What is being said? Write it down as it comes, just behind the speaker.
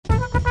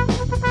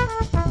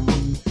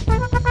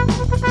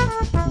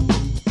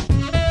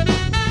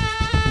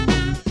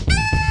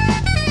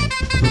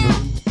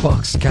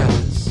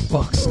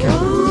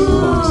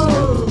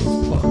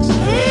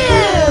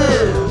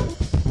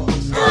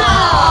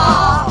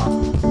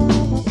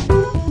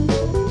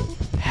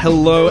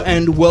Hello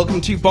and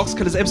welcome to Box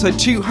Cutters episode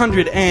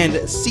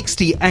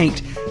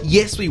 268.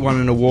 Yes, we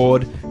won an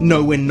award.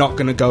 No, we're not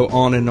going to go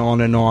on and on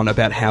and on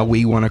about how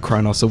we won a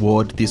Kronos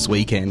Award this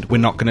weekend. We're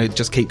not going to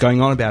just keep going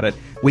on about it.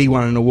 We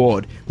won an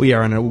award. We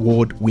are an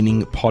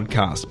award-winning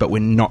podcast, but we're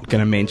not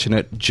going to mention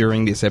it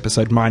during this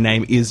episode. My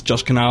name is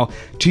Josh Canal.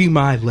 To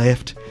my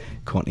left,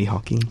 Courtney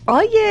Hocking. Oh,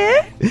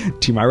 yeah.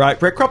 To my right,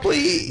 Brett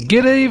Cropley.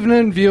 Good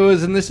evening,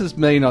 viewers, and this is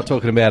me not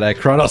talking about our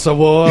Kronos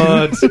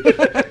Awards.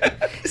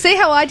 See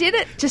how I did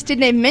it? Just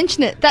didn't even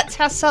mention it. That's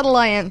how subtle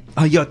I am.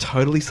 Oh, you're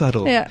totally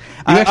subtle. Yeah.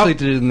 You actually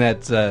did it in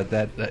that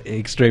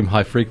extreme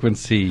high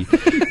frequency. You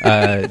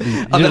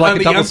did like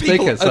a double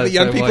speaker. So the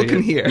young people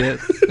can hear.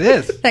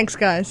 Yes. Thanks,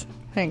 guys.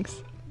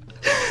 Thanks.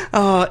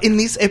 In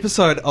this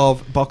episode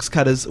of Box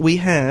Cutters, we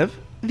have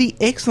the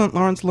excellent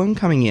Lawrence Leung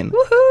coming in.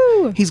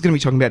 Woohoo! He's going to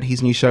be talking about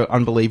his new show,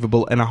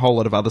 Unbelievable, and a whole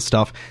lot of other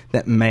stuff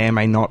that may or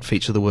may not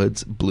feature the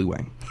words Blue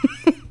Wang.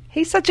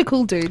 He's such a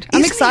cool dude.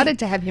 I'm excited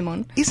to have him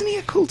on. Isn't he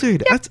a cool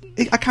dude? Yep.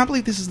 I can't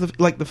believe this is the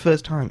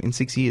first time in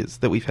 6 years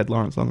that we've had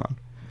Lawrence Leung on.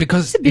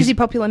 Because He's a busy,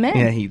 popular man.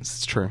 Yeah,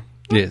 it's true.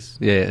 Yes,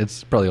 yeah,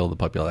 it's probably all the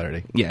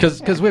popularity. Yeah.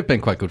 Because we've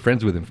been quite good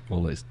friends with him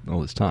all this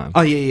time.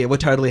 Oh, yeah, we're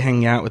totally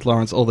hanging out with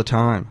Lawrence all the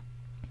time.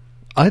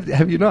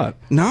 Have you not?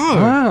 No.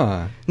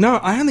 Ah. No,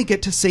 I only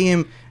get to see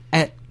him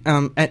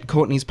at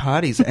Courtney's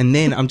parties, and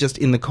then I'm just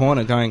in the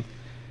corner going,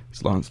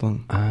 it's Lawrence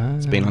Leung.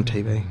 It's been on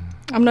TV.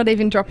 I'm not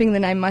even dropping the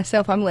name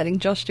myself. I'm letting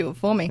Josh do it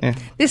for me. Yeah.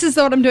 This is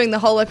what I'm doing the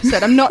whole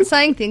episode. I'm not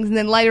saying things and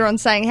then later on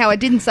saying how I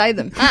didn't say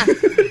them.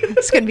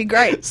 It's going to be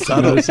great.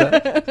 Subtle.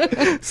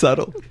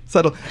 Subtle.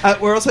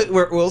 We're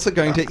also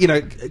going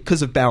to,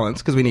 because of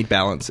balance, because we need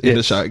balance in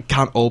the show. It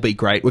can't all be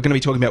great. We're going to be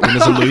talking about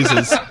winners and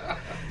losers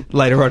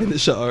later on in the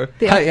show.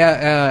 Hey,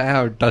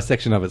 our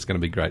dissection of it's going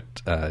to be great.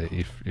 That's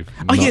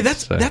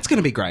going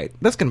to be great.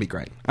 That's going to be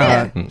great.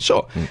 Yeah.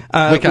 Sure.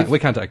 We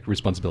can't take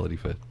responsibility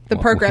for The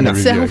program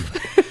itself.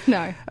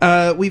 No.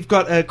 We've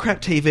got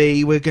Crap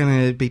TV. We're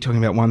going to be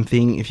talking about one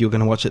thing if you're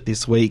going to watch it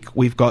this week.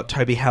 We've got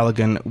Toby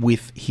Halligan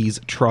with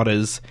his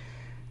Trotters.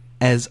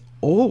 As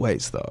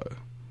always, though,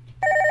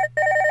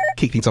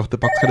 kick things off with the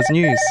Box Cutters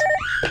News.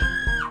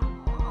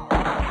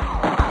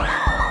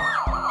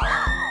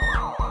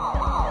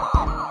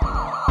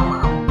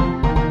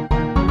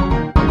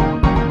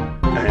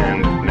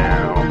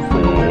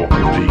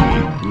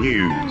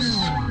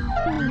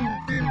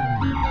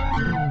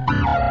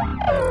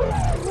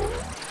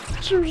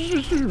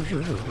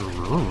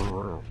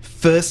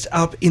 First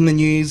up in the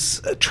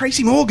news,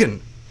 Tracy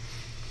Morgan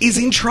is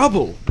in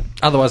trouble.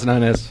 Otherwise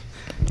known as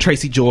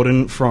Tracy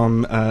Jordan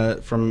from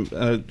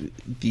the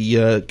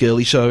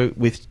Girly Show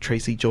with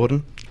Tracy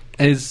Jordan.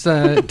 does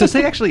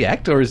he actually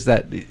act, or is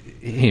that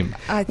him?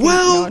 I think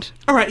not.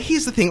 All right.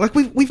 Here's the thing: like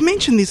we've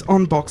mentioned this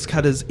on Box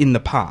Cutters in the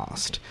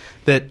past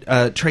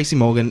that Tracy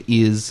Morgan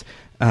is.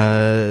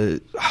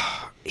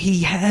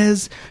 He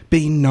has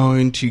been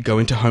known to go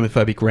into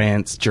homophobic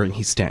rants during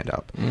his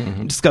stand-up.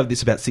 Mm-hmm. Discovered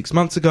this about 6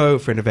 months ago. A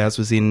friend of ours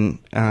was in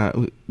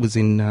New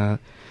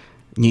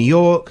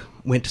York.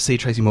 Went to see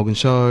Tracy Morgan's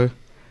show.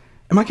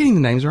 Am I getting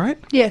the names right?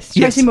 Yes,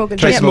 Tracy Morgan.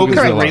 Tracy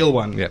Morgan's the real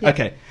one. Yep.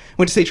 Okay.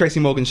 Went to see Tracy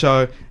Morgan's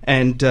show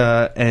and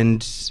came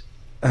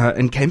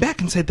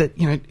back and said that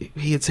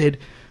he had said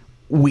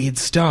weird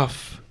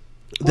stuff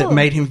that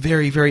made him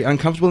very, very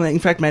uncomfortable, and in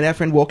fact made our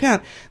friend walk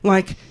out.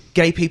 Like,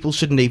 gay people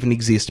shouldn't even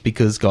exist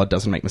because God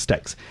doesn't make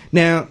mistakes.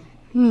 Now,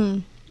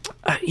 I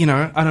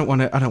don't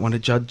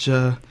want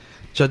to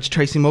judge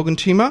Tracy Morgan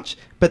too much,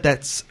 but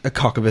that's a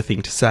cock of a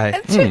thing to say.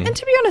 And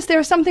to be honest, there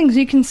are some things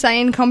you can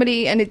say in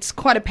comedy, and it's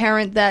quite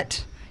apparent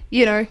that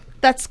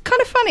that's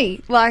kind of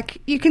funny. Like,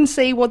 you can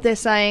see what they're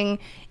saying,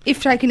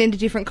 if taken into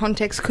different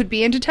contexts, could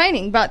be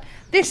entertaining. But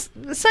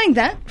saying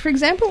that, for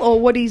example, or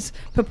what he's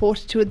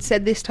purported to have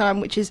said this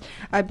time, which is,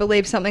 I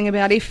believe, something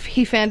about if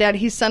he found out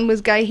his son was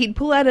gay, he'd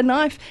pull out a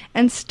knife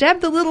and stab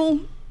the little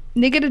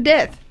nigger to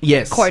death.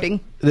 Yes. Quoting.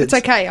 It's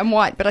okay, I'm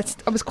white, but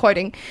I was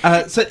quoting.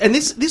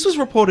 This was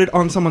reported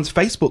on someone's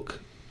Facebook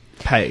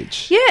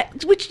page.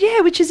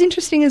 Which is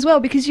interesting as well,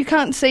 because you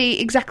can't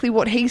see exactly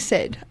what he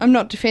said. I'm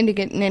not defending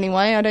it in any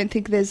way. I don't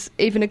think there's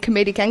even a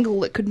comedic angle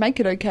that could make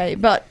it okay,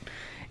 but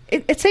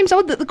it seems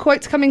odd that the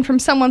quote's coming from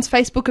someone's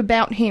Facebook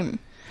about him.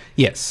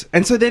 Yes.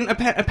 And so then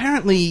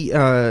apparently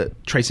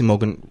Tracy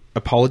Morgan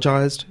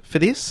apologised for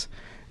this,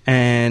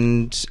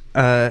 and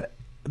but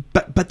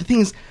the thing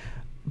is,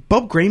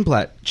 Bob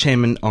Greenblatt,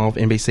 chairman of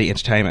NBC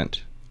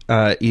Entertainment,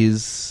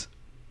 is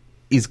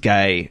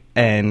gay,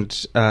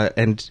 and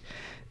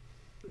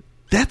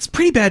that's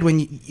pretty bad when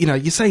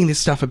you're saying this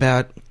stuff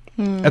about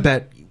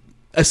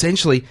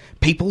essentially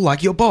people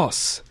like your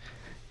boss.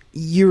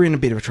 You're in a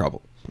bit of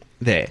trouble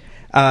there.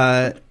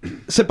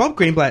 So Bob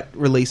Greenblatt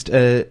released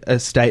a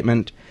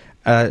statement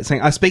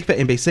saying, "I speak for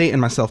NBC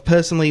and myself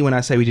personally when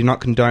I say we do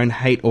not condone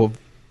hate or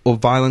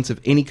violence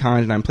of any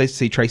kind, and I'm pleased to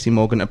see Tracy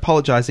Morgan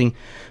apologising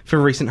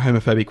for recent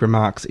homophobic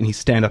remarks in his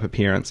stand-up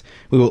appearance.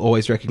 We will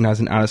always recognise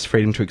an artist's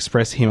freedom to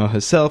express him or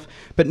herself,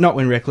 but not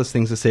when reckless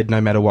things are said,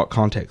 no matter what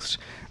context.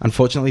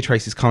 Unfortunately,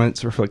 Tracy's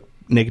comments reflect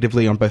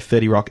negatively on both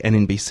 30 Rock and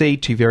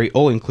NBC, two very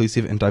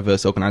all-inclusive and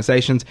diverse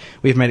organisations.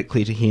 We have made it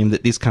clear to him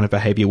that this kind of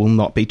behaviour will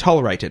not be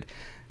tolerated.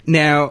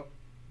 Now,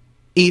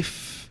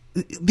 if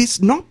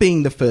this not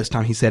being the first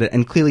time he said it,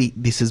 and clearly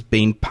this has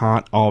been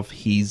part of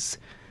his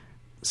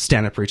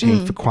stand-up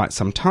routine for quite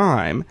some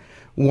time,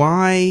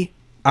 why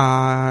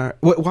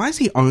is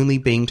he only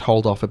being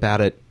told off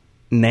about it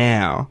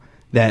now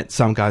that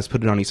some guys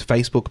put it on his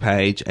Facebook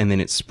page and then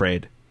it's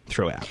spread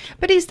throughout?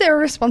 But is there a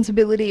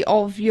responsibility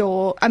of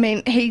your... I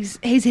mean, he's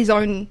his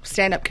own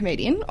stand-up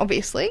comedian,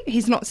 obviously.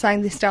 He's not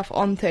saying this stuff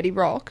on 30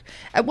 Rock.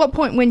 At what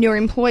point, when you're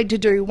employed to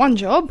do one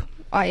job,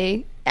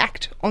 i.e.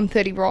 act on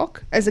 30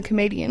 Rock as a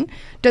comedian,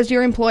 does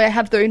your employer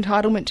have the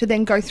entitlement to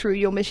then go through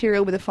your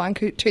material with a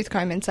fine-tooth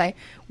comb and say,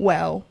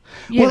 well,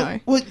 you know...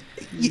 Well,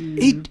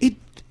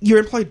 your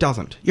employer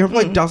doesn't. Your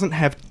employer doesn't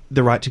have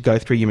the right to go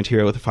through your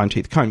material with a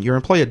fine-tooth comb. Your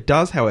employer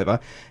does, however,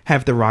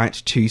 have the right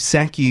to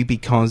sack you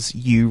because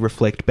you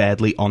reflect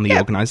badly on the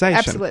organisation.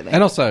 Absolutely.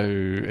 And also,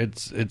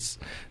 it's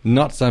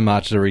not so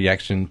much a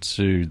reaction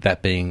to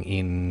that being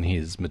in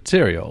his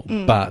material,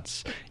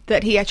 but...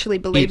 that he actually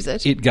believes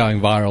it. It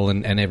going viral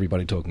and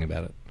everybody talking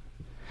about it.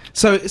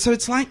 So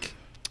it's like...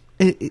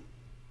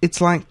 It's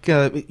like,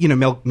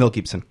 Mel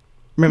Gibson.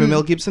 Remember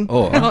Mel Gibson?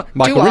 Or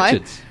Michael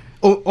Richards.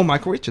 Or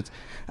Michael Richards.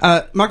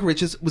 Michael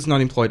Richards was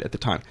not employed at the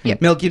time.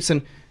 Yep. Mel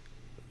Gibson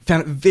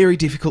found it very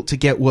difficult to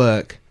get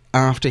work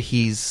after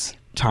his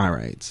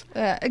tirades.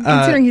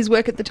 Considering his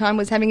work at the time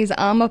was having his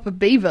arm up a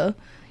beaver,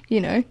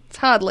 it's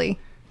hardly...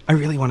 I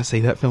really want to see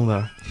that film,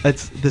 though.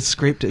 The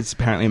script is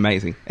apparently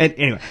amazing. And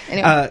anyway.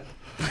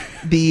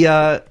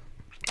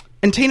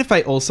 And Tina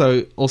Fey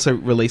also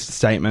released a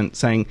statement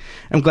saying,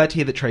 "I'm glad to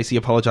hear that Tracy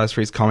apologised for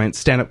his comments.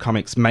 Stand-up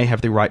comics may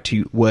have the right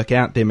to work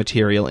out their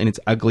material in its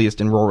ugliest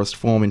and rawest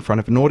form in front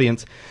of an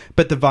audience,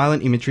 but the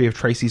violent imagery of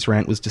Tracy's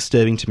rant was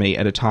disturbing to me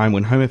at a time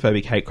when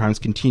homophobic hate crimes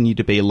continue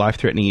to be a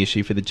life-threatening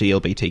issue for the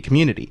GLBT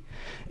community.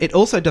 It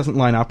also doesn't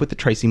line up with the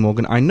Tracy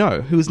Morgan I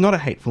know, who is not a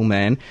hateful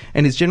man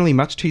and is generally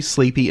much too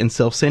sleepy and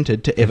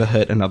self-centred to ever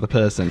hurt another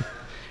person.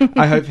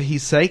 I hope for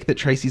his sake that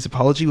Tracy's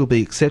apology will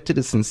be accepted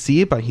as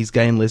sincere by his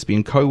gay and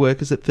lesbian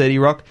co-workers at 30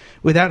 Rock,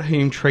 without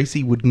whom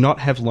Tracy would not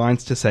have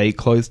lines to say,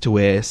 clothes to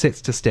wear,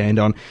 sets to stand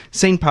on,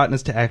 scene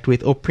partners to act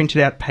with, or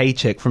printed out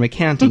paycheck from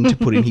accounting to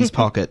put in his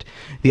pocket.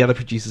 The other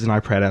producers and I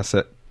pride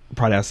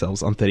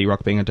ourselves on 30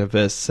 Rock being a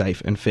diverse,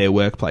 safe and fair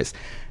workplace."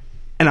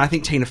 And I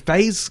think Tina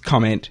Fey's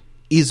comment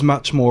is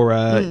much more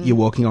you're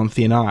walking on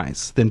thin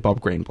ice than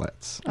Bob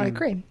Greenblatt's. I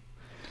agree.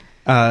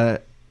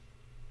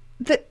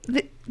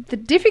 The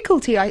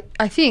difficulty, I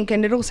think,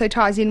 and it also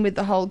ties in with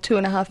the whole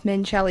 2.5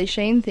 Men Charlie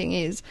Sheen thing,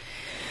 is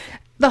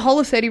the whole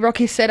of 30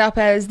 Rock is set up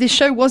as this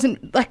show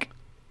wasn't,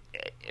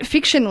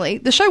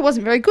 fictionally, the show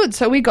wasn't very good,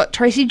 so we got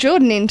Tracy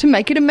Jordan in to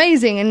make it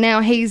amazing, and now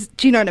he's,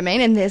 do you know what I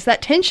mean? And there's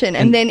that tension.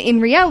 And then in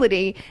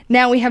reality,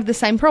 now we have the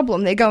same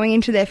problem. They're going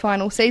into their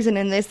final season,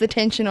 and there's the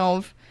tension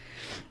of,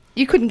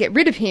 you couldn't get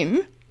rid of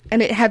him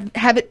and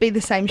have it be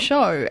the same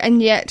show,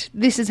 and yet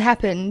this has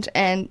happened.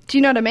 And do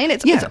you know what I mean?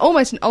 It's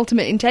almost an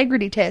ultimate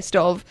integrity test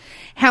of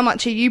how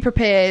much are you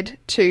prepared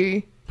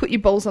to put your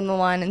balls on the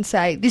line and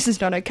say, this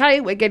is not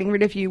okay, we're getting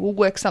rid of you, we'll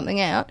work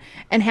something out,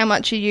 and how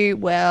much are you,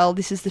 well,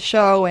 this is the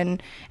show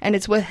and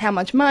it's worth how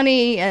much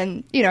money,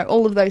 and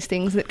all of those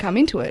things that come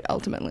into it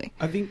ultimately.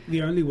 I think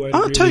the only way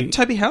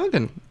Toby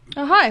Halligan.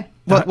 Oh, hi.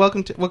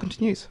 Welcome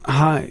to news.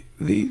 Hi.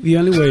 The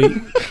only way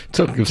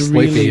Talking of to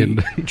sleepy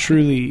really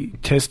truly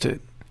test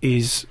it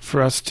is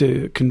for us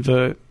to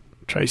convert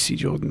Tracy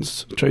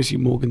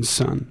Morgan's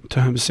son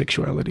to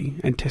homosexuality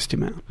and test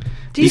him out.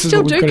 Do you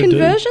still do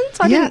conversions?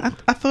 I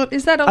thought...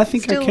 Is that I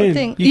think still I can. a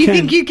thing? You can.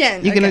 Think you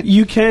can?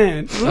 You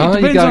can. Oh,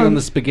 you're going on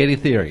the spaghetti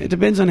theory. It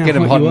depends on how Get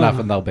them hot hot you enough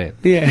are. and they'll bet.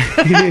 Yeah.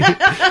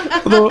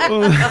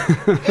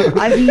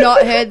 I've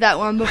not heard that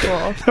one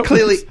before.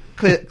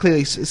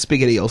 Clearly,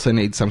 spaghetti also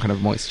needs some kind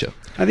of moisture.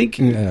 I think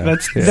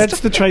that's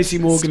the Tracy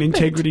Morgan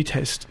integrity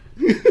test.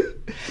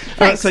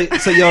 So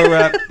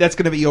you're that's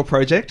going to be your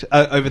project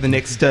over the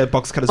next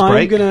box cutters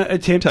break. I'm going to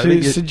attempt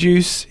to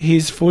seduce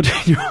his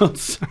 14-year-old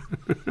son.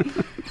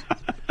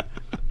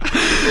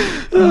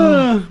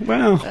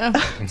 Wow!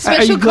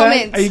 Special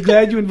comments. Are you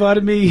glad you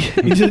invited me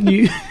into the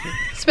news?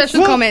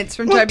 Special comments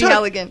from Toby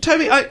Halligan.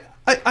 Toby,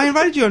 I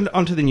invited you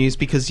onto the news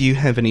because you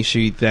have an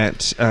issue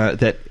that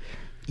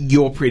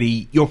you're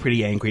pretty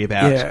angry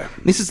about. Yeah.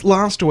 This is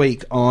last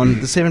week on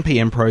the 7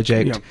 PM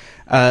project.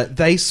 Yep.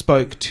 They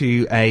spoke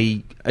to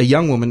a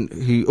young woman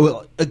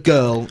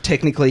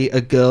technically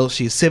a girl.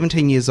 She's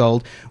 17 years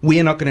old. We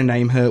are not going to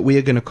name her. We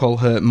are going to call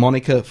her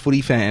Monica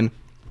Footy Fan.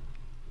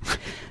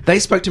 They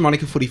spoke to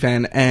Monica Footy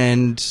Fan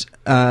and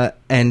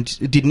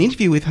did an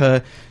interview with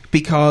her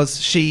because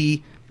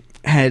she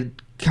had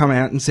come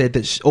out and said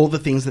that all the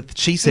things that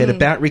she said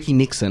about Ricky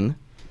Nixon,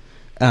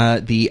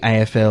 the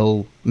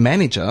AFL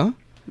manager,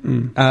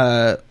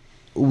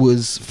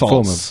 was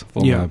false.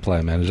 Former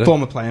player manager.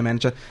 Former player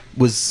manager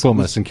was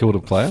Former St Kilda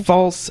player.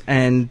 False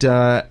and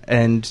that.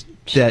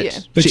 Yeah.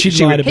 But she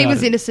lied about He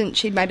was it. innocent.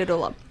 She'd made it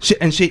all up.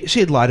 She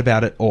had lied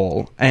about it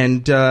all,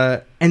 and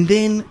And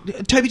then,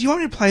 Toby, do you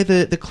want me to play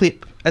the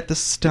clip at the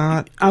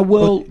start?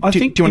 Well, I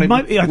think do you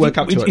want to work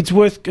up to it? It's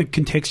worth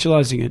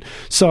contextualising it.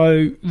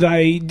 So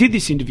they did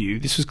this interview.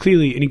 This was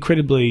clearly an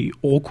incredibly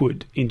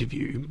awkward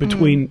interview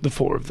between the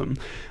four of them,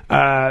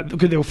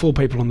 because there were four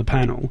people on the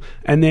panel.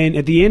 And then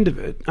at the end of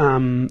it,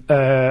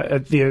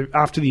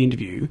 after the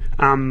interview,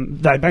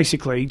 they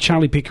basically,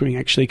 Charlie Pickering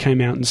actually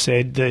came out and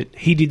said that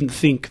he didn't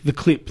think the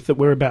clip that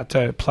we're about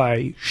to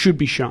play should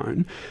be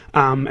shown.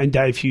 And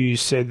Dave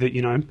Hughes said that,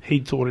 he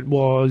thought it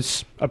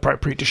was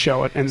appropriate to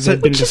show it, and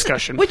there'd been a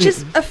discussion. Which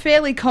is a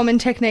fairly common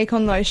technique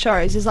on those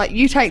shows, is like,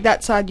 you take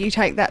that side,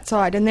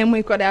 and then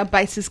we've got our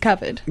bases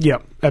covered.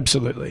 Yep,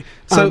 absolutely.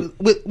 So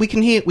we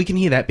can hear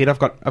that bit. I've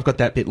got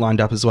that bit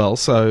lined up as well.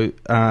 So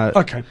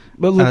okay.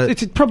 Well, look,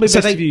 it's probably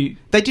best if you...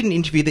 They did an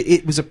interview.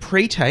 It was a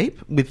pre-tape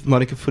with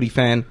Monica Footy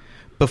Fan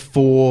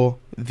before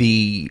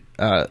the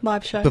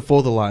live show.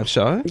 Before the live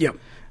show. Yep.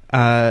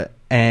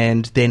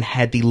 And then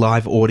had the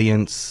live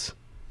audience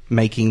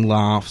making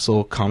laughs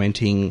or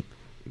commenting,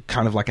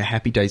 kind of like a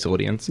Happy Days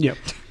audience. Yep.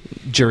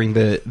 During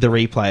the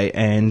replay,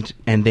 and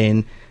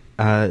then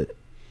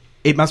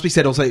it must be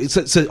said also.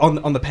 So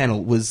on the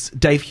panel was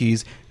Dave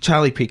Hughes,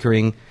 Charlie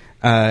Pickering,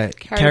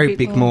 Carrie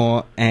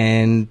Bickmore,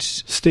 and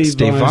Steve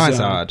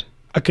Vizard,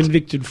 a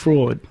convicted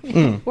fraud.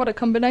 What a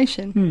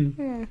combination!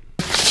 Yeah.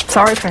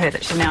 Sorry for her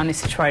that she's now in this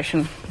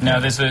situation. Now,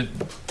 there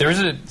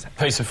is a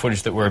piece of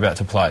footage that we're about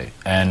to play,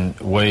 and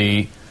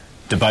we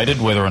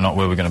debated whether or not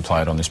we were going to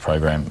play it on this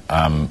program.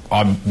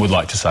 I would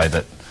like to say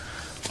that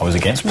I was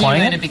against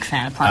playing it. You weren't a big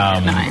fan of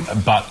playing it,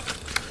 no.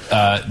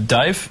 But,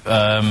 Dave...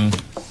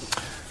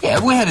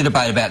 Yeah, we had a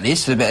debate about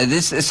this.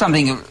 This is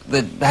something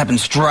that happened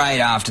straight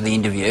after the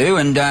interview,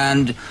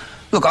 and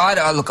look,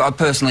 I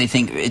personally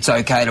think it's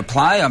okay to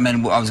play. I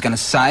mean, I was going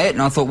to say it,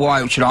 and I thought,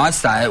 why should I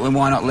say it when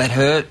why not let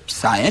her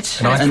say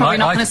it? And it's probably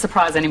not going to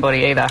surprise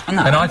anybody either.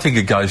 No. And I think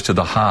it goes to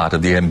the heart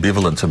of the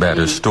ambivalence about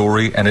her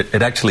story, and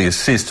it actually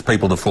assists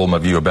people to form a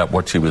view about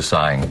what she was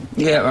saying.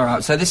 Yeah, all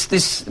right. So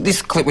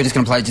this clip we're just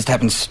going to play just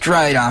happened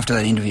straight after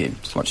that interview.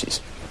 Just watch this.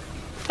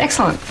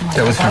 Excellent.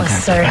 That was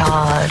so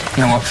hard.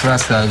 You know what, for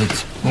us, though,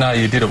 No,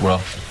 you did it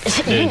well.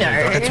 You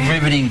know. It's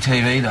riveting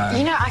TV, though.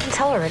 You know, I can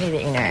tell already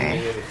that you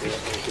know.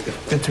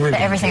 It's riveting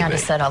Everything TV. I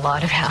just said I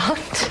lied about.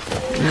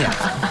 Yeah.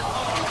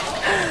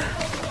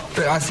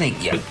 But I think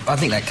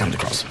that comes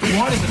across.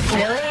 Why does it...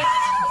 Really?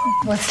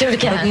 Let's do it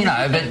again.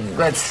 But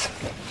let's,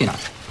 You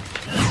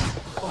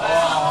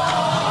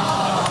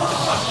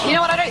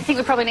know what, I don't think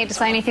we probably need to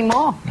say anything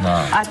more.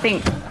 No. I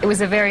think it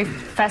was a very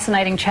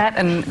fascinating chat,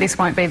 and this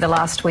won't be the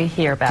last we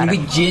hear about And it.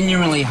 we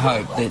genuinely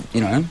hope that,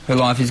 her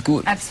life is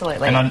good.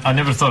 Absolutely. And I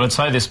never thought I'd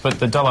say this, but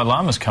the Dalai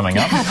Lama's coming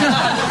up.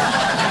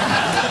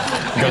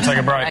 Go take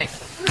a break.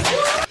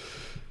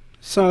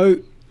 So,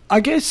 I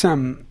guess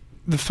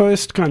the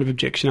first kind of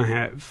objection I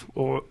have,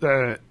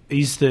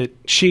 is that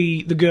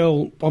the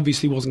girl,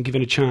 obviously wasn't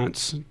given a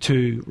chance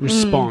to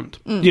respond.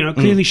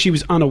 Clearly she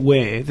was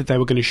unaware that they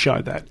were going to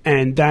show that,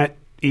 and that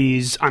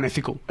is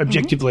unethical,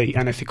 objectively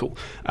unethical,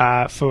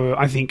 for,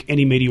 I think,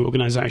 any media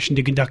organisation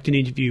to conduct an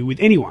interview with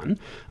anyone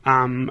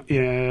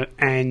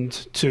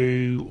and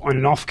to, on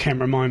an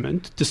off-camera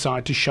moment,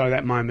 decide to show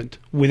that moment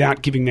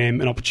without giving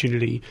them an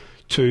opportunity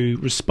to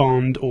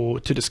respond or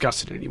to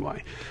discuss it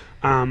anyway.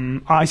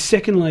 I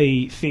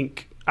secondly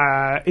think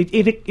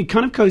it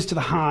kind of goes to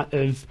the heart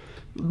of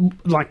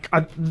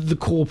the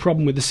core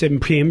problem with the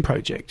 7pm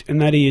project, and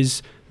that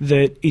is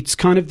that it's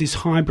kind of this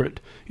hybrid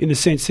in the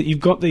sense that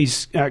you've got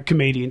these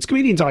comedians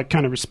I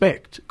kind of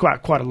respect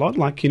quite a lot,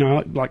 like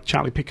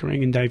Charlie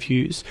Pickering and Dave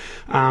Hughes.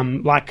 I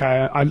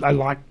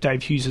like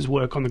Dave Hughes'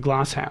 work on The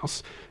Glass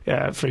House,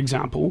 for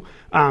example,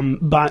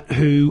 but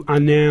who are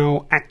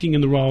now acting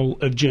in the role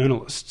of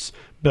journalists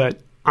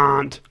but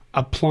aren't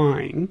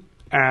applying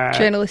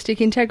journalistic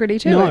integrity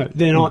too. No,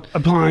 they're not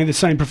applying the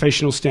same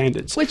professional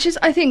standards. Which is,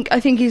 I think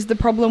is the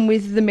problem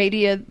with the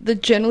media, the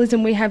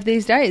journalism we have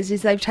these days,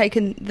 is they've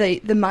taken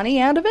the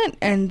money out of it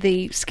and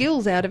the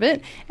skills out of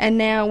it, and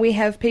now we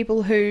have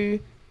people who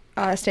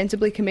are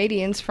ostensibly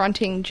comedians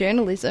fronting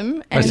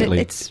journalism, and Basically,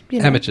 it's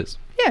amateurs.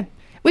 Yeah.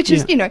 Which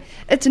is,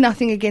 it's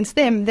nothing against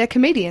them. They're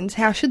comedians.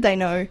 How should they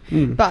know?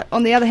 But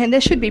on the other hand,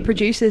 there should be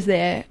producers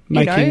there,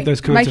 making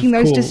those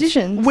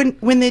decisions.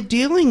 When they're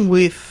dealing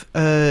with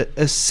a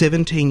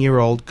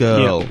 17-year-old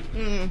girl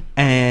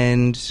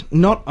and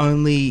not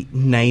only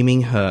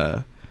naming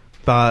her,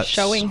 but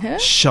showing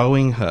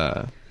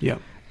her. Yeah.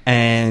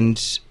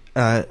 And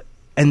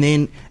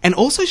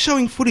also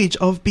showing footage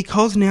of,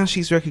 because now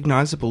she's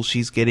recognisable,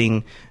 she's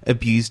getting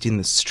abused in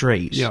the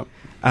street. Yeah.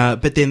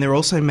 But then they're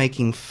also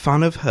making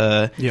fun of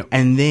her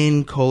and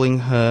then calling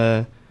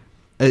her,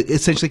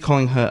 essentially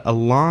calling her a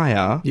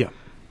liar. Yeah.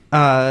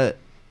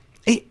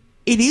 It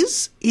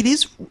is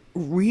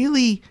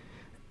really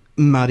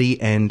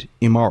muddy and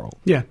immoral.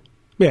 Yeah.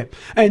 Yeah.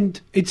 And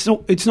it's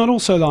not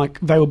also like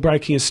they were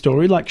breaking a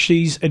story, like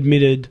she's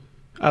admitted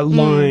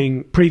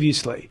lying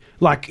previously.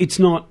 Like, it's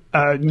not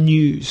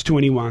news to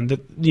anyone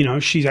that,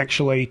 she's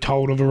actually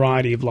told a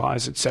variety of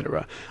lies,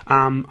 etc.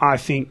 I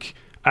think...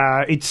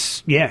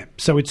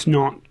 so it's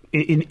not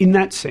in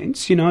that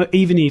sense,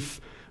 even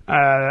if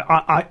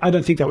I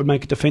don't think that would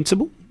make it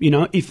defensible,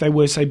 if they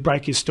were, say,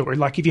 break his story.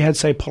 Like if you had,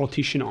 say, a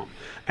politician on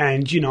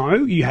and,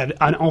 you had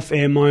an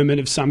off-air moment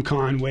of some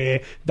kind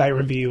where they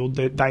revealed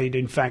that they'd,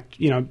 in fact,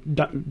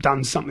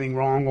 done something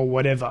wrong or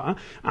whatever,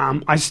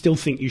 I still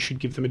think you should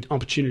give them an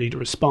opportunity to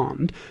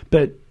respond.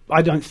 But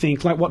I don't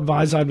think, like what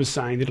Vizard was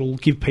saying, that it'll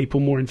give people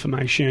more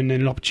information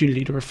and an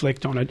opportunity to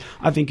reflect on it,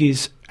 I think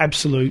is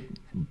absolute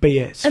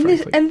BS.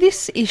 And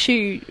this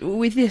issue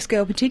with this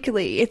girl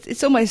particularly,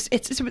 it's almost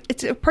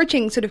it's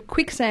approaching sort of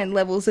quicksand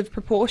levels of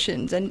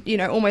proportions, and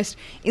almost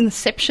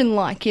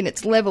Inception-like in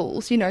its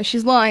levels.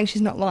 She's lying,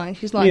 she's not lying,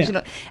 she's lying, she's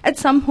not. At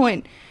some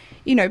point,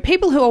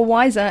 people who are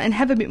wiser and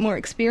have a bit more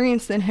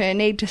experience than her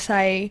need to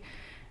say,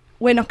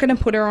 we're not going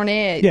to put her on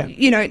air.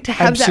 To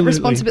have that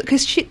responsibility,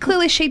 because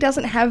clearly she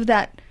doesn't have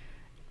that.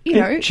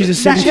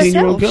 She's a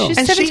 17-year-old girl. She's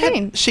and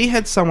 17. She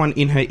had someone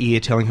in her ear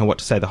telling her what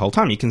to say the whole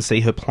time. You can see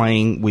her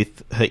playing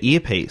with her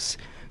earpiece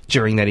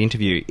during that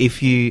interview.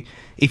 If you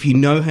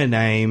know her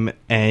name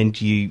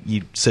and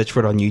you search for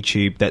it on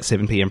YouTube, that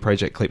 7pm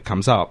Project clip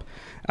comes up.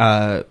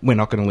 We're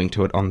not going to link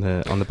to it on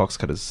the Box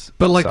Cutters.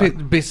 But like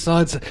site.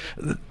 besides,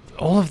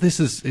 all of this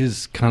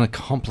is kind of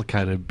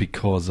complicated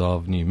because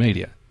of new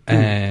media.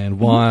 And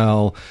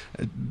while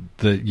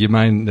your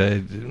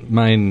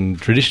main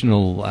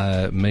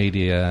traditional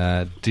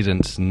media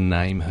didn't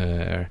name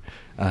her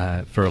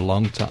for a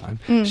long time,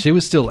 she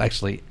was still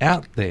actually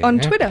out there on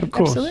Twitter,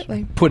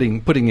 absolutely,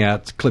 putting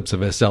out clips of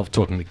herself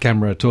talking to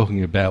camera,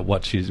 talking about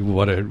what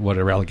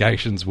her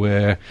allegations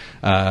were,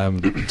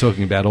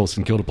 talking about all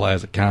St Kilda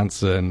players at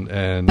cunts,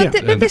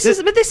 but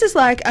this is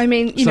like, I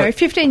mean,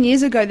 15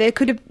 years ago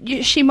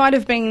she might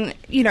have been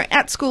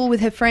at school with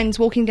her friends,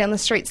 walking down the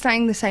street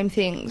saying the same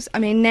things. I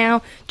mean,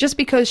 now just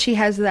because she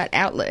has that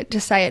outlet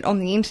to say it on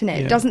the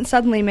internet doesn't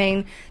suddenly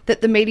mean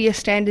that the media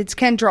standards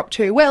can drop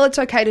to, well, it's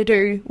okay to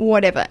do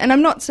whatever. And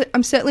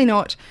I'm certainly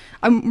not,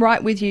 I'm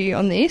right with you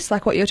on this,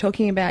 like what you're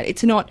talking about.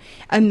 It's not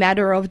a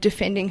matter of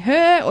defending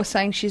her or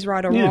saying she's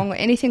right or wrong or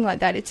anything like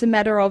that. It's a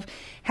matter of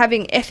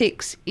having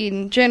ethics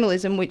in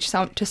journalism, which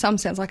to some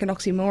sounds like an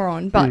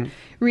oxymoron, but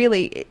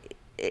really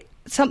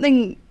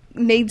something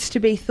needs to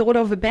be thought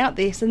of about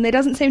this, and there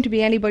doesn't seem to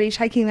be anybody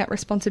taking that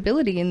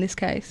responsibility in this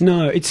case.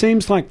 No, it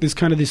seems like there's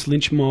kind of this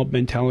lynch mob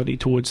mentality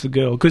towards the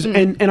girl.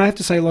 And I have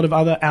to say, a lot of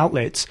other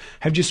outlets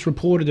have just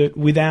reported it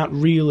without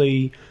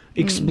really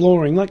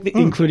exploring,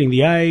 including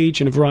The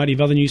Age and a variety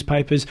of other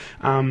newspapers.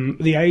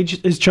 The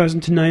Age has chosen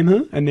to name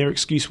her, and their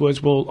excuse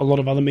was, well, a lot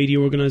of other media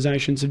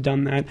organisations have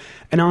done that.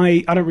 And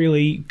I don't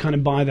really kind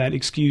of buy that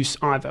excuse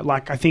either.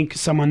 Like, I think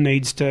someone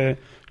needs to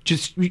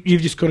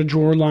you've just got to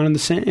draw a line in the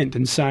sand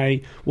and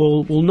say,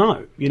 well,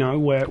 no,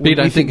 But you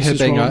don't think her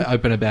being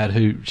open about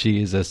who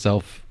she is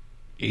herself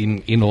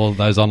in all of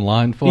those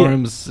online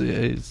forums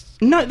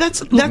No,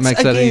 that's makes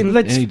again,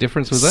 that any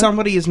difference with that?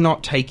 Somebody is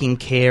not taking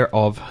care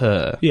of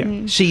her.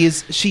 Yeah. She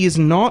is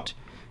not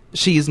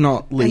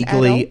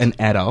legally an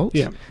adult.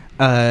 Yeah.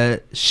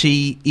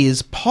 She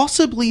is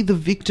possibly the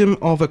victim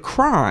of a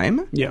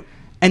crime. Yeah.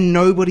 And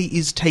nobody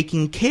is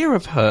taking care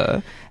of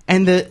her.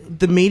 And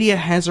the media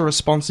has a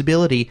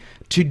responsibility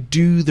to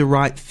do the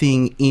right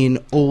thing in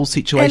all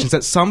situations.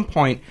 At some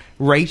point,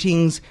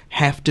 ratings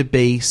have to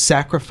be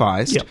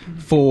sacrificed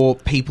for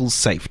people's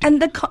safety.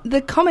 And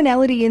the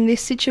commonality in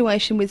this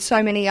situation with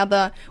so many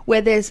other,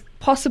 where there's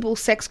possible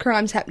sex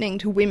crimes happening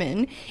to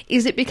women,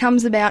 is it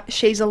becomes about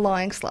she's a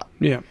lying slut.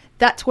 Yeah.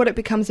 That's what it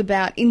becomes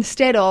about,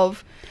 instead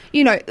of,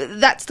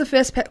 that's the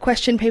first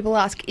question people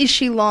ask, is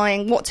she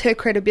lying? What's her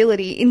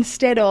credibility?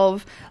 Instead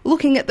of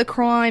looking at the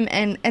crime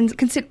and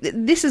consider,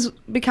 this has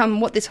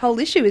become what this whole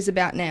issue is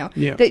about now.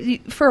 Yeah.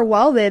 For a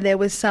while there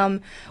was some,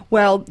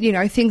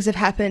 things have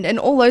happened, and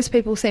all those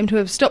people seem to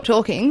have stopped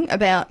talking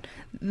about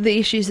the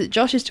issues that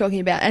Josh is talking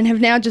about and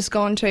have now just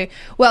gone to,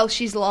 well,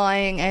 she's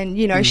lying and,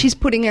 she's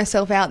putting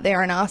herself out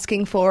there and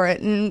asking for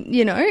it, and,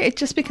 it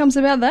just becomes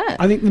about that.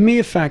 I think the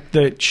mere fact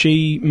that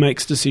she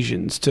makes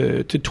decisions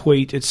to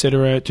tweet,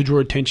 etc., to draw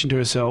attention to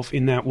herself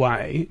in that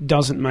way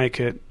doesn't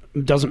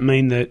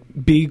mean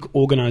that big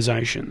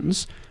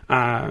organisations,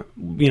 whether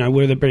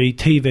it be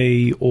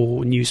TV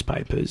or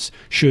newspapers,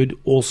 should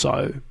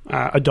also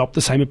adopt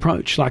the same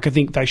approach. Like, I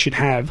think they should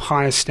have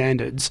higher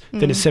standards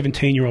than a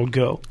 17-year-old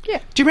girl. Yeah.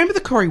 Do you remember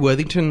the Corey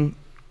Worthington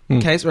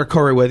case? Where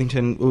Corey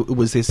Worthington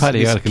was this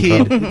Party out of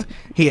control. kid.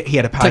 He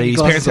had a party at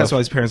his parents' house while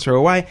his parents were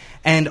away,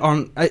 and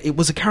on it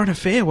was a current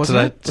affair, wasn't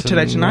it?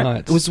 Today Tonight.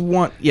 It was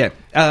one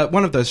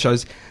of those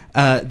shows.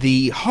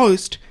 The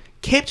host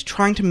kept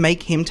trying to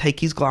make him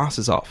take his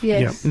glasses off.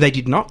 Yes. They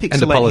did not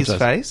pixelate his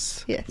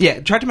face. Yes. Yeah,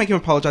 tried to make him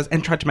apologise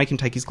and tried to make him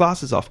take his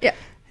glasses off. Yeah.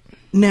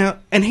 Now,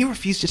 and he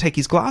refused to take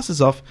his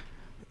glasses off,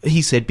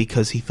 he said,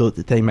 because he thought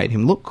that they made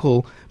him look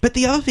cool. But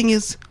the other thing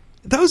is,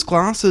 those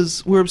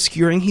glasses were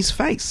obscuring his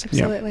face.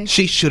 Absolutely.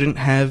 She shouldn't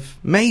have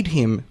made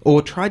him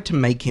or tried to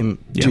make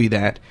him do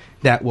that.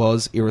 That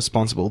was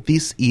irresponsible.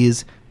 This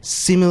is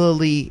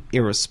similarly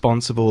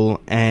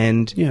irresponsible,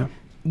 and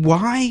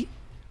why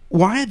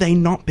are they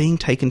not being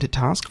taken to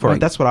task for it?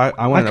 That's what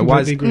I want to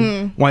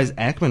know. Why is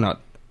ACMA not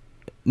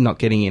not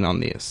getting in on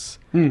this?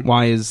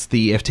 Why is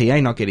the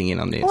FTA not getting in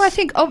on this? Well, I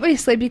think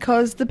obviously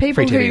because the people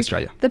Free TV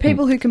Australia.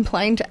 who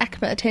complain to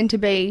ACMA tend to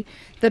be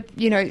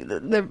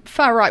the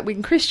far right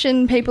wing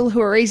Christian people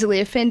who are easily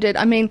offended.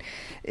 I mean,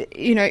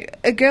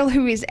 a girl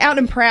who is out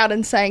and proud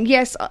and saying,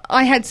 yes,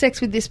 I had sex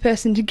with this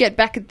person to get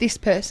back at this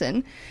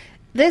person.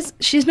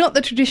 She's not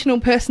the traditional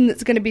person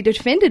that's going to be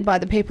defended by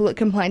the people that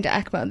complain to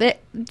ACMA.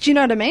 Do you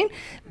know what I mean?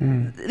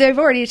 They've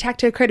already attacked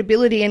her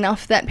credibility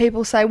enough that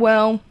people say,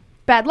 well,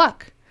 bad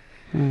luck.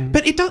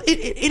 But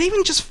it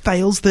even just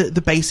fails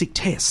the basic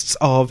tests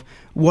of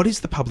what is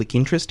the public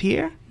interest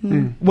here,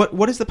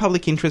 what is the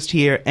public interest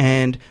here,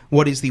 and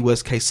what is the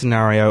worst case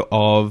scenario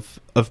of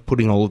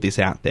putting all of this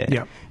out there.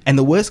 Yeah. And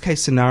the worst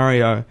case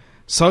scenario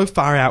so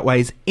far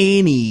outweighs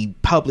any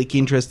public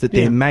interest that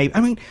there may.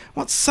 I mean,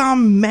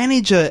 some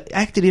manager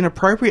acted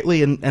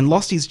inappropriately and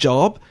lost his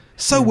job.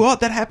 So what?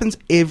 That happens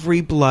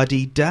every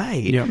bloody day.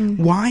 Yeah.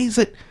 Why is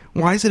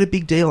it a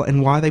big deal,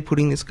 and why are they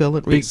putting this girl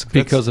at risk?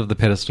 Because of the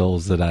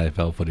pedestals that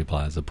AFL footy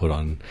players are put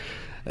on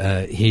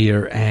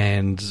here,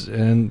 and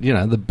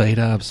the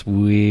beat-ups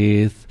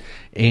with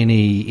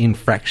any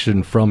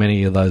infraction from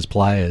any of those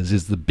players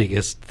is the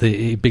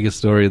biggest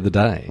story of the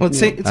day. Well, it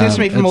seems to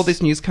me from all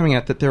this news coming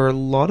out that there are a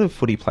lot of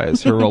footy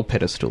players who are all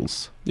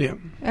pedestals. Yeah.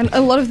 And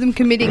a lot of them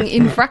committing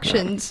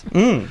infractions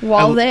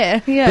while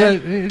there. Yeah.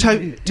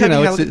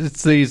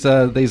 It's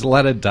these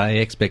latter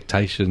day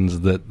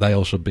expectations that they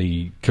all should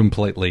be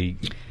completely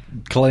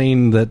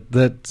clean.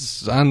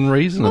 That's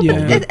unreasonable.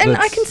 Yeah. And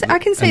I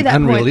can see that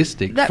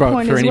unrealistic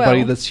point, for anybody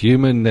well. that's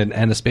human,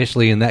 and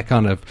especially in that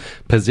kind of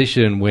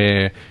position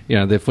where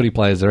their footy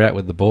players are out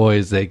with the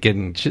boys, they're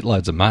getting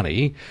shitloads of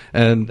money,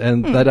 and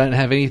they don't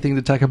have anything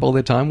to take up all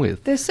their time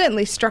with. There's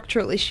certainly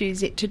structural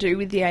issues to do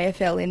with the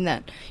AFL in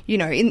that,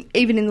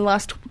 even in the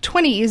last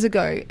 20 years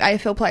ago,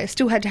 AFL players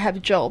still had to have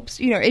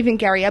jobs. Even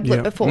Gary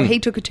Ablett, before he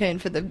took a turn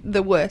for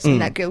the worse and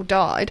that girl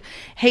died,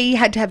 he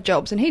had to have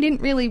jobs, and he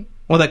didn't really.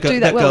 Well, that girl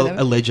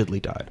girl allegedly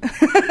died.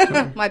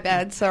 My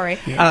bad, sorry.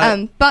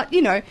 But,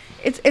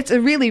 it's a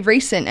really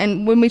recent,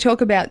 and when we talk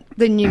about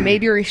the new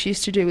media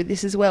issues to do with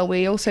this as well,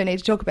 we also need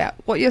to talk about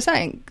what you're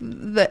saying,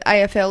 that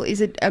AFL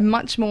is a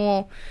much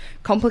more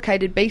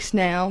complicated beast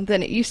now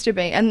than it used to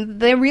be, and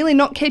they're really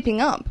not keeping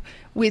up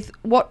with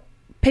what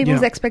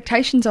people's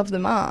expectations of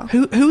them are.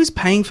 Who is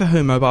paying for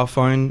her mobile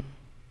phone?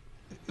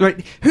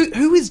 Right,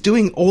 who is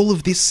doing all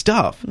of this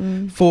stuff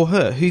for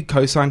her? Who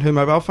co-signed her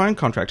mobile phone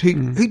contract?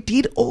 Who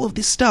did all of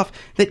this stuff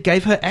that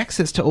gave her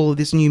access to all of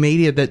this new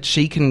media that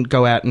she can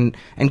go out and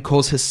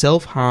cause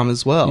herself harm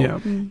as well? Yeah.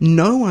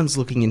 No one's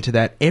looking into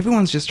that.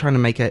 Everyone's just trying to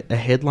make a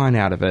headline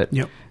out of it.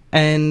 Yep.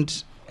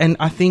 And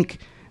I think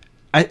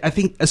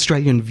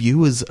Australian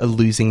viewers are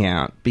losing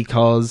out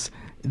because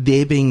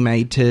they're being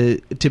made to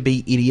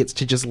be idiots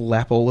to just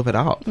lap all of it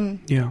up.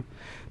 Yeah.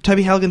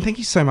 Toby Halligan, thank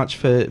you so much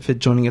for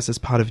joining us as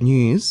part of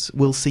news.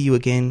 We'll see you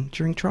again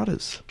during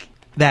Trotters.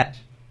 That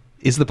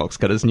is the Box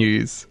Cutters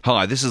News.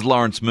 Hi, this is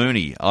Lawrence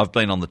Mooney. I've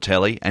been on the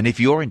telly, and if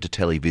you're into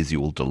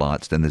televisual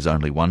delights, then there's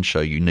only one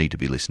show you need to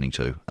be listening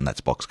to, and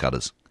that's Box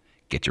Cutters.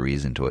 Get your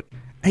ears into it.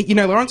 Hey,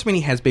 Lawrence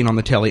Mooney has been on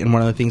the telly, and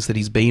one of the things that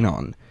he's been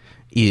on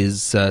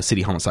is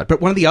City Homicide.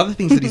 But one of the other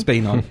things that he's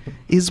been on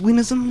is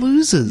Winners and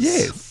Losers.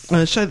 Yes.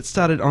 A show that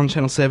started on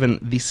Channel 7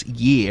 this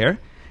year.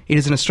 It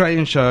is an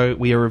Australian show.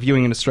 We are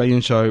reviewing an Australian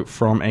show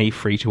from a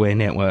free-to-air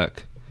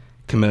network.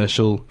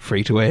 Commercial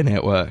free-to-air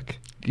network.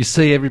 You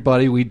see,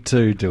 everybody, we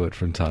do it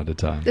from time to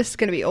time. This is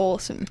going to be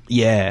awesome.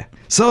 Yeah.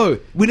 So,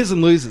 Winners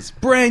and Losers,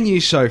 brand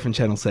new show from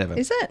Channel 7.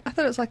 Is it? I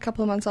thought it was like a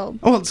couple of months old.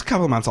 Oh, it's a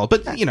couple of months old,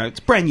 but,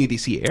 it's brand new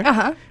this year.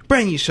 Uh-huh.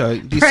 Brand new show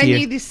this year. Brand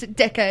new this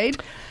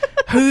decade.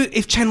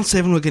 If Channel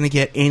 7 were going to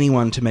get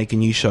anyone to make a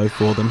new show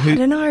for them, I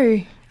don't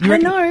know.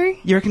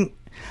 You reckon...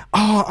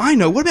 Oh, I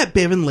know. What about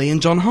Bevan Lee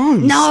and John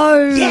Holmes?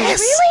 No.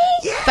 Yes.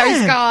 Really? Yeah.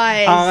 Those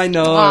guys. I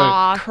know.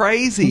 Aw.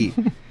 Crazy.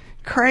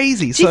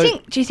 Crazy.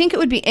 Do you think it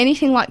would be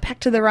anything like Pack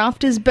to the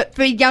Rafters, but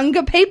for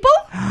younger people?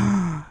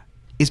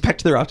 Is Pack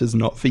to the Rafters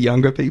not for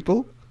younger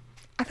people?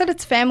 I thought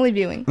it's family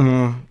viewing.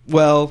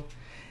 Well,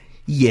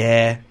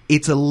 yeah.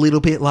 It's a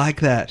little bit like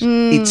that.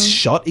 It's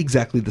shot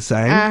exactly the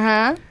same.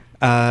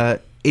 Uh-huh.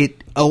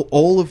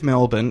 All of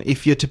Melbourne,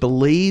 if you're to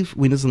believe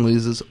Winners and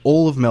Losers,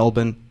 all of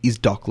Melbourne is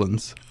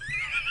Docklands.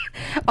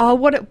 Oh,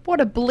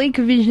 what a bleak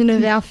vision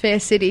of our fair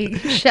city,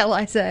 shall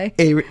I say?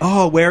 Where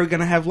are we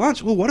going to have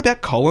lunch? Well, what about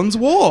Collins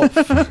Wharf?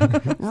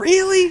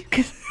 Really?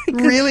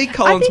 Really,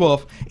 Collins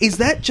Wharf? Does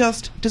that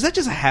just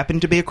happen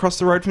to be across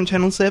the road from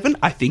Channel 7?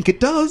 I think it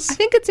does. I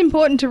think it's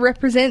important to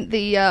represent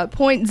the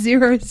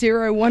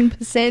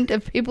 0.001%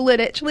 of people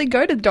that actually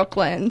go to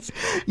Docklands.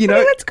 I think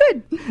that's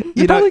good.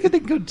 You're probably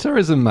getting good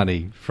tourism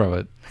money from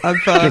it. Yeah, the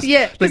because they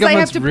have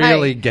government's to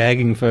really pay.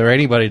 gagging for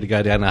anybody to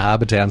go down to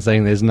Harbour Town,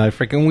 saying there's no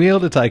freaking wheel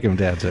to take them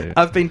down to.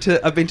 I've been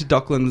to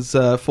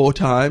Docklands 4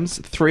 times.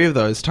 3 of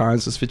those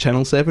times was for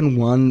Channel 7.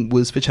 1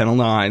 was for Channel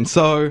 9.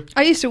 So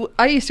I used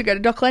to go to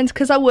Docklands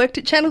because I worked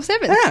at Channel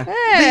 7.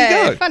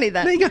 there you go. Funny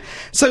that. There you go.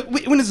 So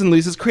Winners and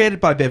Losers,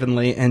 created by Bevan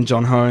Lee and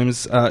John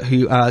Holmes,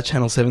 who are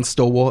Channel 7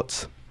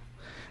 stalwarts.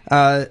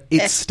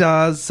 It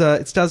stars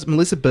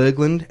Melissa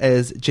Berglund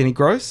as Jenny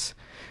Gross.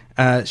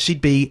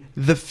 She'd be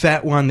the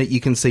fat one that you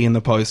can see in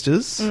the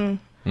posters.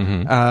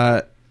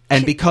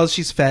 And because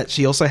she's fat,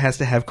 she also has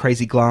to have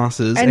crazy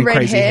glasses and red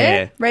crazy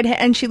hair. Red hair,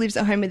 and she lives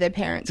at home with their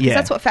parents. Because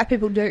that's what fat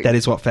people do. That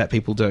is what fat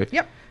people do.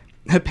 Yep.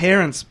 Her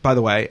parents, by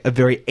the way, are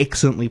very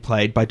excellently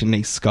played by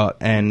Denise Scott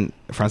and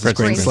Frances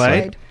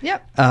Greenslade.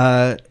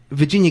 Yep.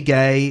 Virginia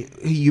Gay,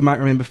 who you might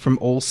remember from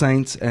All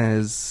Saints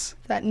as...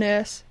 That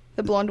nurse,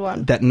 the blonde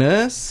one. That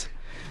nurse.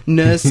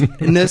 Nurse,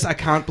 I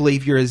can't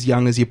believe you're as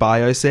young as your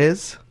bio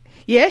says.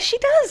 Yeah, she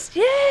does.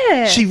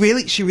 Yeah. She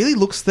really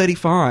looks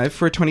 35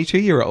 for a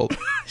 22-year-old.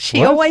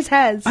 She always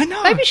has. I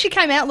know. Maybe she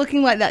came out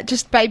looking like that,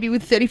 just baby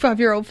with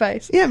 35-year-old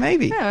face. Yeah,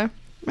 maybe. Yeah.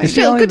 Is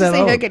she Feel only good to that see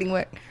her old? getting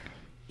work.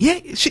 Yeah,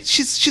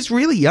 she's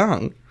really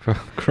young.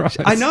 Christ.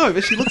 I know,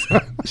 but she looks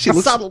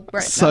subtle,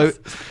 right? so.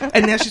 Nice.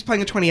 And now she's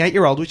playing a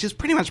 28-year-old, which is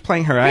pretty much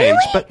playing her age.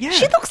 Really? But yeah,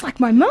 She looks like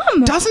my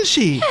mum. doesn't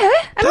she? Yeah,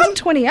 and I'm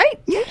 28.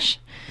 Yeah.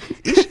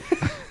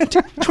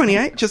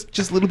 28, just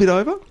a little bit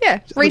over. Yeah,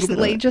 Just a little bit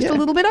recently, over. just Yeah. a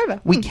little bit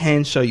over. We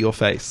can show your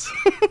face.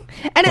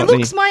 And it Not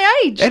looks me.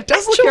 my age. It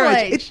does look Actual your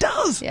age. It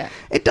does. Yeah.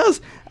 It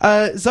does.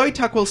 Zoe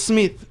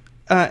Tuckwell-Smith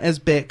as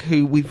Beck,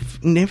 who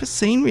we've never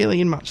seen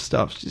really in much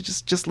stuff.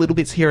 She's just little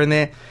bits here and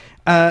there.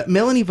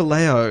 Melanie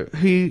Vallejo,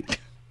 who...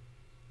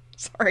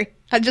 Sorry,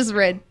 I just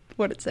read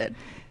what it said.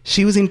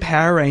 She was in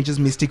Power Rangers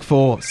Mystic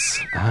Force.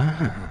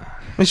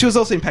 And she was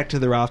also in Pack to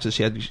the Rafters.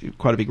 She had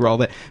quite a big role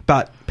there.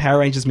 But Power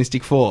Rangers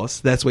Mystic Force,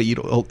 that's where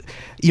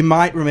you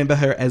might remember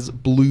her as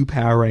Blue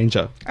Power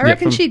Ranger. I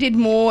reckon she did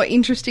more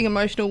interesting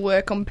emotional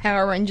work on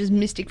Power Rangers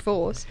Mystic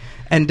Force.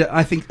 And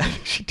I think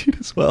she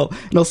did as well.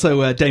 And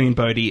also Damien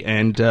Bodie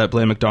and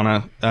Blair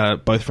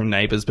McDonough, both from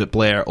Neighbours, but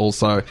Blair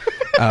also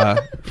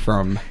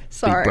from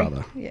Big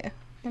Brother. Yeah.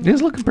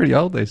 He's looking pretty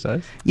old these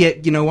days. Yeah,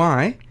 you know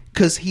why?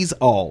 Because he's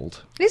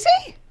old. Is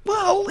he?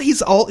 Well,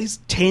 he's old. He's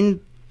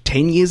 10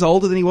 years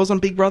older than he was on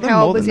Big Brother. How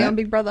more old was than he that. on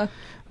Big Brother?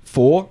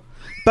 4.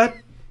 But,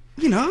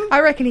 you know...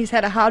 I reckon he's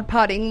had a hard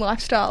partying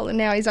lifestyle and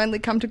now he's only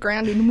come to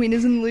ground in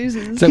winners and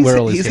losers. Is that where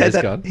all his hair's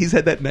gone? He's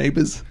had that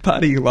Neighbours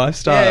partying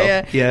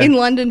lifestyle. Yeah. In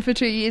London for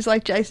 2 years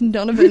like Jason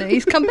Donovan and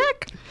he's come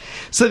back.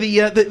 So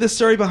the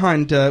story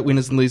behind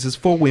Winners and Losers,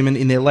 4 women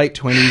in their late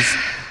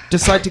 20s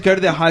decide to go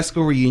to their high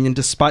school reunion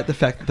despite the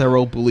fact that they were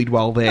all bullied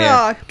while there.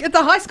 Oh, at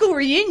the high school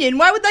reunion?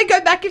 Why would they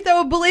go back if they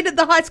were bullied at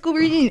the high school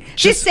reunion?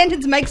 This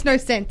sentence makes no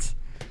sense.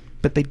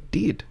 But they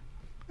did.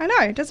 I know,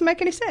 it doesn't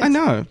make any sense. I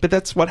know, but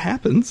that's what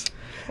happens.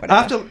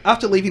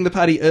 After leaving the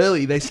party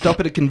early, they stop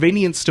at a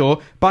convenience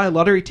store, buy a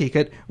lottery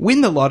ticket,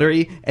 win the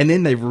lottery, and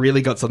then they've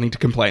really got something to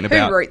complain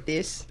about. Who wrote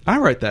this? I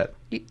wrote that.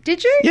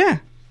 Did you? Yeah.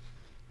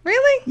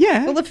 Really?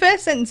 Yeah. Well, the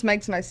first sentence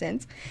makes no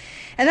sense.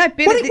 And that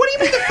bit What do you mean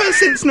the first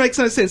sentence makes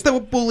no sense? They were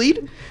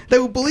bullied. They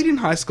were bullied in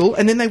high school,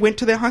 and then they went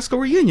to their high school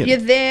reunion. Yeah,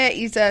 there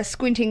is a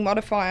squinting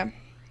modifier.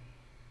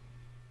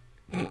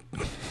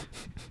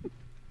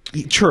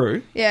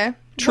 True. Yeah.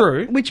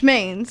 True. Which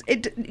means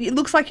it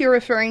looks like you're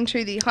referring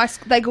to the high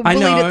school. They got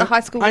bullied at the high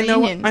school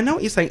reunion. I know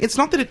what you're saying. It's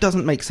not that it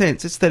doesn't make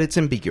sense. It's that it's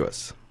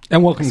ambiguous.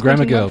 And welcome,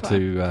 Grammar Squinting Girl,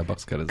 modifier. to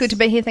Box Cutters. Good to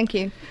be here, thank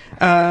you.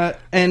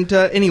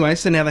 Anyway,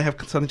 so now they have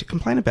something to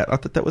complain about. I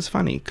thought that was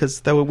funny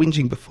because they were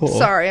whinging before.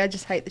 Sorry, I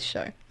just hate this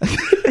show.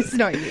 It's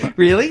not you.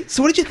 Really?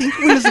 So what did you think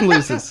of Winners and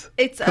Losers?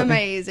 It's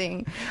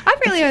amazing. I've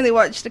really only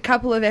watched a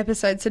couple of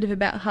episodes, sort of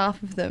about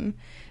half of them,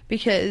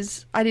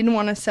 because I didn't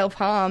want to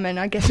self-harm, and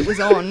I guess it was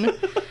on.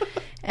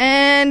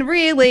 And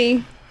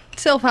really,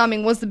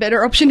 self-harming was the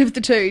better option of the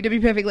two, to be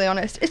perfectly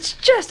honest. It's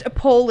just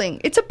appalling.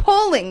 It's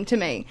appalling to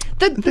me.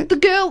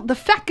 The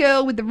fat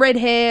girl with the red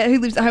hair who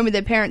lives at home with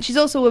her parents, she's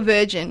also a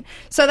virgin.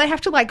 So they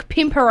have to, like,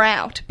 pimp her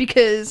out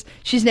because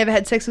she's never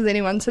had sex with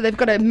anyone, so they've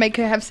got to make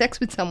her have sex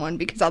with someone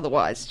because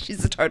otherwise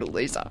she's a total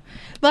loser.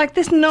 Like,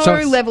 there's no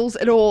levels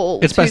at all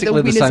It's to basically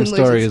the winners same and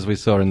story losers. as we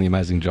saw in The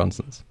Amazing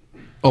Johnsons.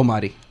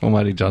 Almighty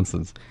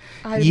Johnsons.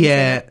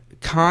 Yeah,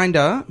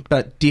 kinda,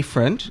 but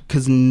different,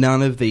 because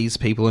none of these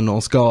people are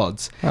Norse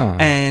gods. Oh.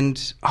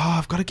 And,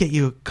 I've got to get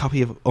you a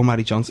copy of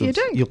Almighty Johnson's. You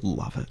do? You'll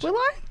love it. Will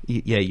I?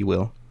 Yeah, you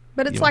will.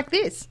 But it's You like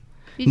this.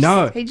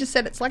 No. He just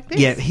said it's like this.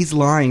 Yeah, he's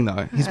lying,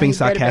 though. He's being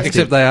he's read about it. sarcastic.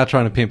 Except they are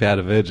trying to pimp out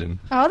a virgin.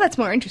 Oh, that's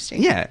more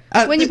interesting. Yeah.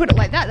 When you put it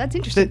like that, that's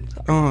interesting.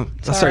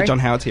 Sorry, John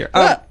Howard's here.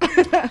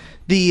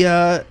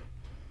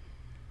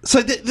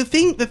 So the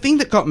thing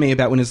that got me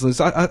about Winners and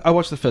Losers, I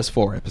watched the first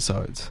 4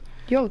 episodes.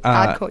 You're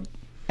hardcore.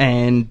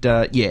 And,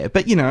 but,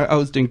 I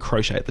was doing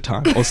crochet at the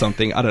time or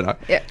something. I don't know.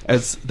 Yeah.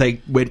 As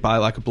they went by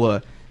like a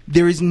blur.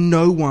 There is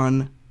no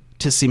one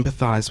to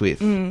sympathise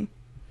with in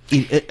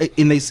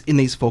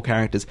these 4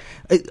 characters.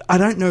 I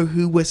don't know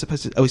who are we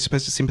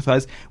supposed to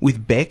sympathise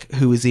with? Beck,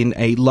 who is in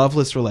a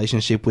loveless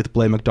relationship with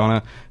Blair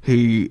McDonough,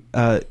 who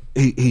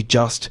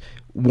just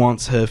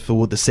wants her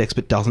for the sex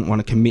but doesn't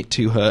want to commit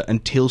to her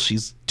until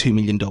she's $2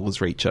 million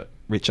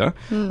richer.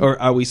 Or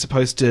are we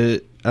supposed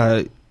to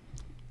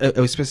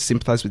are we supposed to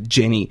sympathise with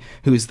Jenny,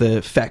 who is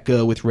the fat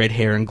girl with red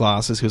hair and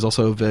glasses, who's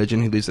also a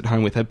virgin, who lives at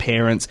home with her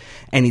parents,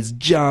 and is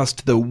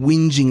just the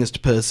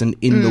whingingest person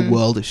in the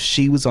world. If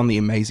she was on The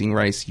Amazing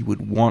Race, you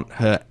would want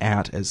her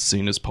out as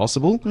soon as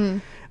possible.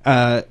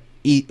 Are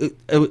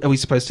we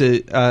supposed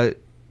to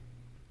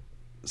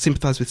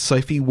sympathise with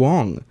Sophie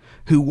Wong,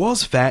 who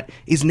was fat,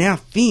 is now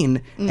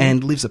thin,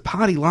 and lives a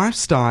party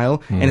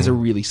lifestyle, and is a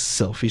really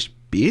selfish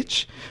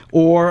bitch?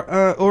 Or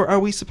are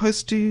we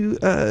supposed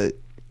to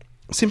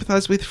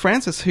sympathise with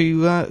Frances,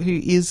 who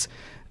is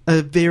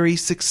a very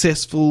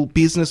successful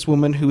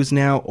businesswoman who is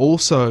now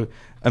also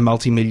a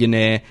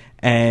multimillionaire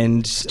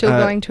and Still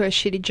going to a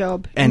shitty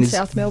job and in is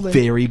South Melbourne.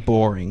 very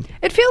boring.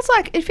 It feels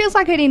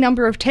like any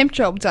number of temp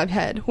jobs I've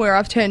had where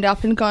I've turned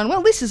up and gone,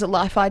 well, this is a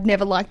life I'd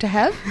never like to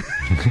have.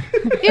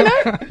 You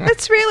know,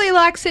 it's really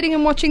like sitting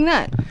and watching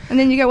that, and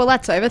then you go, well,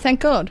 that's over, thank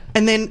God.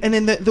 And then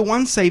the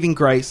one saving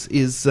grace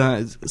is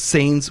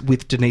scenes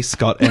with Denise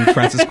Scott and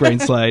Frances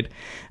Greenslade,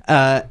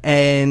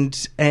 and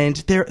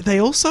they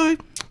also.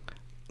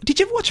 Did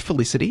you ever watch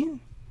Felicity?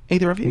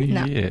 Either of you?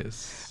 No.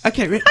 Yes.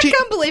 Okay, I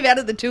can't believe out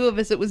of the two of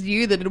us, it was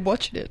you that had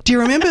watched it. Do you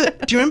remember the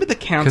Because that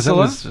counsellor?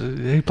 was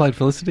who played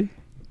Felicity?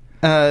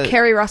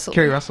 Kerry Russell.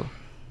 Kerry Russell.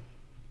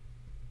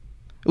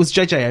 It was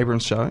J.J.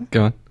 Abrams' show.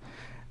 Go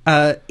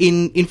on.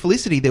 In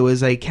Felicity, there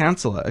was a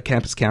counsellor, a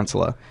campus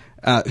counsellor,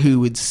 who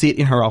would sit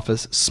in her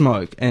office,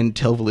 smoke, and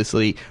tell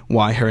Felicity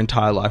why her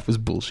entire life was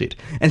bullshit.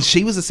 And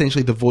she was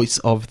essentially the voice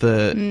of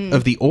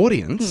the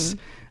audience,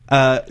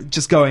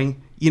 just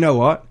going, you know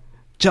what?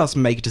 Just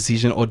make a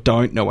decision or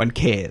don't. No one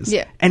cares.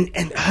 Yeah. And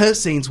her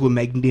scenes were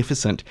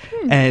magnificent,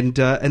 and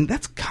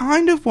that's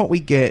kind of what we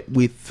get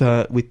with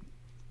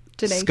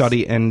Denise.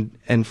 Scotty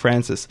and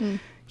Frances.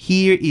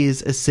 Here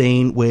is a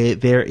scene where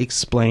they're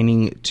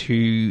explaining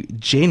to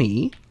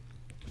Jenny,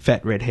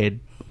 fat redhead,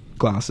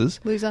 glasses,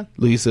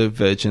 loser,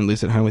 virgin,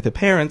 lives at home with her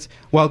parents,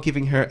 while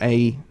giving her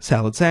a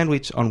salad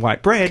sandwich on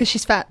white bread Because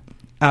she's fat.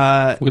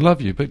 We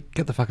love you, but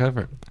get the fuck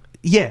over it.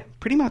 Yeah,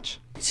 pretty much.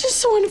 It's just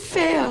so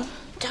unfair.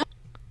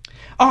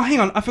 Oh,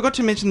 hang on. I forgot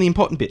to mention the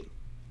important bit.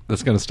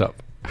 That's going to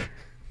stop.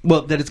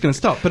 Well, that it's going to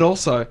stop, but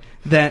also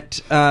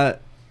that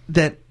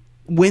that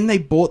when they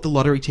bought the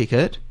lottery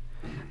ticket,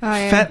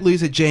 fat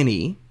loser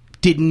Jenny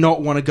did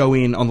not want to go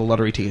in on the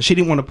lottery ticket. She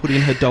didn't want to put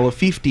in her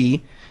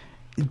 $1.50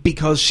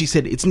 because she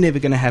said it's never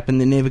going to happen.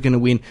 They're never going to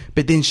win.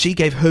 But then she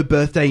gave her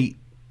birthday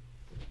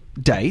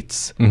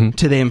dates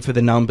to them for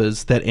the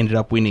numbers that ended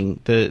up winning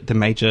the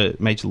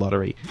major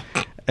lottery.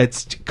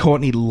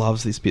 Courtney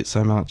loves this bit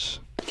so much.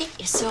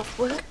 Get yourself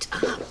worked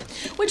up.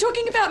 We're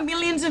talking about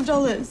millions of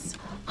dollars.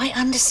 I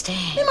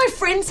understand. They're my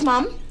friends,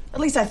 Mum.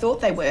 At least I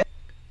thought they were.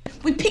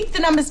 We picked the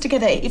numbers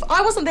together. If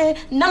I wasn't there,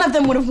 none of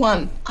them would have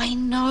won. I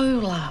know,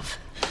 love.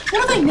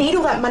 What do they need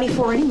all that money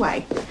for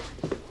anyway?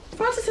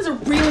 Frances has a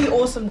really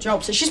awesome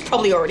job, so she's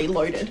probably already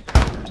loaded.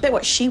 I bet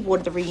what she wore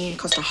at the reunion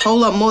cost a whole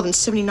lot more than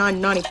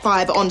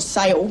 $79.95 on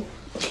sale.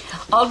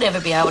 I'll never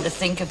be able to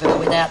think of her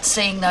without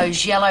seeing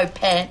those yellow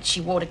pants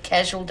she wore to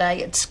casual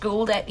day at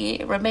school that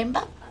year,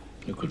 remember?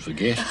 You could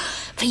forget.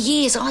 For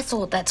years, I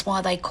thought that's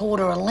why they called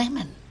her a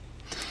lemon.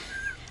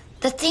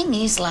 The thing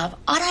is, love,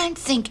 I don't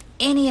think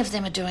any of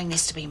them are doing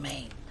this to be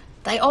mean.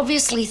 They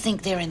obviously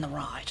think they're in the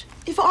right.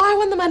 If I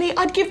won the money,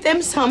 I'd give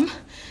them some.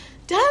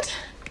 Dad?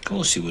 Of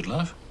course you would,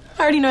 love.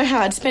 I already know how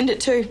I'd spend it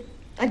too.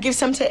 I'd give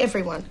some to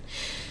everyone.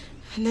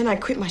 And then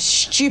I'd quit my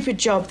stupid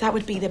job. That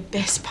would be the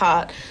best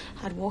part.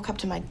 I'd walk up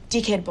to my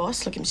dickhead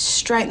boss, look him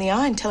straight in the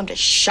eye and tell him to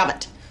shove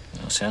it.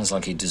 Well, sounds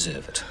like he'd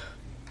deserve it.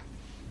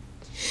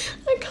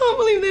 I can't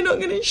believe they're not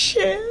going to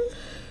share.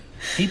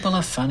 People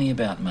are funny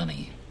about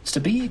money. It's to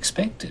be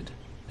expected.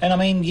 And I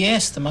mean,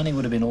 yes, the money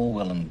would have been all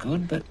well and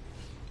good, but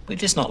we're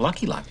just not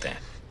lucky like that.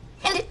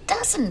 And it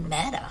doesn't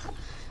matter.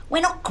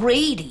 We're not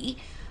greedy.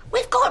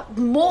 We've got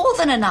more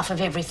than enough of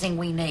everything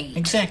we need.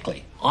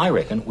 Exactly. I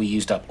reckon we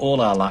used up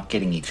all our luck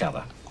getting each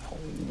other.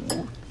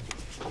 You're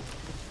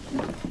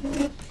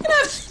going to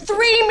have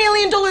 $3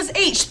 million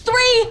each.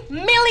 $3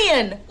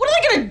 million! What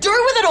are they going to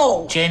do with it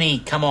all? Jenny,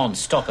 come on,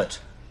 stop it.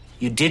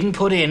 You didn't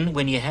put in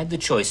when you had the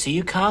choice, so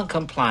you can't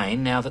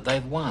complain now that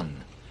they've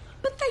won.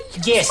 But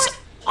they... Yes,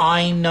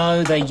 I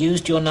know they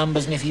used your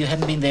numbers, and if you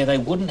hadn't been there, they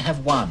wouldn't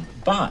have won.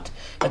 But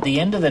at the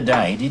end of the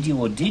day, did you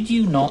or did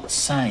you not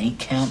say,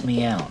 count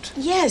me out?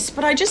 Yes,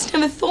 but I just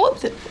never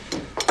thought that...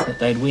 That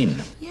they'd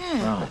win?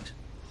 Yeah. Right.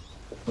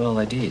 Well,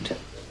 they did.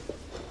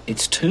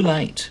 It's too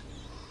late.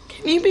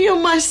 Can you be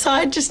on my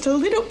side just a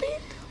little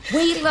bit?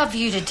 We love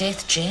you to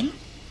death, Jen.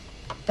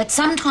 But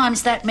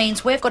sometimes that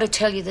means we've got to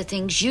tell you the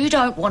things you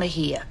don't want to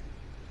hear.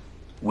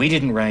 We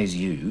didn't raise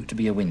you to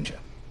be a whinger,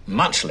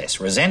 much less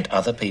resent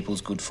other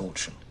people's good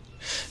fortune.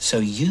 So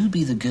you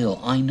be the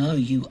girl I know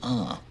you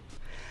are.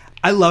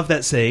 I love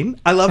that scene.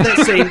 I love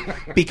that scene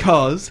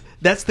because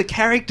that's the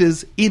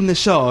characters in the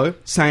show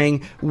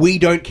saying, we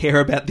don't care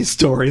about this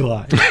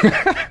storyline.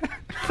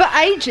 For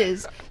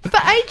ages.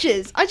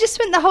 I just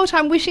spent the whole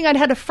time wishing I'd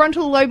had a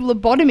frontal lobe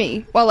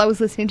lobotomy while I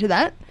was listening to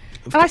that.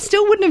 And I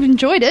still wouldn't have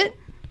enjoyed it.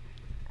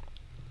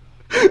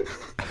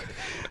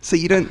 So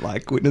you don't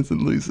like winners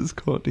and losers,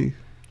 Courtney?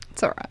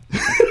 It's all right.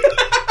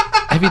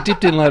 Have you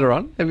dipped in later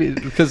on?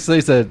 Because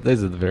these are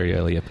the very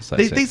early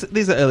episodes.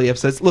 These are early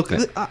episodes. Look,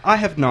 I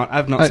have not.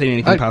 I've not seen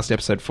anything past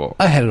episode 4.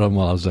 I had it on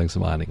while I was doing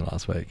some ironing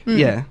last week.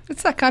 Yeah.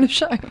 It's that kind of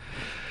show.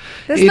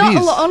 There's It not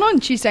is. a lot on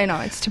Tuesday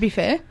nights, to be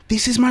fair.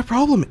 This is my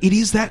problem. It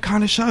is that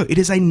kind of show. It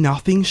is a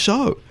nothing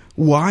show.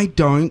 Why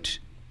don't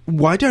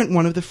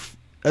one of the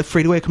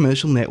free-to-air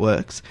commercial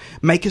networks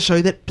make a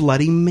show that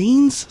bloody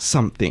means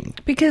something?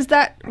 Because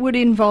that would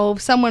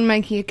involve someone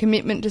making a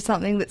commitment to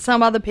something that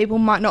some other people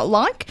might not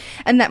like,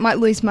 and that might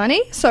lose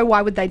money, so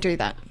why would they do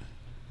that?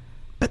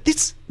 But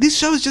this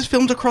show is just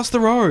filmed across the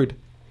road.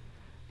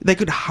 They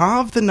could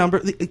halve the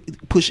number,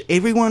 push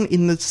everyone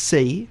in the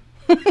sea,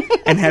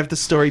 and have the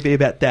story be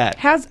about that.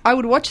 I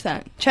would watch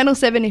that. Channel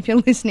 7, if you're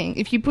listening,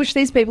 if you push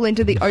these people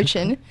into the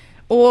ocean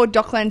or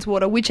Docklands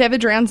water, whichever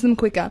drowns them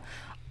quicker,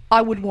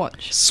 I would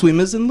watch.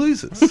 Swimmers and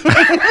losers.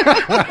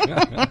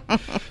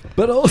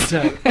 But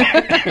also,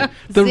 the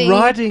Zing.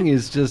 writing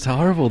is just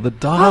horrible. The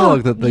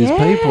dialogue that these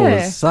people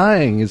are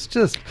saying is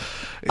just...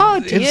 Oh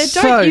dear, it's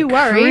don't so you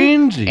worry.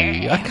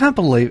 cringy. I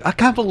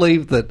can't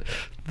believe that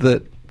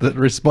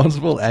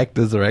responsible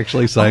actors are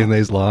actually saying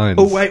these lines.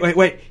 Oh,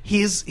 wait.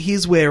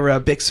 Here's where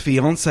Beck's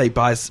fiance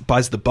buys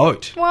the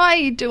boat. Why are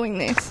you doing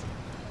this?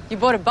 You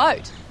bought a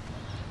boat?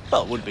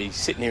 Well, I would be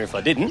sitting here if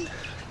I didn't. Do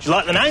you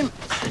like the name?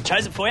 I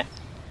chose it for you.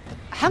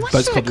 How much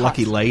Boat's did called it cost?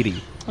 Lucky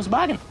Lady. It was a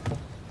bargain.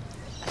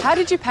 How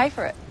did you pay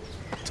for it?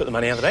 Took the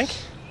money out of the bank.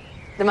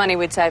 The money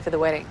we'd saved for the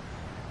wedding.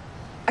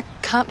 I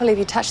can't believe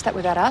you touched that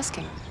without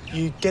asking.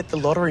 You get the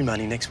lottery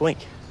money next week.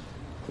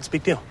 What's the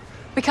big deal?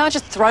 We can't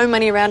just throw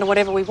money around to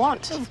whatever we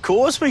want. Of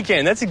course we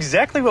can. That's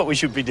exactly what we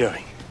should be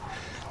doing.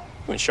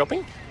 You went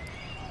shopping?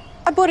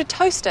 I bought a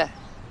toaster.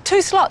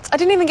 2 slots. I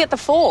didn't even get the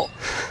 4.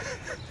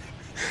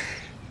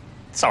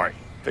 Sorry,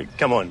 but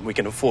come on, we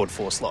can afford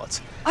 4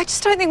 slots. I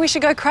just don't think we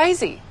should go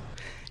crazy.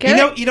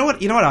 You know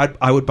what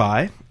I would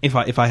buy if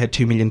I had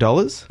 $2 million?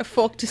 A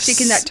fork to stick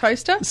in that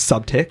toaster?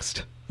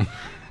 Subtext.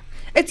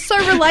 It's so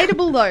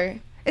relatable, though.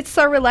 It's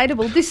so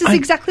relatable. This is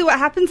exactly what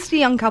happens to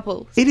young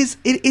couples. It is.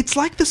 It's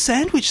like the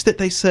sandwich that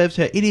they served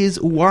her. It is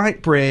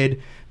white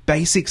bread,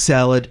 basic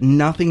salad,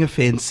 nothing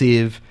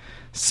offensive.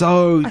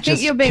 So I think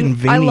just you're being.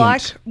 convenient. I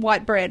like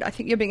white bread. I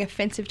think you're being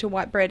offensive to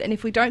white bread. And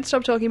if we don't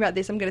stop talking about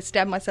this, I'm going to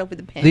stab myself with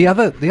a pen. The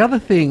other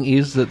thing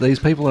is that these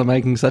people are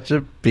making such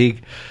a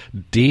big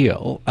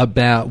deal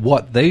about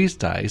what these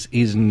days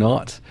is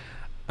not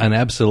an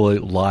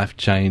absolute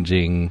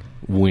life-changing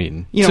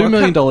win. You know, $2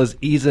 million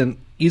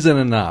isn't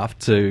enough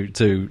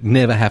to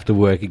never have to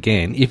work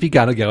again if you're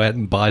going to go out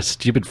and buy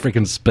stupid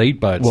freaking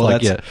speedboats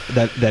like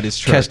that is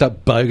true. Cashed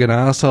up bogan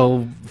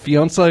arsehole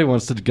fiance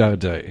wants to go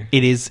do.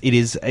 It is.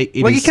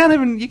 You can't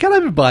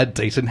even buy a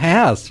decent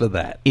house for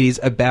that. It is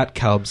about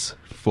Cubs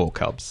for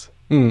Cubs.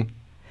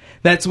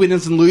 That's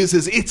Winners and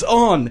Losers. It's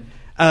on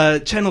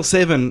Channel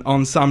 7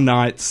 on some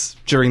nights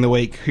during the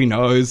week. Who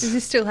knows? Is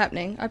this still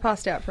happening? I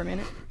passed out for a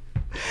minute.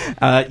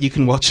 You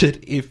can watch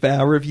it if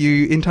our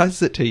review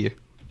entices it to you.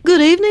 Good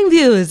evening,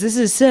 viewers. This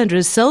is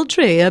Sandra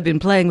Sultry. I've been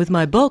playing with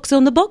my box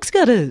on the Box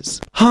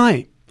Cutters.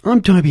 Hi,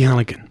 I'm Toby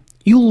Halligan.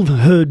 You'll have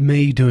heard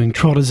me doing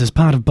trotters as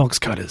part of Box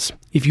Cutters,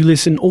 if you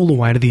listen all the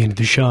way to the end of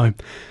the show.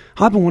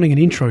 I've been wanting an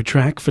intro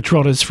track for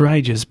trotters for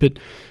ages, but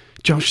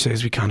Josh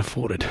says we can't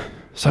afford it.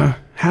 So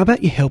how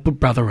about you help a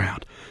brother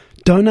out?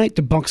 Donate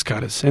to Box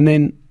Cutters, and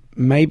then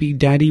maybe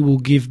Daddy will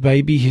give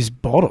Baby his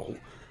bottle.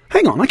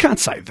 Hang on, I can't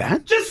say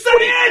that. Just say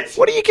it!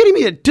 What are you getting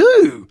me to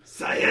do?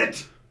 Say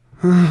it!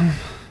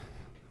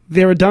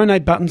 There are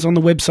donate buttons on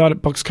the website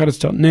at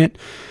boxcutters.net.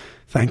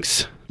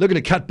 Thanks. Looking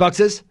to cut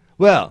boxes?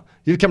 Well,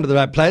 you've come to the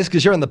right place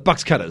because you're on the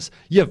Box Cutters.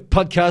 You've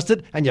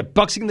podcasted and you're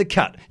boxing the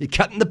cut. You're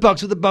cutting the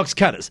box with the Box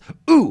Cutters.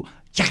 Ooh,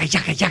 yaka,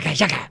 yaka, yaka,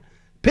 yaka.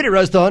 Peter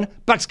Rosethorn,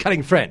 box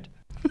cutting friend.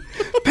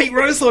 Pete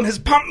Rosethorn has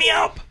pumped me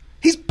up.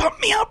 He's pumped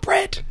me up,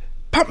 Brett.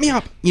 Pumped me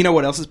up. You know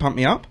what else has pumped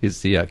me up?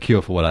 It's the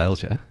cure for what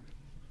ails you.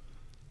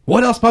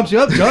 What else pumps you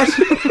up, Josh?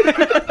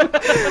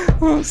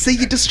 Oh, see,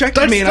 you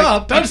distracted me.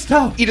 Don't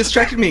stop. You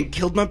distracted me and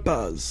killed my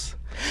buzz.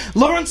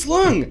 Lawrence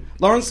Leung.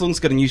 Lawrence Leung's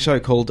got a new show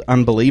called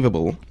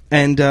Unbelievable,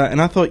 and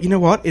I thought, you know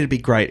what, it'd be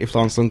great if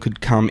Lawrence Leung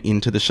could come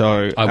into the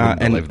show I wouldn't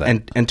believe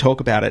that. and talk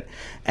about it.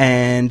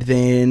 And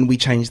then we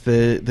changed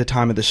the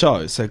time of the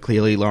show, so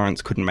clearly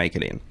Lawrence couldn't make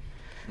it in.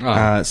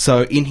 Oh.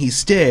 So in his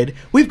stead,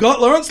 we've got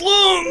Lawrence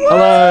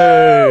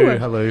Leung.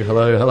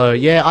 Hello.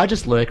 Yeah, I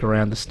just lurk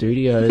around the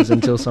studios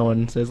until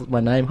someone says my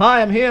name.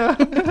 Hi, I'm here.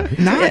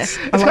 Nice.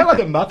 It's kind of like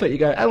a Muppet. You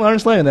go, hey,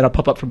 Lawrence Leung, and then I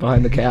pop up from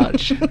behind the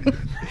couch.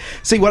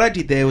 See, what I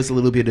did there was a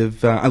little bit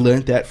of... I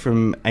learned that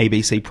from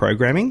ABC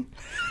programming,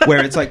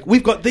 where it's like,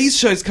 we've got these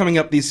shows coming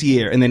up this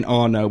year, and then,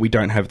 oh, no, we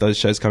don't have those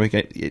shows coming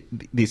up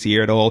this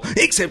year at all,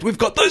 except we've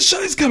got those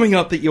shows coming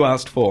up that you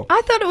asked for.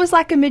 I thought it was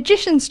like a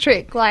magician's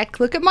trick,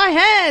 like, look at my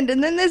hand,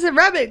 and then there's a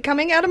rabbit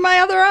coming out of my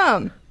other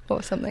arm,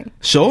 or something.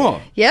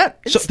 Sure.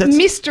 Yep, it's Sure,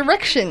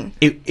 misdirection.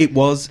 It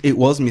was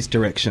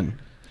misdirection.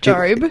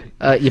 Job.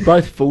 You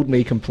both fooled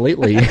me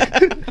completely.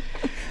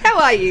 How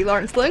are you,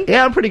 Lawrence Leung?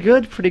 Yeah, I'm pretty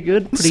good. Pretty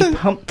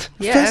pumped.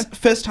 Yeah.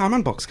 First time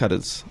on Box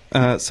Cutters,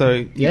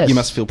 so Yes. you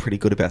must feel pretty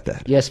good about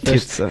that. Yes,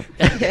 first.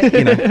 It's,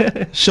 you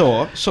know,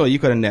 sure,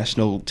 you've got a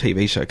national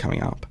TV show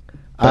coming up.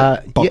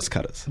 But Box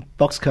Cutters.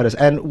 Box Cutters.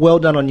 And well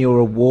done on your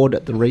award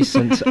at the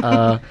recent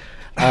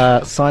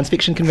science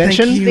fiction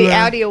convention. Thank you, The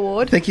Audi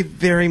Award. Thank you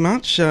very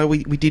much.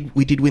 We did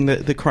win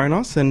the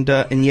Kronos, and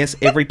yes,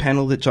 every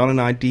panel that John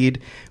and I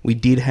did, we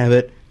did have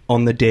it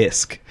on the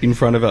desk in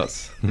front of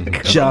us,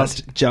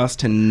 just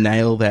to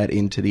nail that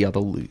into the other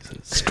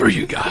losers. Screw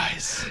you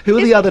guys. Who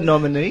are the other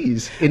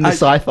nominees in the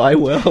sci-fi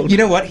world? You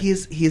know what?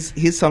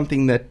 Here's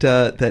something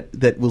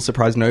that will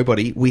surprise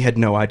nobody. We had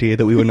no idea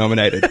that we were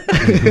nominated.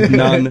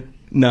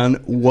 None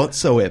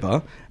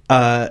whatsoever.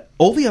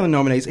 All the other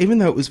nominees, even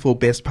though it was for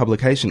Best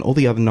Publication, all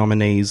the other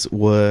nominees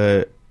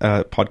were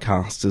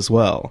podcasts as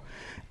well.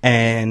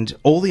 And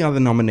all the other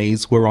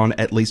nominees were on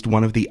at least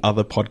one of the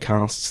other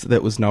podcasts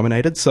that was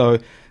nominated. So,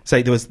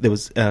 say there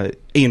was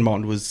Ian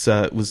Mond was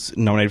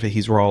nominated for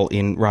his role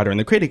in Writer and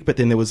the Critic, but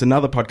then there was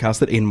another podcast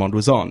that Ian Mond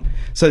was on.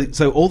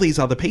 So all these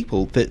other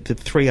people, the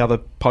three other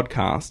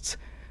podcasts,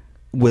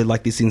 were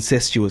like this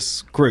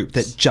incestuous group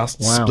that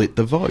just split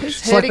the vote.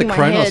 It's like the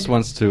Kronos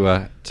wants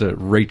to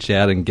reach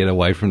out and get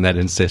away from that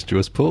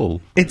incestuous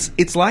pool.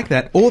 It's like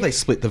that, or they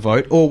split the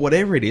vote, or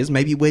whatever it is.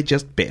 Maybe we're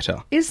just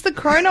better. Is the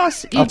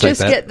Kronos, you I'll take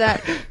just that. get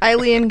that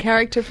alien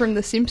character from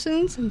The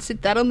Simpsons and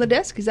sit that on the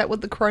desk? Is that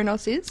what the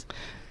Kronos is?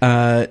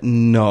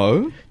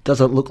 No.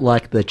 Does it look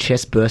like the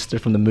chest burster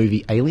from the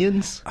movie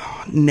Aliens?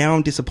 Now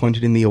I'm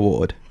disappointed in the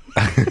award.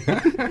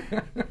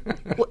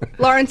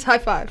 Lawrence, high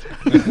five.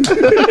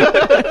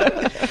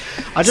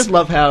 I just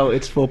love how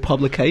it's for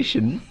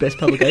publication, best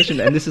publication,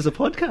 and this is a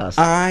podcast.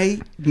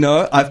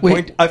 I've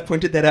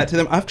pointed that out to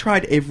them. I've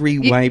tried every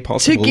way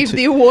possible to give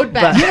the award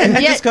back. and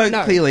Yet, just go,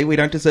 no. clearly we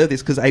don't deserve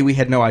this because A, we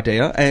had no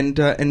idea,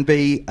 and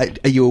B,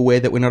 are you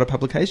aware that we're not a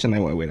publication? They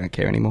won't. We don't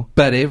care anymore.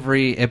 But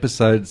every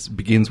episode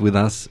begins with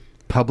us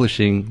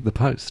publishing the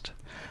post.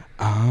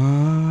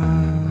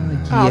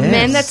 Oh,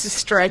 man, that's a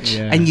stretch.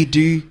 Yeah. And you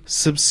do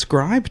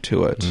subscribe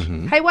to it.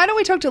 Mm-hmm. Hey, why don't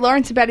we talk to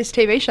Lawrence about his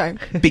TV show?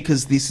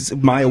 Because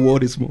my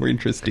award is more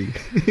interesting.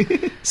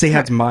 See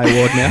how it's my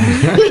award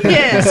now?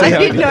 Yes, I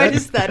did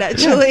notice that,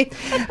 actually.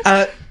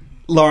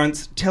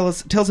 Lawrence, tell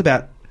us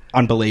about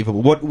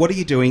Unbelievable. What are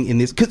you doing in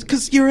this?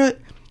 Because you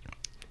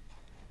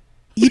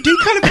do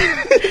kind of...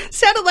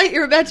 Sounded like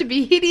you're about to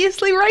be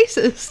hideously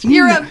racist.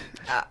 You're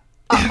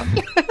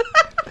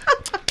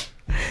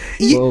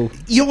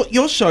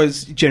Your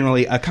shows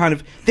generally are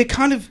they're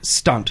kind of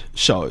stunt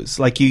shows.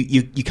 Like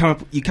you come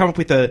up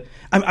with a.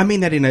 I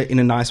mean that in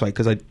a nice way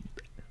because I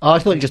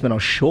thought you just meant I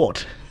was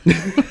short.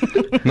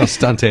 Not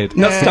stunted.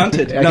 Not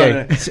stunted.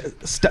 Okay.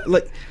 No.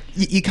 Like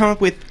you come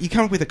up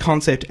with a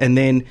concept and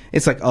then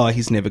it's like, oh,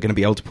 he's never going to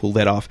be able to pull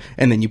that off,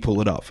 and then you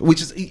pull it off.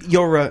 Which is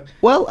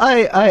Well,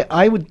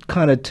 I would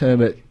kind of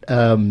term it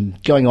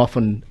going off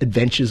on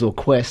adventures or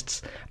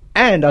quests,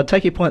 and I'd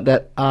take your point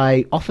that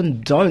I often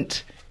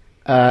don't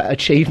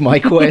achieve my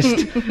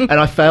quest, and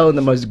I fail in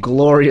the most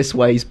glorious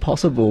ways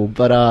possible.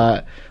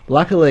 But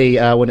luckily,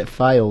 when it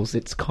fails,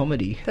 it's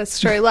comedy. That's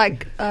true.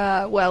 Like,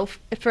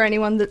 for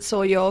anyone that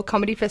saw your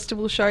comedy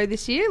festival show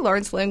this year,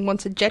 Lawrence Leung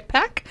wants a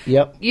jetpack.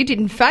 Yep. You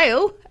didn't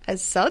fail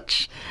as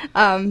such,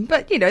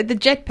 but the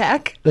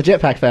jetpack. The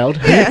jetpack failed.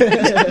 Yeah,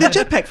 the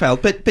jetpack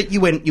failed. But you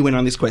went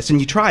on this quest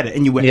and you tried it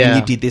and you went and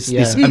you did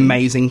this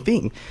amazing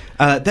thing.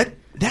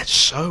 That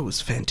show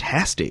was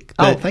fantastic.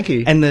 Thank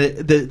you. And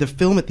the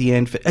film at the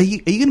end. Are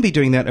you going to be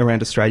doing that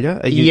around Australia?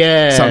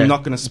 Yeah. So I'm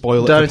not going to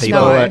spoil it Don't for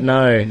people. spoil it.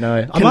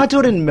 No. I might do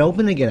it in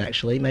Melbourne again.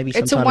 Actually, maybe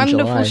sometime It's a in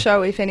wonderful July.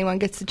 show. If anyone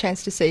gets the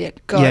chance to see it,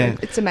 go. Yeah.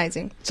 It's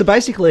amazing. So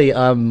basically,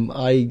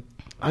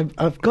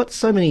 I've got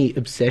so many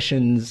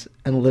obsessions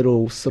and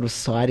little sort of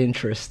side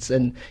interests,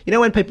 and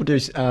when people do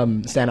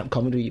stand-up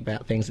comedy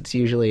about things, it's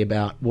usually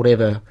about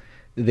whatever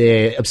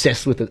they're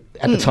obsessed with at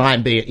the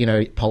time, be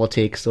it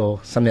politics or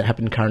something that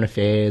happened in current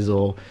affairs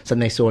or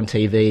something they saw on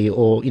TV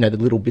or the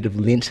little bit of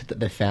lint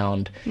that they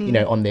found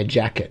on their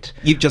jacket.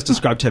 You've just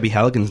described Toby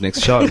Halligan's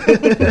next show.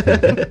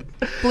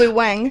 Blue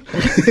Wang.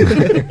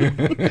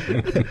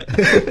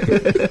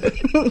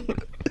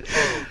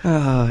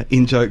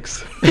 In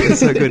jokes.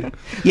 It's so good.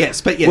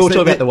 Yes. We'll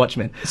talk about The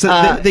Watchmen. So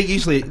they're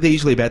usually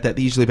about that.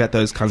 They're usually about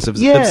those kinds of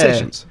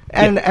obsessions.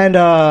 And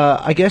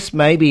I guess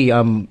maybe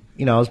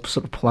I was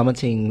sort of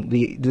plummeting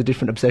the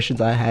different obsessions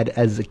I had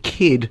as a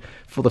kid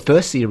for the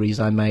first series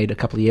I made a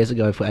couple of years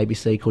ago for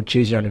ABC called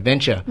Choose Your Own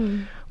Adventure,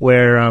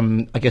 where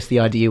I guess the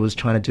idea was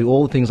trying to do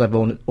all the things I've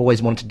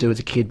always wanted to do as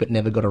a kid but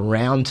never got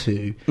around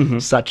to,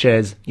 such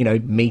as,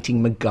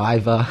 meeting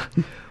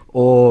MacGyver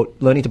or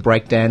learning to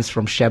break dance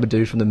from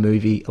Shabba-Doo from the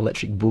movie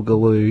Electric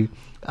Boogaloo,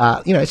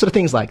 sort of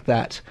things like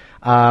that.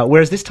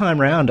 Whereas this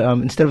time round,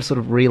 instead of sort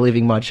of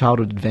reliving my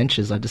childhood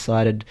adventures, I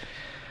decided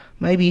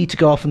maybe to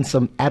go off on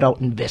some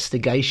adult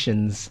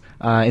investigations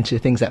into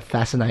things that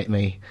fascinate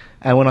me.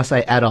 And when I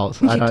say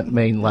adult, I don't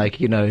mean like,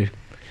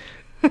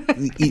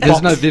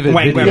 There's no vivid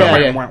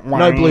video.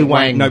 No blue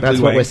wang. No That's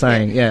blue what wang. we're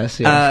saying. Yes.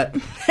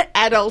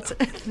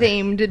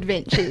 Adult-themed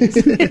adventures.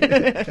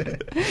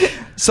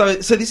 So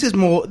this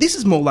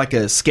is more like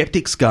a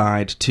skeptic's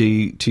guide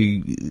to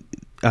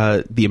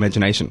the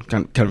imagination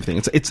kind of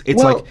thing. It's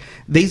like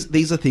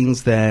these are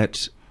things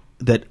that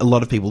a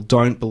lot of people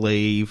don't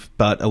believe,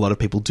 but a lot of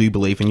people do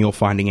believe, and you're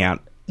finding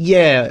out.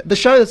 Yeah, the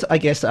shows, I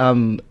guess,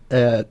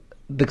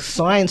 the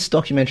science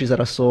documentaries that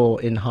I saw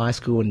in high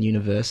school and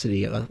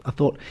university, I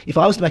thought if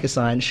I was to make a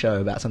science show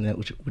about something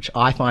which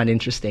I find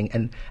interesting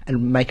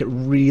and make it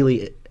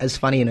really as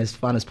funny and as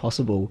fun as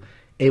possible,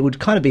 it would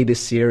kind of be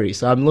this series.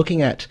 So I'm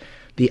looking at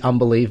the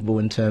unbelievable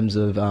in terms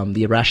of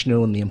the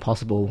irrational and the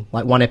impossible.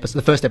 Like one episode,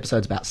 the first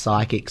episode's about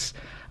psychics.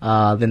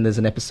 Then there's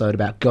an episode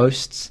about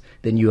ghosts,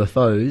 then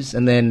UFOs,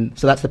 and then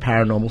so that's the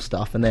paranormal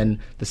stuff. And then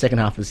the second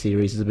half of the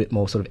series is a bit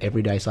more sort of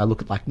everyday. So I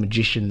look at like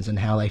magicians and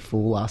how they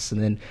fool us,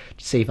 and then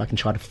see if I can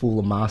try to fool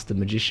a master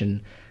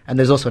magician. And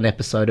there's also an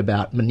episode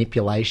about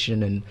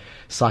manipulation and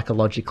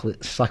psychological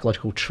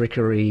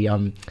trickery.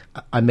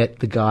 I met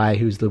the guy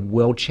who's the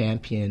world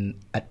champion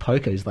at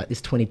poker. He's like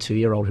this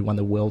 22-year-old who won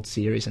the World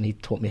Series, and he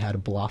taught me how to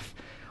bluff.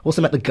 Also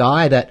met the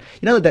guy that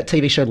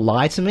TV show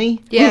Lie to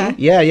Me? Yeah.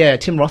 Yeah.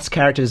 Tim Roth's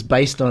character is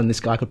based on this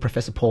guy called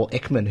Professor Paul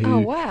Ekman,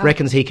 who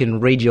reckons he can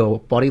read your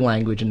body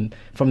language and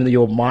from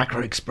your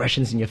micro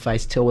expressions in your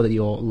face tell whether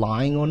you're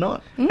lying or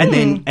not. And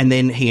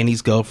then he and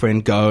his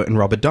girlfriend go and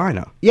rob a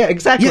diner. Yeah,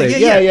 exactly.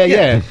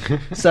 Yeah.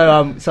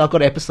 So I've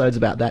got episodes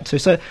about that too.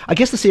 So I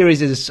guess the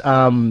series is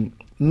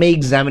me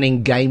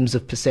examining games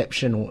of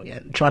perception, or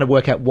trying to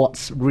work out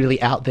what's really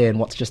out there and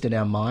what's just in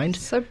our mind.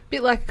 So a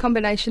bit like a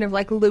combination of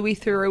like Louis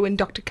Theroux and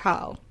Dr.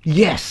 Carl.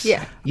 Yes.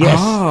 Yeah. Yes,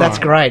 Oh. that's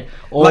great.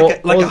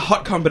 Like a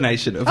hot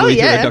combination of Louis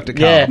Theroux and Dr.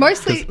 Carl. Yeah.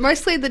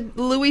 Mostly the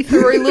Louis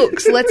Theroux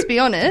looks, let's be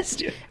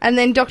honest, and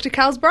then Dr.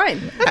 Carl's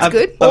brain. That's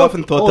good. I've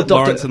often thought that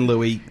Dr. Lawrence and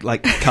Louis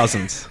like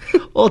cousins.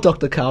 Or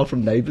Dr. Carl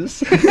from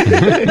Neighbours. Yeah,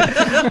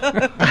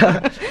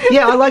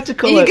 I like to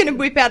call Are you it... going to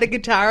whip out a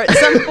guitar at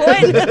some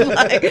point and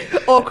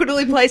like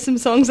awkwardly play some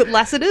songs at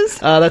Lassiter's?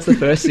 That's the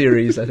first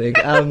series, I think.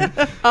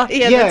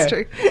 That's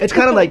true. It's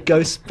kind of like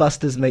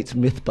Ghostbusters meets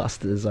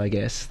Mythbusters, I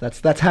guess.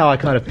 That's how I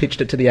kind of pitched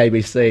it to the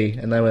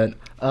ABC, and they went,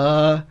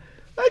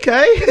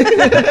 okay.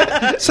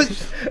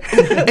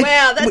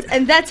 Wow,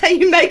 that's how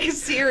you make a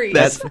series.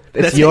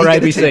 That's your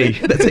ABC.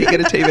 That's how you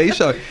get a TV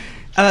show.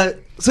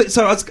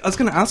 So I was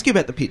going to ask you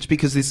about the pitch,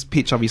 because this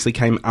pitch obviously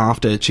came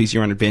after Choose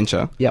Your Own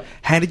Adventure. Yep.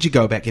 How did you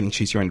go about getting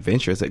Choose Your Own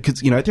Adventure? Is it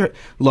because there are a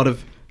lot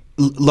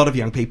of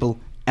young people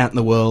out in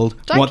the world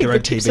Don't want give their the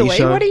own tips TV away.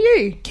 show? What are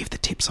you? Give the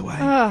tips away.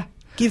 Ah.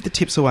 Give the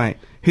tips away.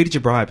 Who did you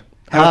bribe?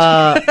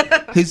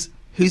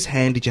 Whose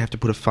hand did you have to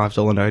put a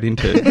 $5 note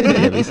into? The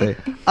ABC?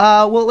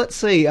 Well, let's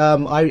see.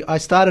 I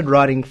started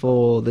writing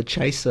for The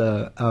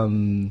Chaser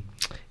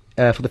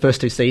for the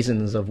first 2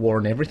 seasons of War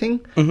and Everything,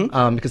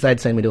 because they'd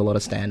seen me do a lot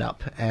of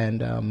stand-up,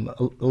 and a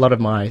lot of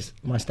my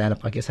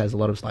stand-up, I guess, has a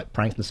lot of like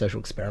pranks and social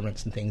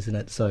experiments and things in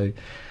it. So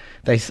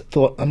they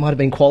thought I might have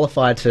been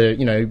qualified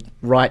to,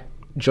 write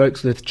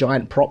jokes with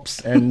giant props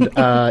and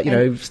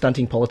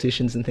stunting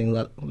politicians and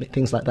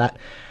things like that.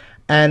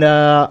 And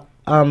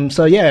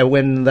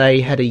when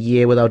they had a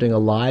year where they were doing a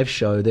live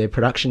show, their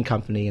production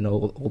company and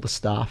all the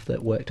staff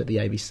that worked at the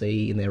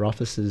ABC in their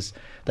offices,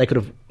 they could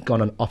have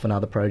gone off on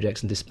other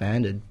projects and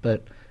disbanded.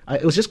 But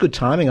it was just good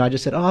timing. I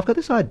just said, I've got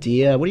this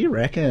idea. What do you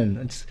reckon?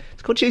 It's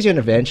called Choose Your Own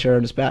Adventure,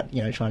 and it's about,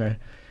 trying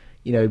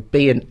to,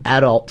 be an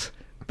adult,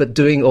 but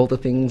doing all the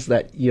things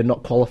that you're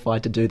not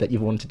qualified to do that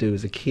you've wanted to do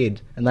as a kid.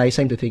 And they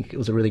seemed to think it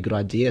was a really good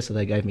idea, so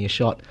they gave me a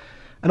shot.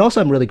 And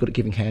also, I'm really good at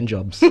giving hand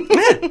jobs.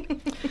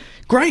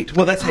 Great.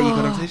 Well, that's how you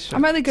got onto this show.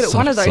 I'm only good at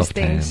one of those Soft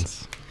things.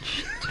 hands.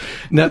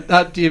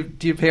 Now, do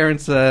your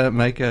parents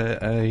make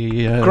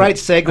a great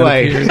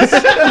segue?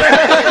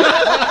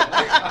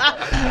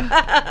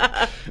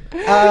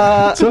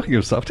 Talking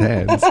of soft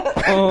hands,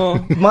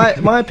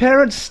 my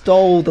parents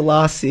stole the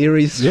last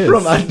series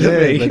from under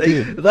me.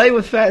 They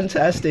were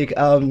fantastic.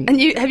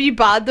 And have you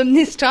barred them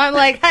this time?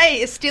 Like, hey,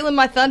 you're stealing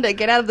my thunder.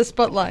 Get out of the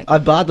spotlight. I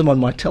barred them on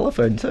my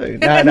telephone too.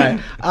 No.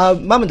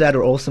 Mum and Dad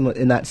were awesome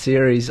in that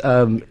series.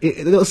 There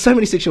were so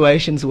many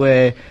situations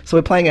where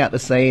we're playing out the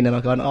scene, and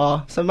I've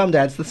gone, so Mum and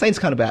Dad, the scene's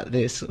kind of about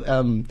this.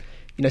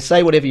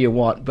 Say whatever you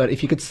want, but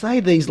if you could say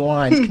these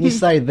lines, can you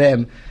say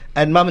them?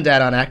 And Mum and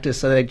Dad aren't actors,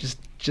 so they just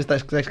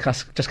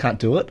can't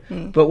do it.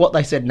 But what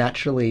they said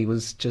naturally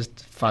was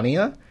just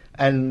funnier.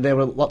 And there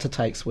were lots of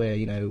takes where,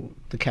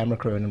 the camera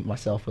crew and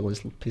myself were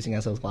just pissing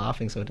ourselves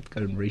laughing, so I had to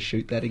go and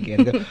reshoot that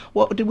again. Go,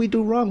 what did we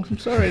do wrong? I'm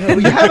sorry. No,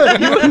 you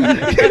haven't.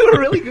 You were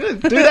really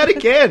good. Do that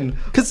again.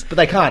 But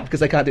they can't,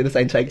 because they can't do the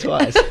same take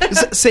twice.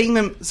 Seeing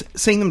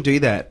them do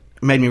that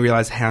made me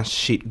realise how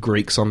shit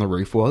Greeks on the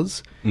Roof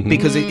was.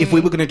 Because if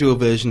we were going to do a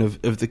version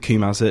of the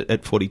Kumas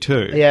at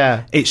 42,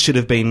 it should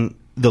have been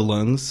the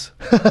lungs.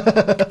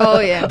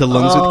 Oh, yeah. The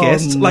lungs with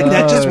guests. No. Like,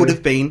 that just would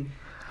have been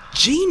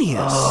genius.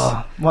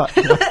 Oh, my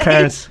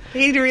parents...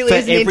 He really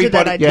isn't into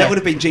that idea. That would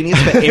have been genius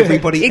for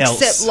everybody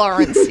else. Except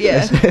Lawrence,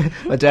 yeah.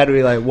 My dad would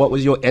be like, what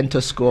was your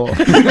enter score?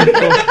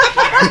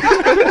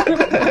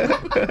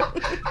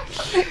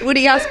 Would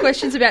he ask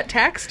questions about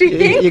tax, do you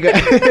think?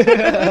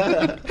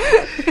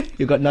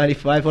 You got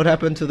 95. What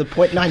happened to the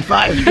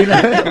 0.95? You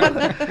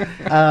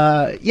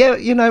know? Yeah,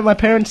 you know, my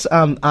parents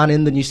aren't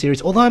in the new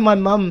series. Although my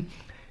mum,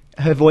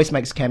 her voice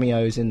makes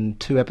cameos in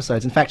 2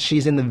 episodes. In fact,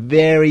 she's in the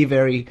very,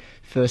 very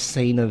first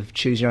scene of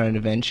Choose Your Own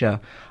Adventure.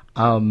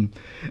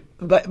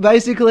 But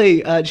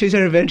basically, Choose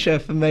Your Own Adventure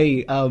for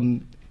me,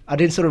 I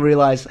didn't sort of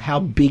realise how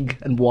big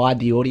and wide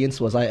the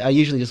audience was. I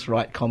usually just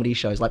write comedy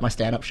shows, like my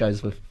stand-up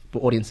shows for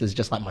audiences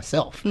just like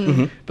myself.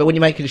 Mm-hmm. But when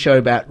you make a show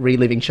about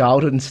reliving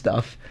childhood and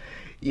stuff,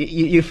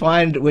 you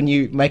find when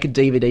you make a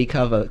DVD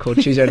cover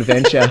called Choose Your Own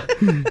Adventure,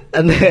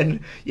 and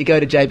then you go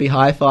to JB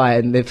Hi-Fi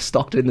and they've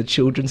stocked it in the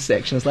children's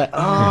section. It's like,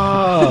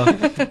 oh.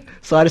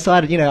 So I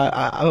decided, you know,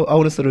 I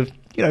want to sort of,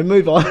 you know,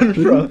 move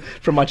on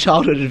from my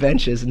childhood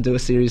adventures and do a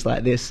series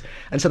like this.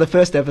 And so the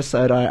first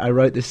episode, I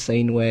wrote this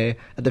scene where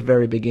at the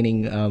very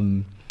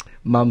beginning,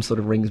 Mum sort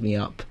of rings me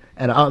up.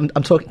 And I'm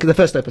talking, because the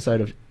first episode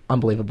of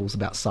Unbelievable is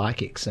about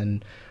psychics,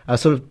 and I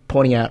was sort of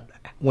pointing out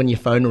when your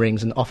phone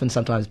rings, and often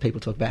sometimes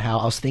people talk about how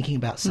I was thinking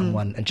about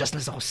someone, and just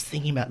as I was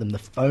thinking about them, the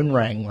phone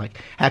rang.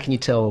 Like, how can you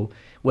tell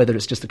whether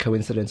it's just a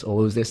coincidence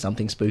or is there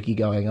something spooky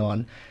going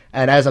on?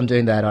 And as I'm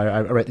doing that,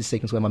 I wrote this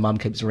sequence where my mum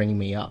keeps ringing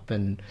me up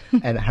and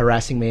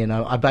harassing me, and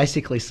I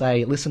basically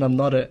say, listen, I'm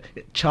not a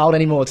child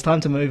anymore, it's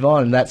time to move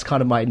on. And that's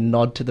kind of my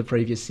nod to the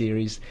previous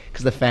series,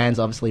 because the fans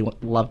obviously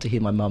love to hear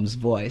my mum's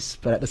voice,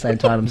 but at the same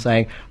time I'm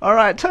saying, all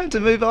right, time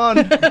to move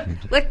on.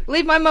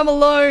 Leave my mum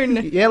alone.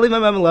 Yeah, leave my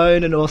mum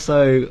alone, and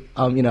also,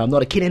 you know, I'm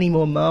not a kid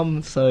anymore,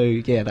 Mum. So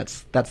yeah,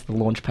 that's the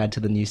launch pad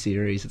to the new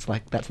series. It's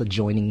like, that's the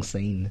joining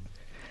scene.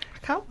 I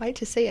can't wait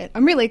to see it.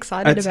 I'm really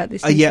excited about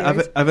this new yeah,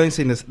 series. I've only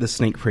seen the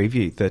sneak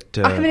preview. That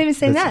I haven't even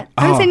seen that.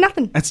 I haven't seen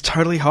nothing. It's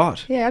totally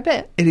hot. Yeah, I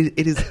bet.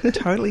 It is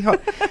totally hot.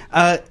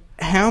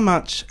 How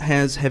much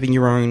has having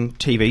your own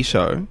TV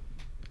show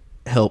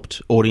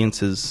helped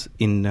audiences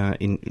in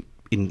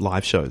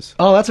live shows?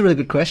 Oh, that's a really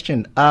good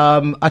question.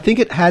 I think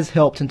it has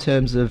helped in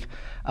terms of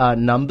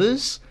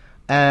numbers,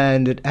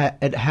 and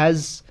it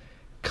has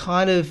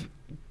kind of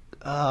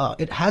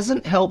it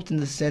hasn't helped in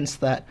the sense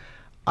that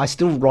I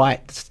still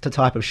write the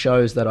type of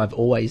shows that I've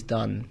always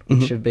done,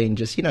 which have been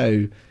just, you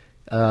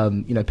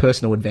know,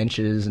 personal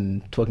adventures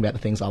and talking about the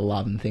things I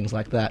love and things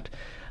like that.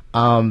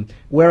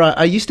 Where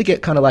I used to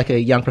get kind of like a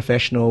young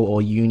professional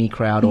or uni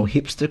crowd or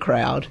hipster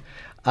crowd,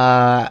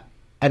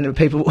 and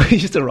people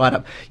used to write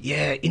up,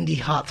 yeah, indie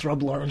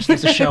heartthrob Lawrence,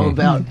 there's a show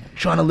about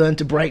trying to learn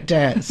to break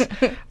dance.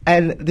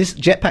 And this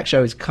Jetpack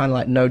show is kind of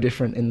like no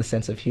different in the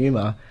sense of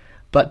humour.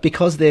 But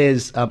because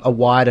there's a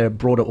wider,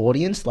 broader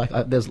audience, like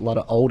there's a lot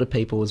of older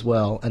people as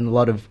well, and a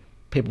lot of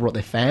people brought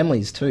their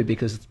families too,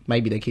 because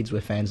maybe their kids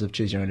were fans of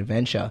Choose Your Own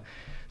Adventure.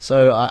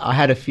 So I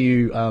had a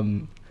few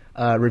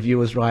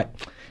reviewers write,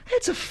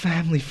 it's a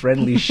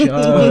family-friendly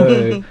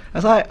show. I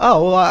was like,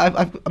 oh,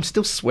 well, I'm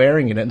still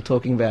swearing in it and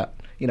talking about,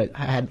 you know,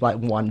 I had like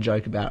one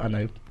joke about, I don't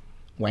know,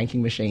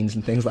 wanking machines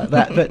and things like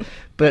that.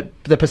 But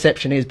the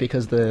perception is,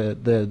 because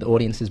the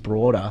audience is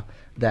broader,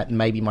 that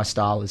maybe my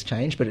style has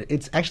changed, but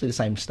it's actually the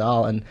same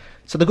style. And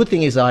so the good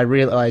thing is I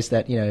realised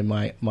that, you know,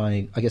 my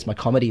I guess my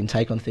comedy and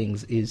take on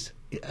things is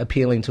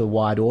appealing to a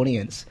wide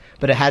audience,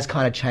 but it has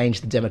kind of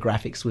changed the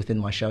demographics within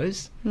my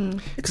shows.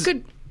 It's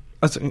good.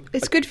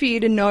 It's good for you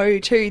to know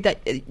too that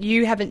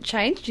you haven't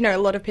changed. You know,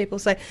 a lot of people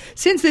say,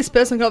 since this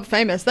person got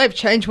famous, they've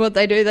changed what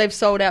they do, they've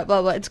sold out,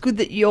 blah blah. It's good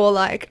that you're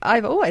like,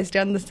 I've always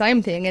done the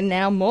same thing, and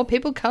now more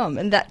people come,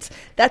 and that's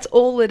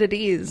all that it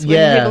is.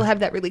 When people have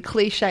that really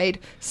cliched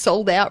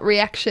sold out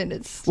reaction,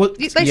 they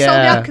sold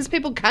out because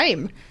people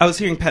came. I was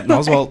hearing Patton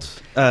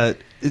Oswalt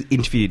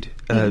interviewed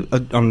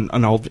on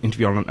an old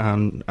interview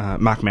on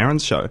Mark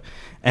Maron's show,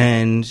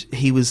 and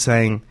he was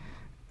saying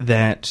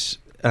that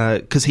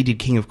because he did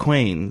King of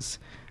Queens,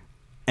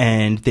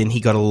 and then he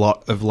got a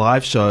lot of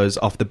live shows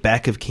off the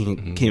back of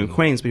King of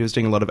Queens, but he was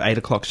doing a lot of 8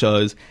 o'clock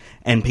shows,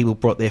 and people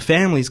brought their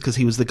families because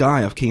he was the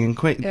guy of King of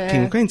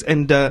Queens,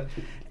 and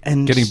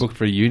getting booked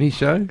for a uni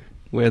show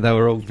where they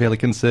were all fairly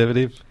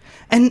conservative.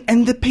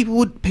 And the people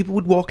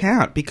would walk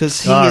out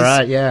because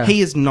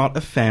he is not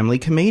a family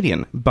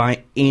comedian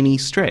by any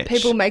stretch.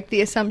 People make the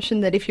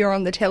assumption that if you're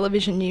on the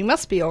television, you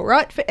must be all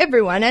right for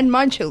everyone and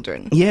my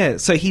children. Yeah,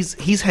 so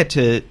he's had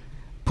to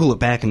pull it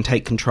back and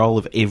take control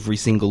of every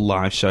single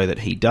live show that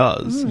he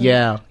does.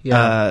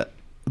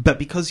 But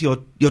because your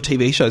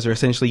TV shows are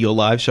essentially your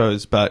live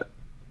shows, but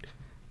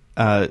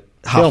half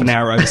an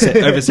hour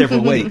over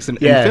several weeks and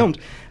filmed.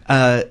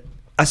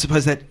 I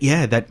suppose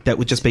that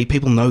would just be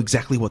people know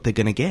exactly what they're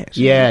going to get.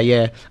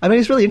 Yeah. I mean,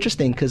 it's really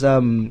interesting because a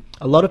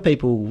lot of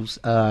people's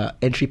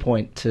entry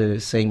point to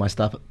seeing my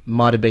stuff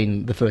might have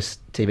been the first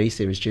TV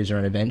series, Choose Your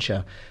Own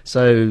Adventure.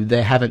 So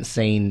they haven't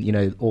seen, you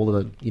know, all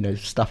the, you know,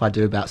 stuff I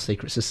do about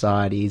secret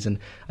societies, and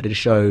I did a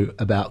show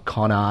about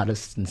con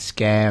artists and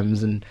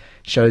scams, and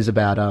shows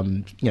about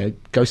you know,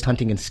 ghost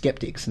hunting and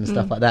skeptics and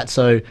stuff like that.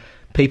 So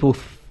people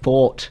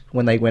thought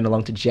when they went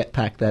along to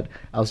Jetpack that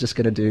I was just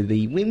going to do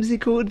the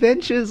whimsical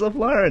adventures of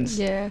Lawrence.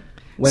 Yeah.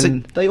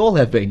 when they all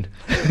have been.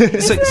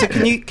 So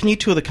can you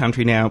tour the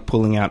country now,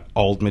 pulling out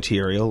old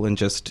material and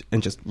just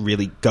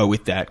really go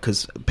with that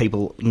because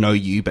people know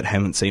you but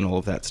haven't seen all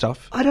of that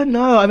stuff? I don't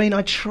know. I mean,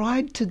 I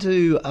tried to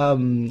do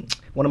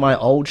one of my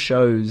old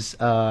shows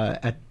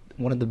at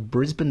one of the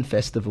Brisbane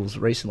festivals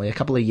recently, a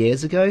couple of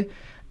years ago,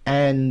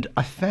 and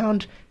I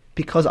found,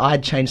 because I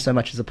had changed so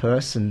much as a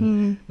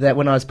person, that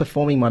when I was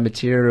performing my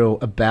material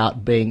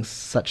about being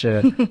such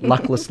a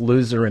luckless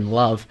loser in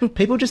love,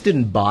 people just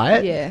didn't buy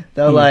it. Yeah.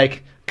 They were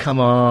like, come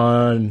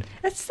on.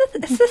 That's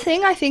the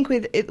thing, I think,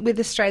 with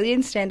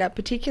Australian stand-up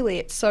particularly.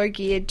 It's so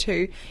geared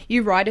to,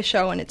 you write a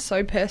show and it's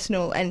so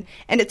personal, and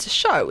it's a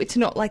show. It's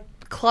not like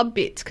club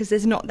bits, because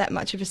there's not that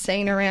much of a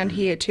scene around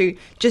here to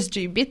just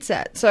do bits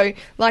at. So,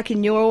 like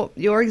in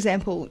your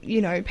example,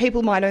 you know,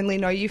 people might only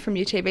know you from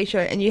your TV show,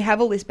 and you have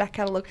all this back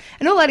catalogue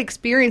and all that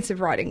experience of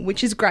writing,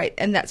 which is great,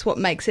 and that's what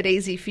makes it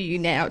easy for you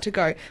now to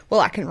go, well,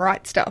 I can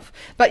write stuff.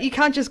 But you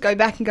can't just go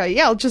back and go,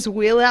 yeah, I'll just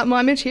wheel out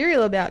my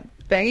material about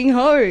banging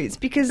hoes,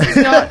 because it's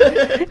not,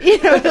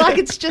 you know, like,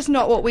 it's just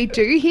not what we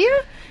do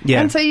here. Yeah.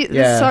 And so,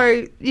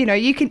 you know,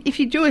 you can, if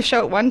you do a show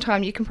at one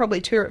time, you can probably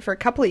tour it for a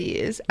couple of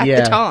years at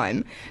the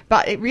time.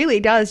 But it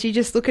really does. You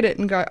just look at it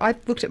and go,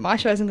 I've looked at my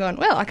shows and gone,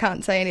 well, I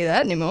can't say any of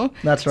that anymore.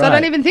 That's so right. I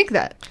don't even think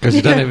that. Because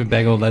you don't even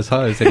bang all those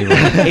hoes anymore.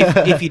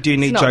 if you do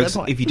need It's not jokes, the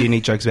point. if you do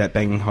need jokes about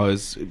banging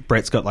hoes,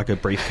 Brett's got like a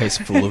briefcase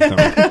full of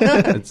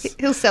them.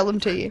 He'll sell them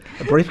to you.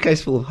 A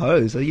briefcase full of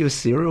hoes? Are you a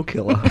serial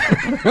killer?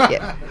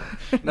 Yeah.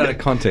 No,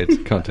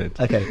 content.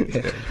 Okay.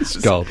 It's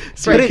gold.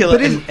 Serial killer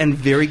and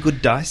very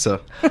good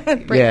dicer.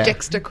 Brett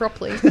Dexter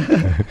Cropley.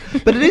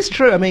 But it is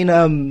true. I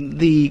mean,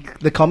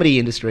 the comedy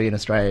industry in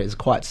Australia is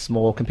quite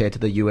small compared to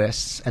the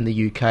US and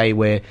the UK,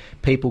 where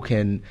people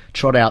can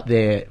trot out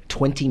their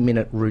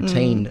 20-minute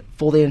routine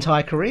for their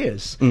entire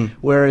careers.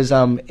 Whereas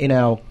in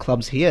our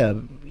clubs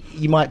here,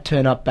 you might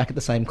turn up back at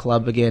the same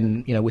club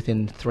again, you know,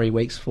 within 3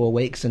 weeks, 4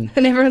 weeks, and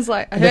everyone's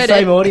like, I the heard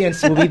same it.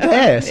 audience will be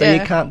there, so Yeah.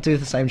 you can't do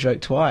the same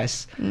joke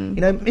twice. You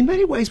know, in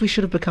many ways, we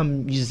should have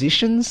become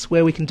musicians,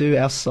 where we can do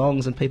our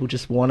songs and people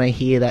just want to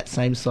hear that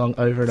same song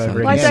over and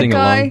over Like again. that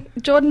guy,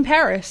 Jordan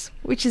Paris,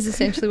 which is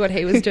essentially what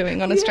he was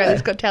doing on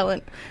Australia's Got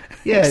Talent.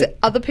 Yeah. Except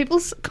other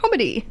people's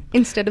comedy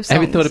instead of songs.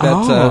 Have you thought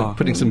about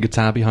putting some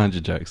guitar behind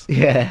your jokes?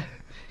 Yeah.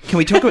 Can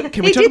we talk about?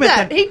 Can we He talk did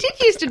about that. He did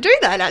used to do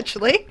that,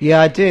 actually.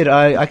 Yeah, I did.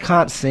 I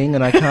can't sing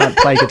and I can't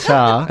play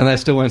guitar. And they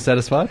still weren't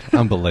satisfied?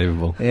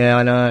 Unbelievable. Yeah,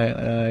 I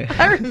know.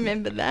 I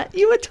remember that.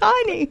 You were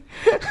tiny.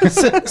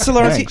 So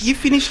Lawrence, Thanks. you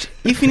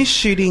finished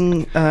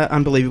shooting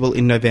Unbelievable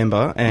in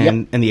November,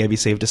 and the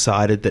ABC have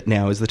decided that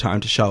now is the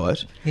time to show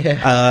it. Yeah.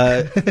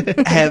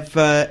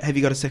 Have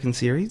you got a second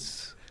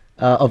series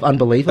of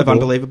Unbelievable? Of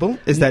Unbelievable?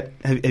 Is that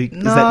is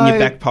that in your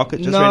back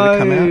pocket, just ready to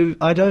come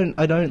out?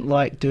 I don't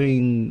like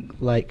doing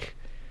like.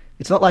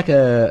 It's not like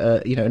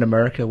a you know, in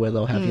America where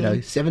they'll have, you know,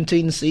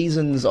 17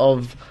 seasons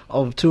of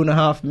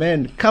 2.5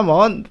 Men. Come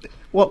on.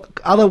 What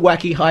other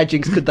wacky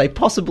hijinks could they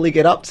possibly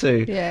get up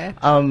to? Yeah.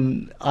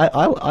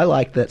 I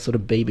like that sort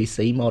of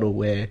BBC model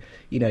where,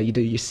 you know, you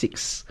do your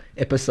 6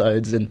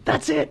 episodes and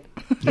that's it.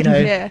 You know,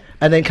 Yeah.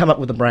 and then come up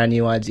with a brand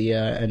new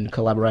idea and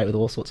collaborate with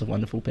all sorts of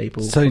wonderful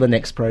people for the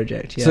next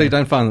project. Yeah. So you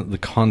don't find that the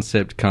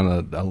concept kind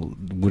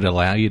of would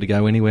allow you to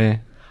go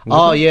anywhere?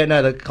 Oh yeah,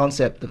 no, the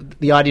concept,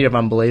 the idea of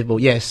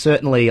Unbelievable. Yeah,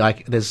 certainly.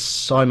 Like, there's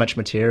so much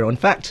material. In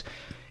fact,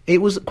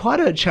 it was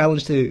quite a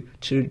challenge to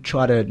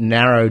try to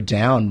narrow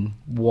down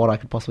what I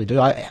could possibly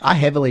do. I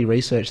heavily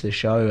researched this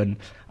show, and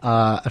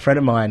a friend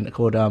of mine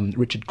called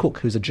Richard Cook,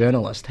 who's a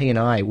journalist, he and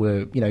I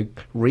were, you know,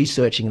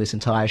 researching this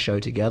entire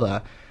show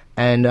together,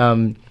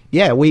 and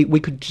we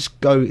could just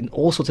go in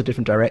all sorts of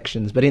different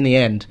directions. But in the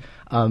end,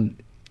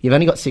 you've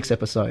only got 6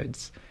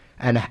 episodes.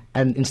 And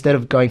instead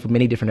of going for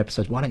many different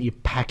episodes, why don't you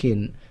pack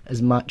in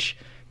as much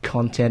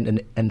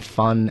content and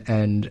fun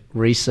and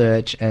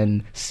research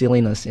and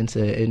silliness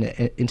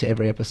into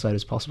every episode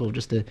as possible,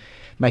 just to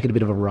make it a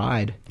bit of a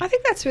ride. I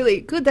think that's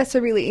really good. That's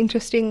a really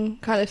interesting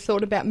kind of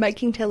thought about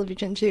making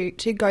television, to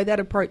go that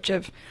approach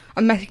of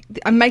I'm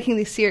making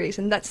this series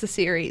and that's the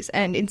series,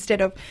 and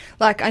instead of,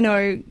 like, I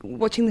know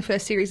watching the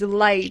first series of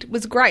Laid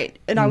was great,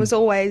 and I was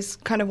always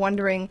kind of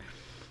wondering,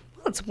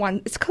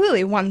 it's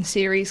clearly one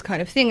series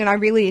kind of thing, and I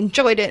really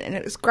enjoyed it and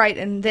it was great,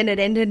 and then it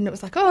ended and it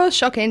was like, oh,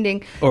 shock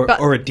ending.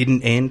 Or it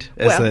didn't end.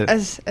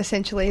 As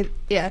essentially,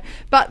 yeah.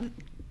 But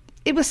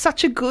it was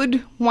such a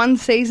good one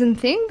season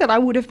thing that I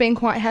would have been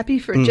quite happy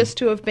for it just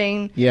to have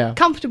been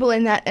comfortable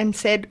in that and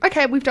said,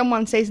 okay, we've done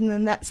one season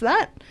and that's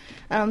that.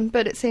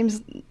 But it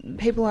seems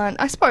people aren't.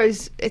 I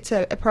suppose it's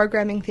a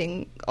programming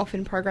thing.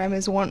 Often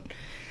programmers want,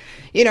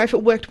 you know, if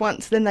it worked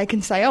once, then they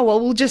can say, oh, well,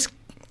 we'll just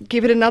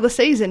give it another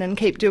season and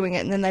keep doing it,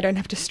 and then they don't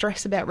have to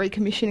stress about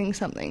recommissioning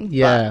something.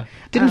 Yeah.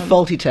 But, Didn't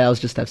Faulty Tales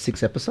just have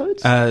 6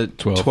 episodes?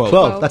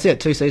 12. That's it.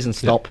 2 seasons.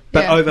 Stop.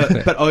 But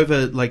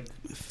over like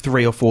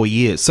 3 or 4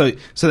 years. So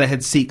they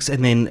had 6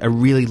 and then a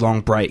really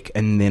long break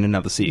and then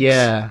another 6.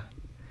 Yeah.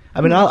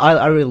 I mean,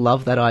 I really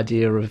love that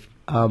idea of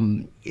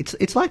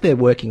it's like they're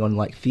working on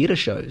like theatre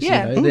shows.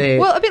 Yeah. You know? They're-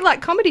 Well, a bit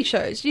like comedy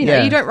shows. You know,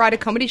 Yeah. you don't write a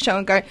comedy show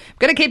and go, I'm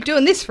going to keep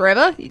doing this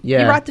forever. You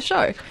write the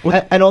show.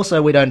 And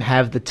also, we don't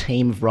have the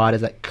team of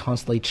writers that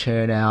constantly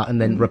churn out and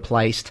then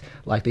replaced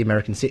like the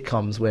American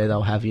sitcoms where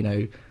they'll have you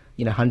know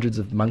hundreds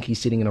of monkeys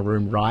sitting in a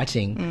room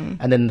writing,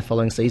 and then the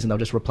following season they'll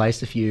just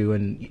replace a few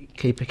and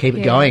keep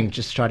it going.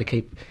 Just try to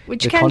keep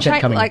Which the can content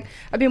change. coming. Like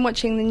I've been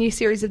watching the new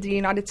series of the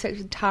United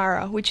States of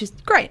Tara, which is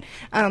great.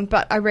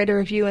 But I read a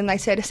review and they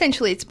said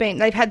essentially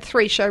they've had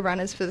 3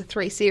 showrunners for the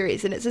 3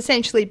 series, and it's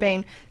essentially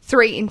been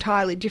 3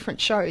 entirely different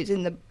shows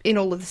in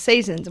all of the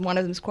seasons. And one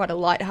of them's quite a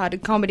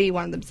light-hearted comedy,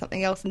 one of them's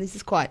something else, and this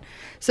is quite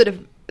sort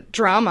of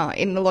drama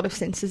in a lot of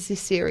senses, this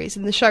series,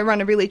 and the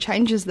showrunner really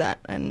changes that,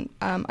 and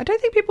I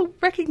don't think people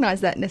recognise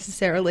that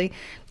necessarily.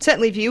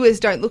 Certainly viewers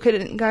don't look at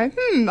it and go,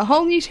 a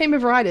whole new team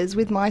of writers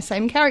with my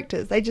same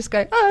characters. They just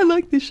go, I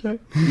like this show.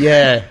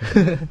 Yeah.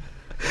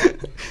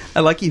 I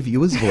like your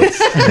viewer's voice.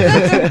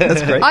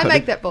 That's great. I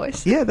make that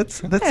voice. Yeah,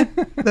 that's good. Yeah,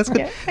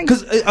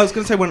 Because I was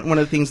going to say one of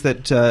the things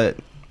that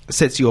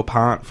sets you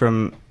apart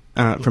from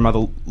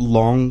other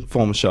long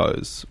form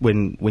shows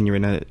when you're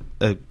in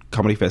a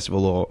comedy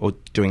festival or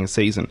doing a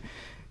season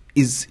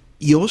is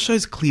your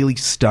shows clearly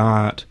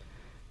start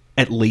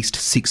at least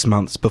 6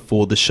 months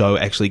before the show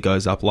actually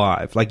goes up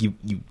live. Like you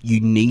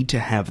need to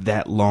have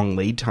that long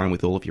lead time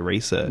with all of your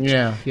research.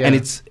 Yeah. And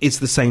it's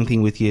the same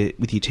thing with your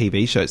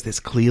TV shows. There's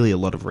clearly a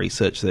lot of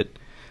research that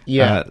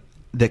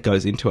that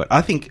goes into it.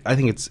 I think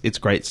it's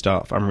great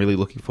stuff. I'm really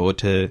looking forward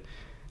to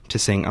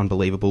seeing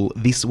Unbelievable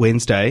this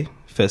Wednesday.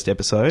 First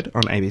episode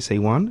on ABC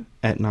One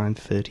at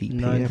 9:30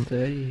 p.m.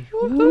 9:30.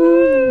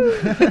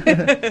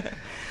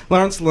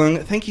 Lawrence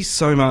Leung, thank you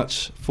so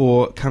much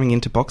for coming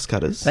into Box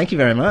Cutters. Thank you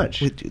very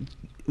much.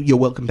 You're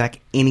welcome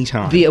back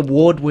anytime. The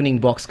award-winning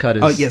Box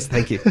Cutters. Oh yes,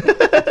 thank you.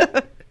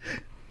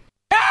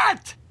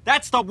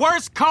 That's the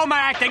worst coma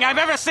acting I've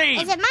ever seen!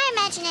 Is it my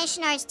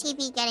imagination or is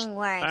TV getting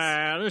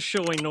worse? This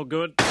show ain't no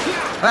good.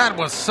 That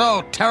was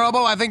so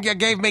terrible, I think you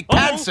gave me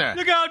cancer!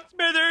 Look out,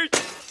 Smithers!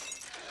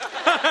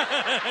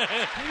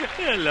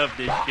 I love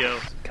this show.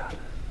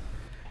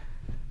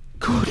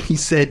 Courtney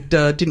said,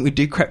 didn't we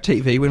do crap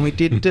TV when we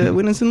did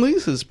Winners and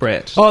Losers,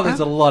 Brett? Oh, there's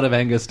a lot of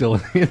anger still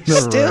in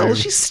the room.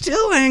 She's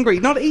still angry.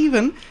 Not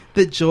even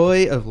the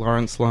joy of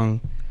Lawrence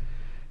Leung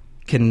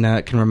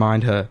can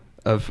remind her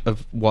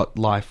of what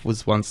life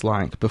was once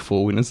like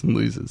before Winners and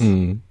Losers.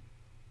 Mm.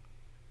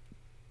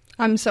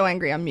 I'm so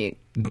angry, I'm mute.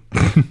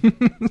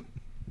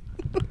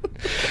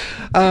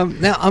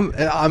 Now,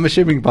 I'm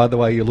assuming, by the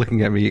way, you're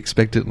looking at me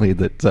expectantly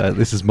that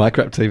this is my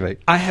crap TV.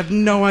 I have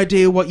no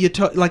idea what you're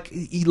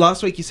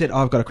last week you said,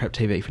 I've got a crap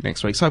TV for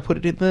next week, so I put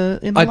it in the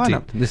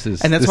lineup.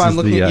 Did. That's why I'm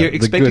looking at you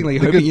expectingly,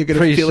 hoping you're going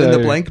to fill in the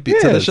blank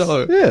bits of the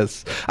show.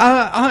 Yes.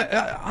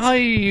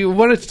 I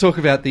wanted to talk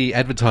about the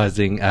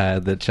advertising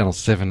that Channel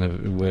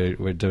 7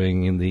 were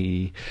doing in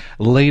the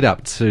lead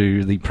up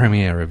to the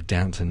premiere of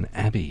Downton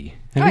Abbey.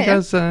 Have you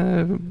guys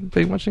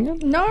been watching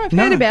it? No, I've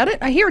heard about it.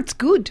 I hear it's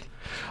good.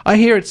 I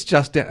hear it's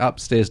just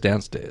upstairs,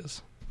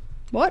 downstairs.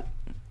 What?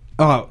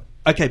 Oh,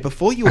 okay,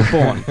 before you were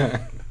born,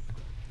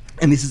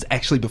 and this is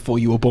actually before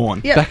you were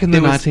born. Yep. Back in the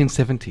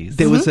 1970s.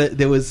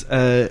 There was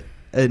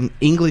an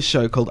English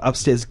show called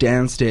Upstairs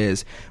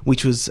Downstairs,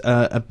 which was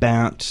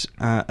about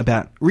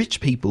rich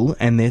people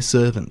and their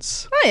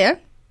servants. Oh, yeah.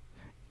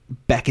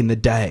 Back in the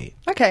day.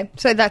 Okay,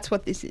 so that's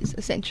what this is,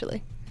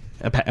 essentially.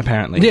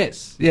 Apparently.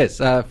 Yes,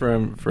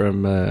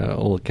 from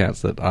all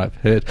accounts that I've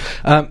heard.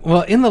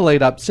 Well, in the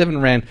lead up,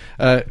 7 ran,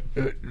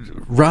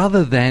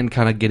 rather than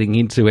kind of getting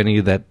into any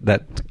of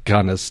that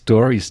kind of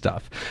story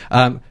stuff,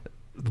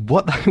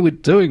 what they were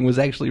doing was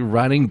actually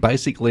running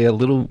basically a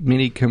little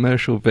mini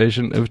commercial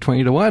version of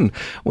 20 to 1,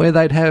 where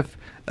they'd have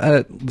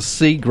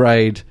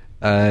C-grade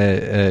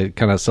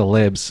kind of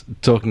celebs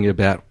talking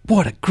about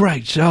what a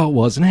great show it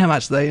was and how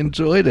much they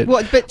enjoyed it.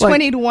 What? But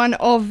 20 to 1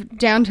 of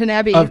Downton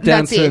Abbey.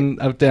 That's it.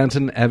 Of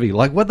Downton Abbey.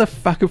 Like, what the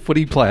fuck are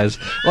footy players?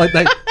 Like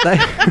they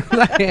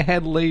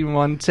had Lee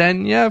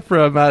Montagna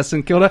from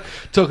St Kilda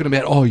talking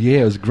about, oh yeah,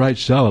 it was a great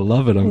show. I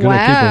love it. I'm going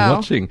to keep on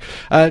watching.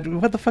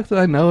 What the fuck do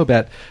they know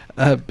about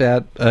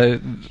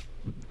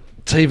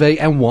TV?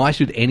 And why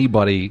should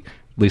anybody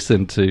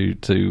listen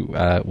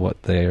to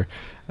what they're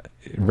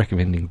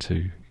recommending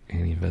to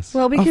any of us?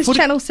 Well, because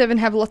Channel 7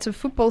 have lots of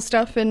football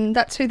stuff, and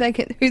that's who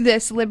their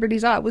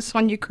celebrities are. Was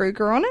Sonia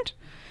Kruger on it?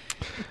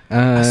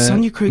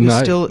 Sonia Kruger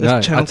still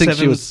Channel 7's... I think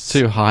she was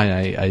too high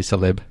a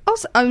celeb.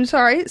 Also, I'm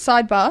sorry,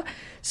 sidebar.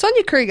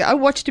 Sonia Kruger, I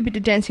watched a bit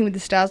of Dancing with the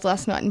Stars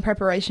last night in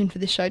preparation for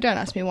this show. Don't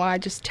ask me why, I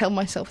just tell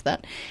myself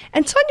that.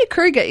 And Sonia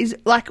Kruger is,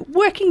 like,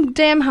 working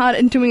damn hard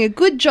and doing a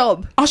good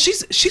job. Oh,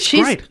 she's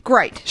great.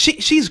 Great.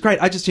 She's great.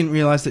 I just didn't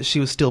realise that she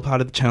was still part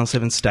of the Channel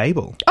 7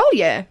 stable. Oh,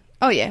 yeah.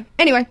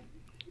 Anyway,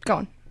 go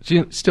on.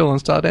 She's still on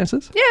Star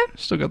Dancers? Yeah.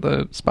 Still got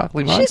the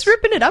sparkling lights? She's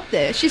ripping it up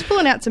there. She's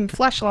pulling out some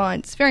flash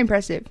lines. Very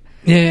impressive.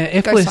 Yeah,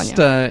 F-list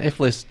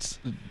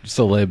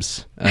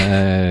celebs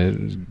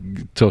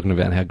talking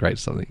about how great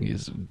something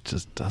is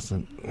just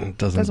doesn't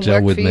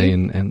gel with me,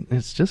 and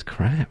it's just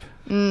crap.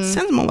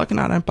 Sounds more like an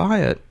I don't buy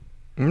it.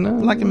 No.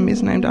 Like a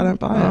misnamed I Don't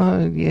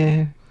Buy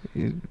It.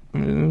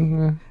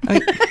 Yeah.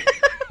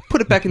 Put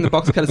it back in the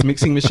box cutters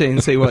mixing machine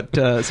and see what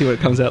it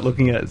comes out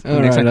looking at. All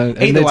next right, time.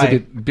 it Either needs way, a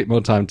bit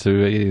more time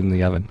to eat in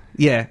the oven.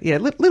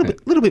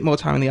 little bit more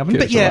time in the oven.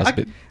 Give But it the yeah, last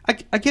bit.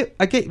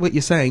 I get what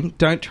you're saying.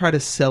 Don't try to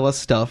sell us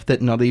stuff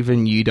that not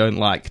even you don't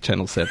like,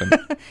 Channel 7.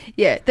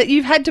 Yeah, that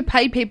you've had to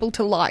pay people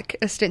to like,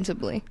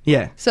 ostensibly.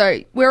 Yeah.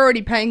 So we're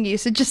already paying you,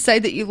 so just say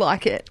that you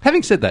like it.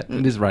 Having said that,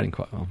 it is rating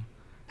quite well.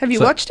 Have you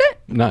So- watched it?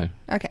 No.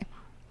 Okay.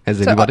 Has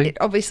So anybody? it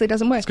obviously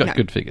doesn't work. It's got No.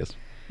 good figures.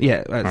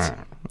 Yeah.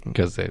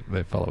 Because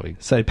they're following.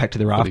 So Back to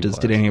the Rafters,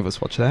 did any of us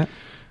watch that?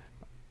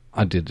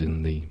 I did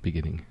in the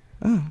beginning.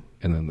 Oh.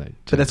 And then they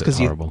But turned that's it because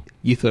horrible.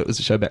 you thought it was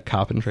a show about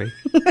carpentry.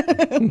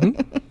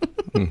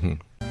 Mm-hmm.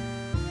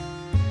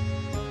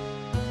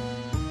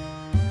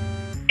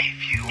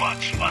 If you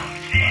watch one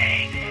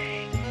thing.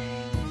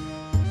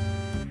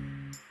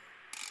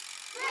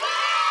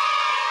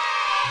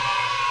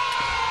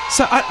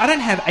 So I don't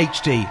have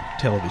HD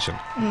television.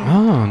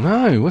 Oh,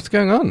 no. What's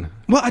going on?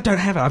 Well, I don't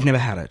have it. I've never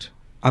had it.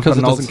 I've Because got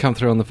it an old- doesn't come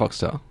through on the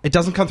Foxtel. It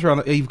doesn't come through on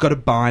the... You've got to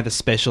buy the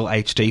special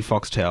HD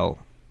Foxtel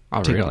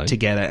really? to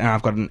get it. And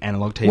I've got an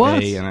analog TV.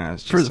 What? And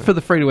it's For just the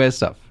free-to-air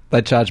stuff.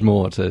 They charge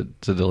more to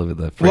deliver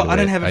the free-to-air well, I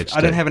don't have HD.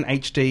 I don't have an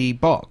HD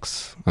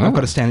box. Oh. I've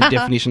got a standard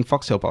definition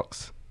Foxtel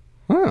box.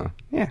 Oh.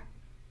 Yeah.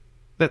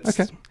 That's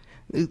Okay.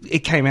 It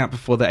came out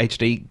before the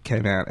HD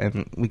came out,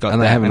 and we got.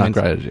 And they that, haven't and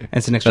upgraded you? And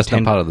it's an extra. That's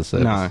not part of the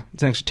service? No,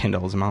 it's an extra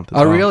 $10 a month.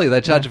 As Oh, well. really? They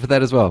charge you for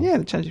that as well? Yeah,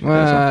 they charge you for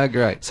that as well.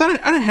 Great. So I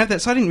don't have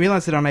that. So I didn't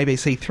realise that on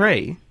ABC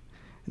 3,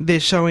 they're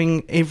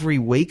showing every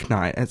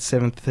weeknight at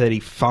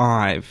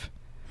 7:35,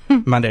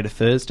 Monday to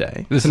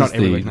Thursday. This so not is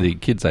every the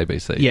weeknight. kids'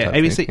 ABC. Yeah, type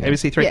ABC thing, yeah.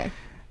 ABC 3.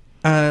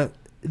 Yeah.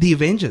 The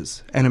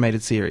Avengers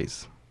animated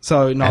series.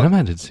 So not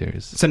Animated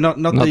series. So not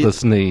the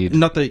Sneed.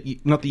 not the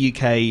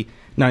UK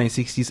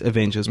 1960s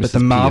Avengers, but Mrs. the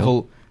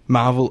Peel.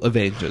 Marvel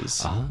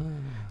Avengers.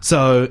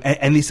 So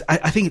and this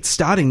I think it's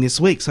starting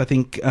this week. So I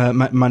think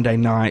Monday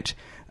night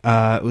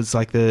it was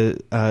like the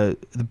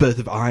birth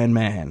of Iron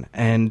Man,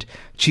 and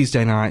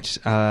Tuesday night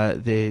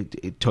they're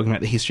talking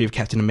about the history of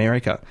Captain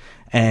America.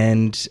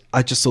 And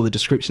I just saw the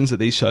descriptions of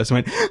these shows and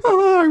went,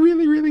 oh, I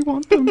really, really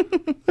want them.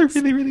 I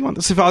really, really want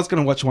them. So if I was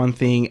going to watch one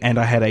thing and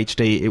I had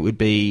HD, it would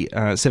be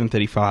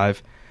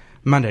 7:35,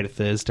 Monday to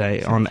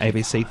Thursday on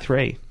ABC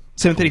 3.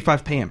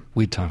 7:35 p.m.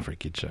 Weird time for a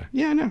kid show.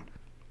 Yeah,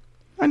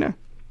 I know.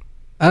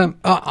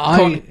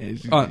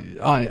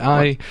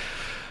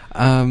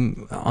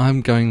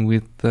 I'm going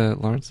with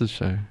Lawrence's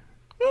show.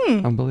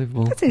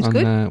 Unbelievable. That seems on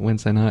good.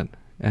 Wednesday night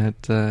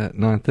at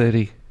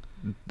 9:30,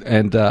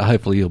 and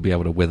hopefully you'll be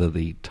able to weather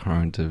the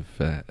torrent of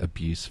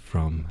abuse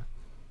from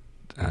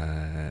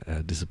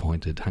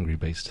disappointed Hungry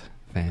Beast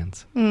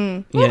fans.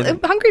 Well, Yeah.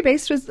 Hungry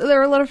Beast there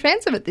were a lot of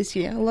fans of it this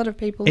year. A lot of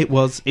people. It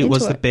was into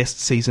the it. best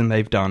season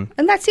they've done.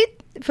 And that's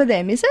it for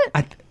them, is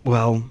it?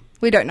 Well,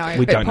 we don't know.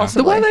 we but don't know.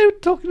 possibly. The way they were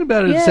talking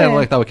about it, Yeah. it sounded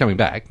like they were coming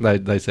back.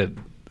 They said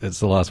it's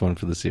the last one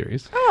for the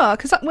series. Oh,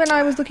 because when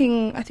I was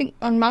looking, I think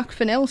on Mark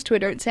Fennell's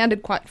Twitter, it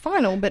sounded quite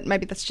final, but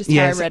maybe that's just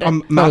how I read it.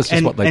 Mark was just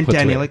and, what they and put to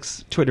Dan it.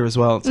 Ilick's Twitter as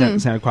well.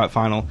 It sounded quite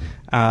final.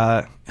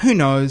 Who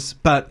knows?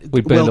 But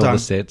We burned well all done. the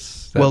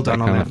sets. Well done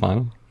on kind that. of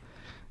final.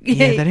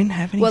 Yeah, they didn't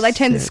have any Well, they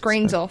turned the sets,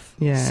 screens so- off,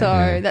 Yeah. so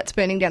Yeah. that's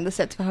burning down the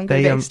sets for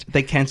Hungry They Beast.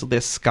 they cancelled their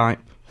Skype.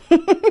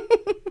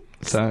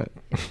 So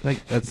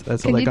that's all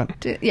Can they you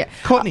got. yeah,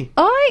 Courtney.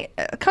 I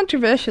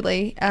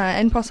controversially,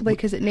 and possibly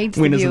because it needs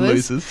Winners the and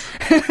viewers. losers.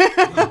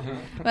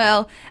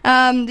 Well,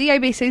 the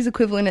ABC's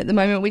equivalent at the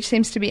moment, which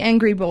seems to be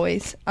Angry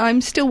Boys. I'm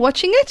still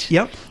watching it.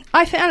 Yep.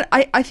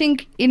 I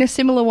think in a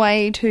similar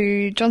way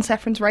to John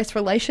Safran's Race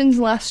Relations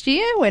last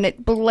year, when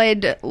it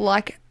bled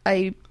like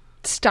a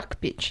stuck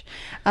bitch.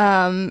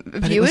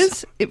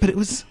 Viewers,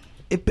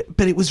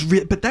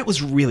 But that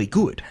was really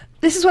good.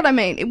 this is what I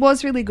mean. It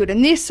was really good,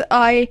 and this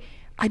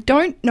I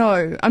don't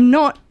know. I'm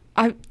not.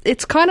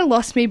 It's kind of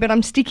lost me, but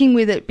I'm sticking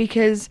with it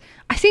because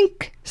I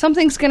think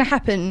something's going to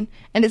happen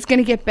and it's going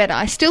to get better.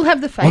 I still have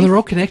the faith. Well, they're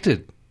all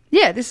connected.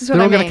 Yeah, this is what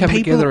They're I all mean. going to come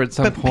together at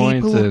some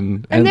point,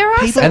 and there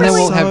are some and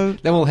really-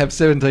 they will have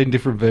 17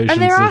 different versions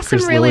there are of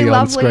Chris some really Lilly on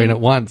lovely- screen at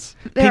once.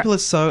 People are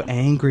so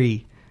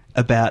angry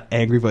about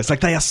Angry Boys.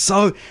 Like, they are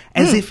so...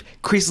 As if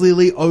Chris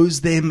Lilly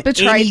owes them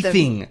Betrayed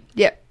anything. them.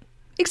 Yeah,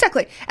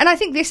 exactly. And I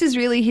think this is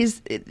really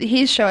his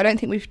show. I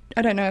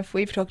don't know if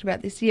we've talked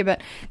about this year, but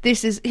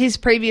this is his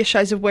previous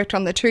shows have worked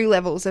on the two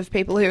levels of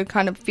people who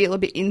kind of feel a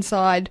bit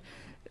inside,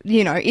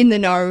 in the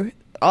know.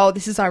 Oh,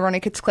 this is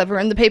ironic, it's clever,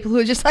 and the people who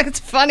are just like, it's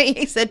funny,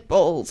 he said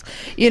balls.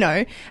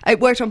 It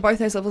worked on both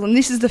those levels, and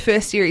this is the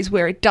first series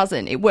where it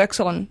doesn't. It works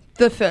on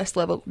the first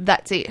level,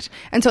 that's it.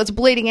 And so it's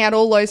bleeding out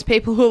all those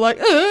people who are like,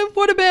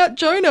 what about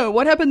Jonah?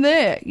 What happened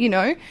there?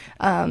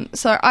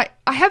 So I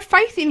have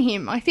faith in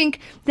him. I think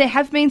there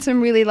have been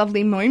some really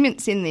lovely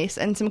moments in this,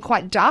 and some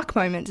quite dark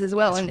moments as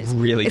well. It's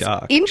really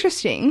dark.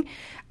 Interesting.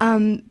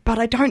 But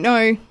I don't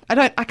know.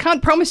 I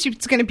can't promise you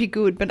it's going to be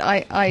good, but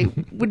I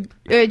would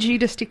urge you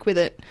to stick with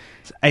it.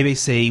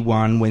 ABC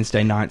 1,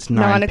 Wednesday nights,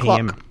 9 o'clock.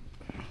 p.m.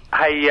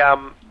 Hey,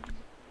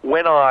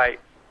 when I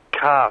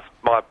cast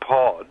my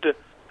pod,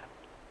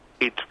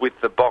 it's with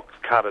the box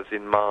cutters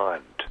in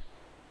mind.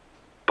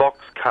 Box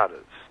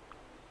cutters.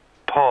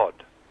 Pod.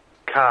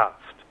 Cast.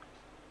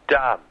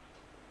 Done.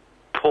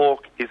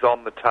 Talk is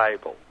on the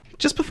table.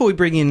 Just before we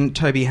bring in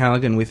Toby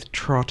Halligan with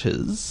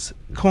Trotters,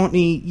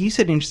 Courtney, you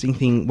said an interesting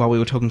thing while we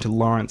were talking to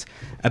Lawrence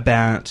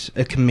about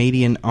a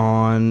comedian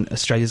on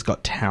Australia's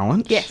Got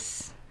Talent.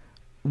 Yes.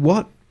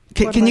 What?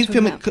 Can you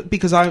film it?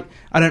 Because I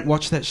don't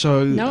watch that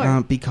show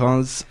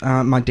because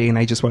my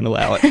DNA just won't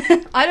allow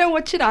it. I don't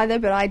watch it either,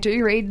 but I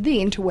do read the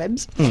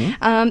interwebs.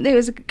 There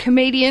was a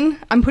comedian,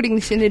 I'm putting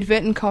this in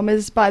advertent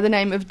commas, by the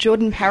name of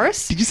Jordan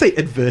Paris. Did you say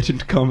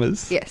advertent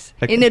commas? Yes,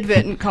 Okay.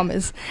 inadvertent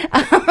commas.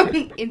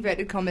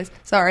 Inverted commas,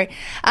 sorry.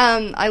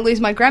 I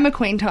lose my Grammar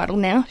Queen title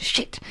now.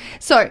 Shit.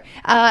 So,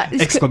 this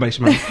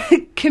Exclamation mark.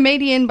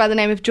 comedian by the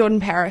name of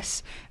Jordan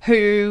Paris,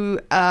 who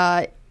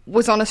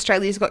was on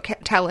Australia's Got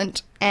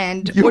Talent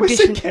and You always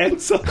say auditioned.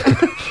 cancer.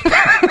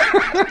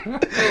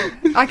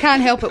 I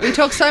can't help it. We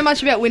talk so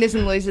much about winners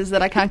and losers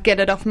that I can't get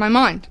it off my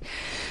mind.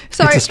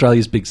 So, It's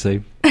Australia's Big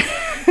C.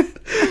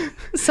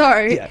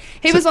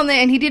 he was on there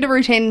and he did a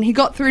routine. He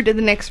got through to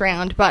the next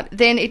round, but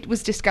then it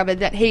was discovered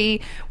that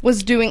he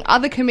was doing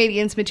other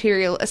comedians'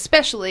 material,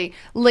 especially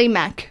Lee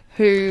Mack,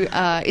 who is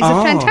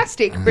a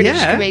fantastic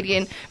British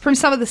comedian from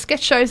some of the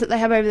sketch shows that they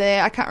have over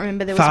there. I can't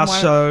remember. There was Fast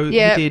one. Show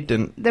Yeah, he did.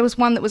 And there was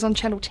one that was on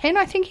Channel 10,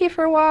 I think, here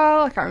for a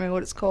while. I can't remember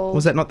what it's called.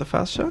 was that not the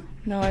Fast Show?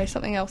 No,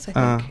 something else,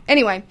 I think.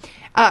 Anyway,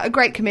 a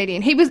great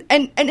comedian. He was,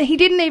 and he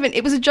didn't even,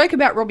 it was a joke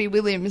about Robbie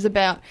Williams,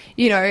 about,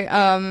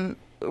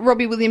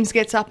 Robbie Williams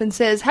gets up and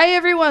says, "Hey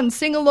everyone,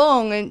 sing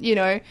along." And,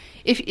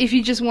 if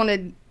you just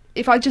wanted,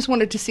 if I just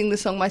wanted to sing the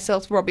song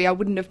myself, Robbie, I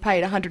wouldn't have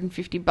paid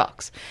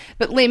 $150.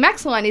 But Lee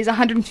Mack's line is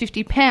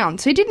 £150,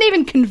 so he didn't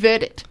even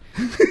convert it.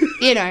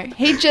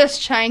 He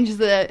just changed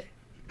the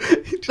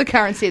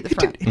currency at the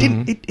front.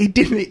 He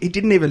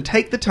didn't even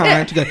take the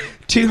time to go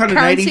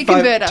Currency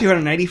converter.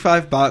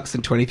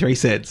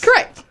 $285.23.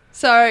 Correct.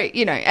 So,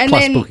 and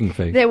Plus then booking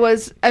fee. there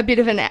was a bit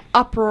of an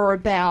uproar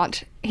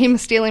about him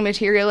stealing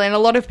material, and a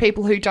lot of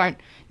people who don't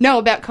know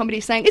about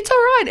comedy saying, it's all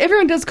right,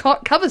 everyone does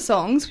cover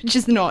songs, which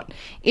is not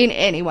in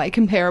any way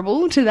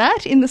comparable to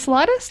that in the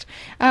slightest.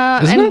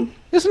 Isn't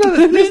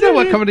that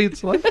what comedy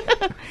is like?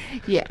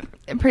 Yeah,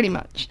 pretty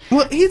much.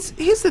 Well, here's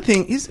the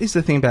thing. Here's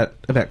the thing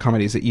about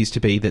comedies. It used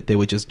to be that there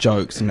were just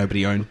jokes and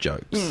nobody owned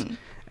jokes.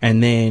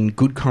 And then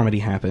good comedy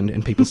happened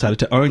and people started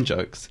to own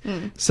jokes.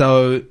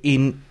 So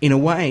in a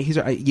way,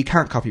 you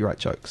can't copyright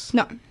jokes.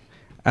 No.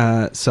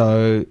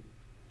 So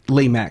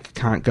Lee Mack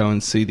can't go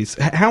and sue this.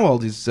 How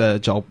old is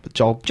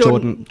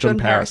Jordan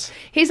Paris?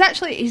 He's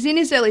in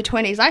his early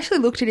 20s. I actually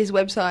looked at his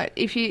website.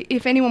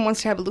 If anyone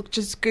wants to have a look,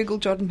 just Google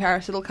Jordan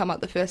Paris. It'll come up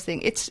the first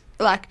thing. It's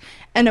like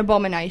an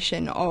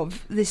abomination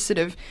of this sort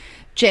of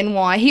Gen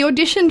Y. He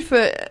auditioned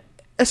for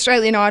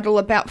Australian Idol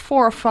about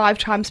 4 or 5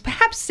 times,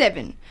 perhaps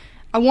 7.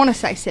 I want to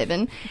say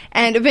 7,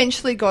 and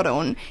eventually got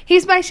on. He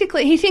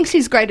thinks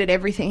he's great at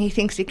everything. He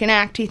thinks he can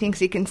act, he thinks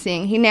he can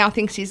sing, he now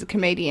thinks he's a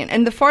comedian.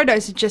 And the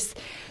photos are just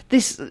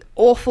this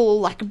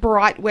awful,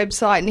 bright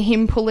website, and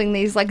him pulling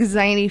these,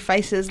 zany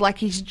faces like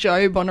he's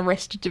Job on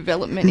Arrested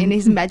Development in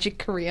his magic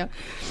career.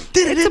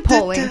 It's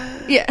appalling.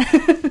 Yeah.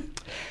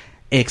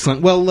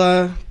 Excellent.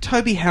 Well,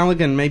 Toby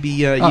Halligan, maybe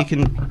you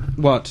can...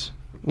 What,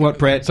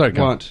 Brett? Sorry,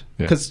 go on. What?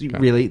 Because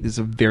really, there's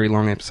a very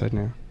long episode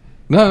now.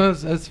 No,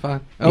 that's fine.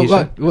 You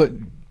sure? What?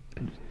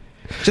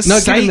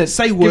 Just given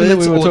that words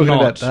we were or talking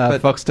not,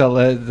 about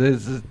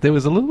Foxtel, there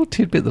was a little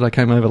tidbit that I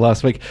came over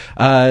last week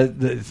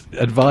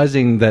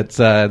advising that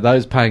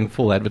those paying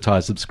full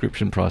advertised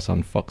subscription price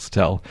on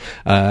Foxtel,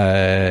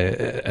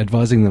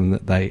 advising them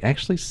that they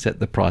actually set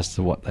the price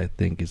to what they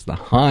think is the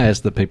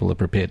highest that people are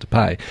prepared to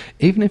pay,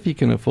 even if you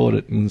can afford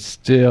it, and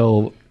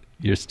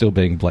you're still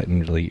being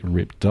blatantly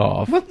ripped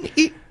off. Well,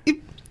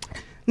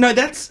 no,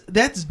 that's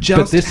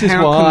just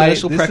how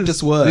commercial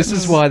practice works. This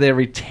is why their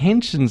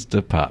retentions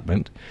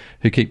department,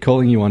 who keep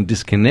calling you on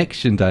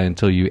disconnection day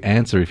until you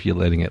answer if you're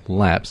letting it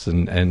lapse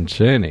and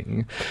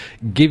churning,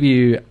 give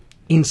you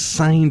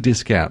insane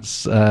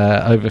discounts,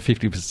 over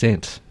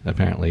 50%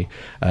 apparently,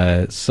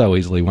 so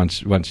easily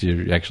once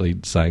you're actually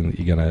saying that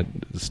you're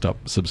going to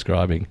stop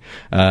subscribing.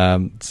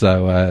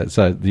 So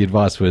the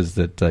advice was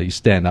that you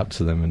stand up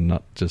to them and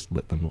not just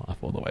let them laugh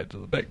all the way to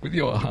the bank with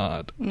your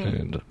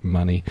hard-earned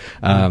money.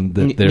 There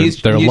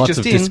are lots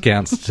of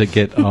discounts to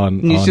get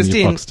on your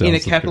Foxtel in a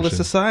capitalist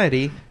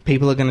society,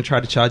 people are going to try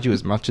to charge you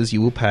as much as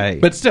you will pay.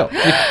 But still,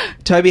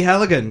 Toby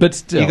Halligan. But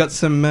still, you got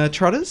some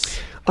trotters?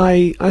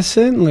 I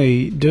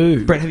certainly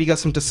do. Brett, have you got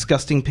some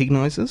disgusting pig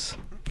noises?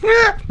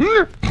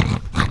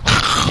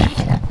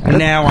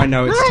 Now I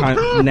know it's time.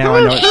 Now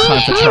I know it's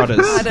time for trotters.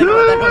 I don't know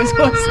what that noise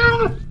was.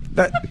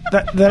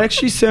 That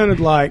actually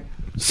sounded like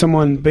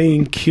someone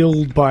being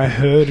killed by a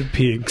herd of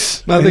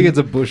pigs. I think it's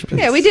a bush pig.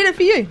 Yeah, we did it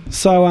for you.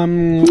 So,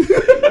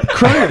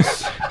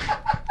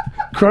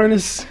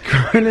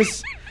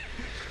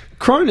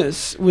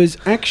 Cronus was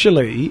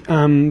actually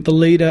the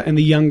leader and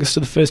the youngest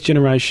of the first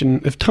generation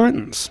of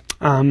Titans.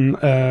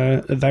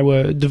 They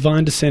were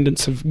divine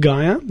descendants of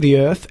Gaia, the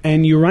Earth,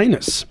 and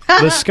Uranus,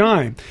 the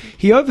sky.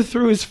 He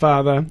overthrew his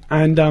father,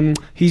 and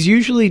he's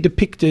usually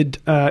depicted.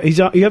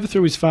 He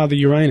overthrew his father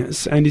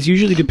Uranus, and is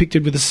usually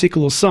depicted with a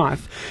sickle or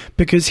scythe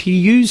because he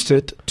used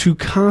it to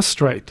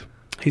castrate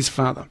his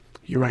father.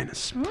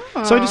 Uranus.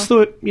 Oh. So I just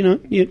thought,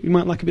 you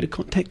might like a bit of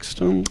context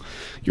on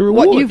your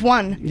reward. What you've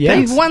won. Yeah.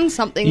 You've won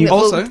something You that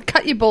also- will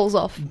cut your balls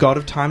off. God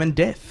of time and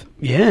death.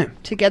 Yeah.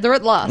 Together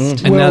at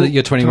last. And now that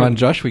you're 21,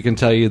 Josh, we can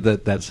tell you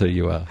that that's who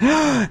you are.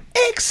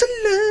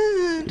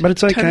 Excellent. But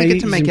it's okay. Totally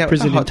get to he's make in out with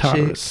prison the in hot chick.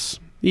 Tartarus.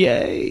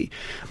 Yay.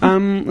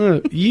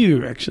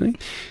 You, actually.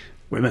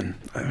 Women.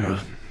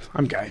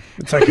 I'm gay.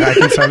 It's okay, I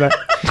can say that.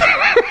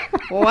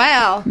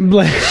 Wow.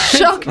 Blair.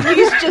 Shock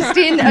news just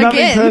in Nothing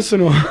again.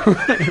 personal.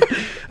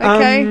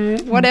 Okay,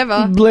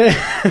 whatever. Blair.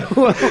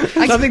 Well,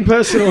 nothing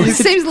personal. It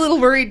seems a little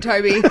rude,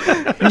 Toby.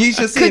 News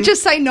just Could in.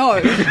 just say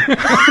no.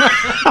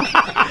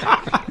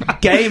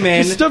 Gay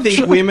men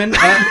think women are...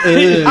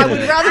 I would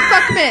rather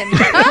fuck men.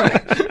 Huh?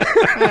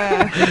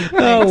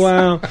 Oh,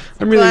 wow.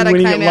 I'm really Glad I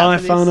winning came at out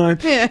life, for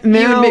aren't this. I? Yeah,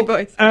 you and me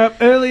both.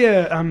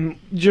 Earlier,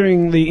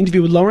 during the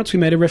interview with Lawrence, we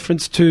made a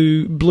reference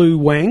to Blue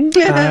Wang.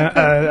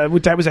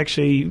 That was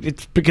actually...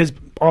 It's because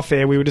off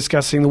air we were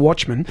discussing The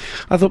Watchmen.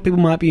 I thought people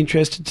might be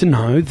interested to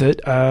know that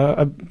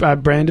a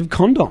brand of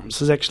condoms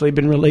has actually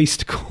been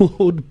released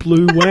called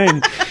Blue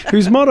Wang,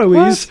 whose motto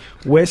is,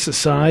 "Where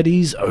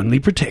society's only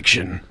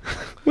protection."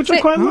 Which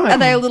I quite like. Are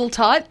they a little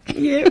tight?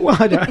 Yeah, well,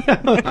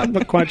 I'm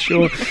not quite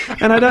sure.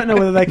 And I don't know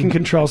whether they can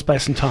control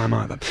space and time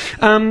either.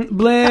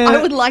 Blair... I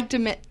would like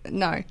to...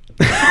 No.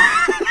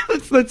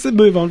 Let's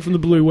move on from the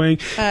Blue Wang.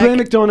 Blair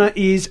McDonough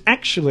is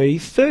actually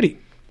 30.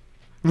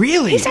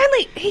 Really?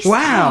 He's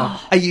Wow.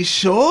 Are you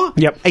sure?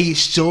 Yep. Are you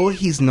sure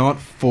he's not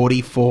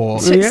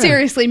 44?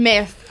 Seriously,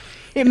 meth.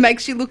 It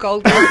makes you look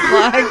older. Like,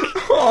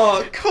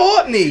 oh,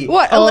 Courtney.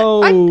 What?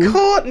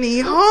 Courtney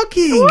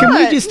Hawking. Can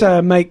we just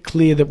make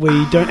clear that we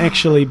don't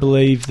actually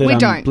believe that We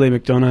don't. Blair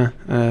McDonough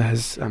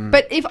has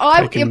But if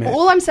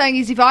all I'm saying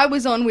is, if I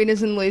was on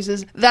Winners and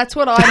Losers, that's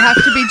what I'd have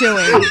to be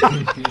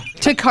doing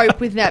to cope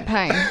with that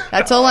pain.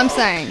 That's all I'm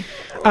saying.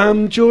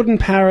 Jordan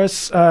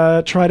Paris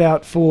tried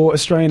out for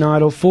Australian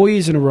Idol 4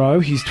 years in a row.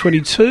 He's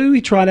 22.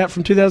 He tried out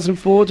from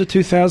 2004 to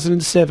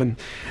 2007.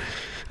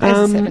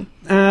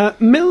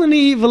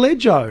 Melanie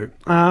Vallejo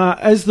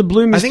as the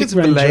Blue Mystic it's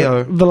Ranger.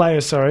 Vallejo. Vallejo,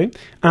 sorry.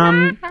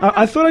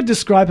 I thought I'd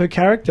describe her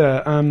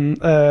character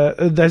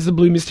as the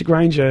Blue Mystic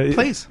Ranger.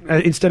 Please.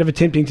 Instead of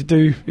attempting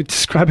to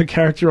describe her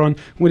character on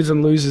Winners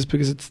and Losers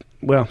because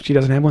she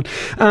doesn't have one.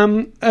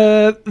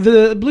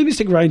 The Blue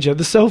Mystic Ranger,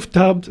 the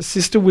self-dubbed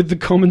sister with the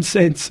common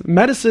sense.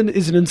 Madison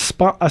is an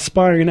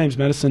aspiring, her name's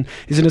Madison,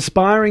 is an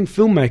aspiring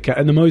filmmaker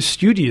and the most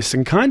studious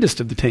and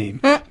kindest of the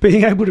team,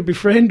 being able to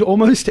befriend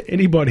almost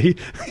anybody.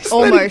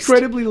 Isn't that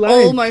incredibly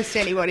lame? Almost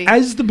anybody.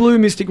 As the Blue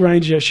Mystic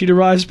Ranger, she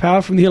derives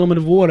power from the element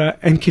of water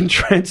and can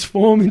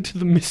transform into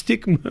the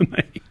Mystic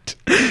Mermaid.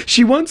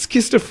 She once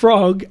kissed a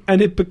frog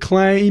and it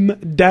became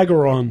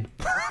Daggeron.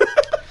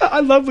 I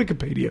love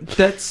Wikipedia.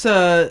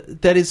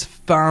 That is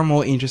far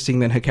more interesting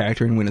than her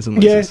character in Winners and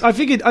Losers. Yeah, I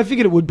figured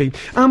it would be.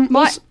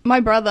 My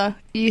brother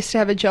used to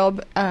have a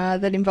job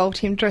that involved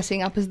him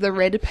dressing up as the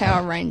Red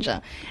Power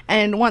Ranger,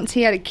 and once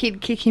he had a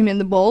kid kick him in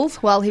the balls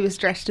while he was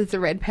dressed as the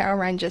Red Power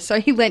Ranger. So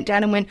he leant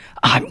down and went,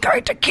 "I'm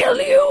going to kill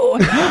you,"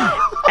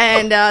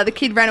 and the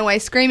kid ran away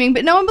screaming,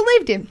 but no one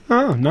believed him.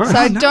 Oh, nice.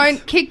 So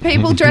don't kick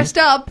people dressed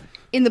up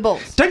in the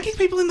balls. Don't kick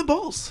people in the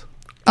balls.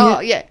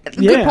 Oh, yeah. Good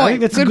point. I think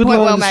that's good a good point,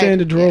 line well to made. stand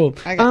to draw.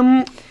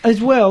 Yeah, okay.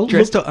 As well,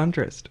 Dressed or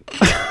undressed?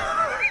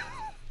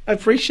 I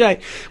appreciate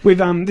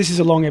this is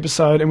a long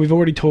episode and we've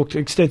already talked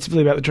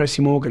extensively about the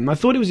Tracy Morgan. I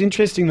thought it was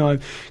interesting though.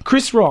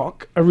 Chris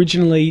Rock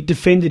originally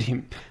defended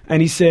him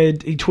and he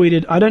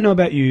tweeted, "I don't know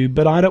about you,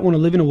 but I don't want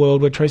to live in a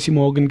world where Tracy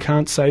Morgan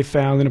can't say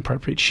foul,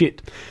 inappropriate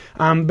shit."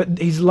 But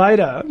he's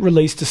later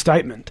released a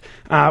statement.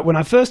 When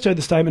I first heard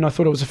the statement, I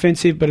thought it was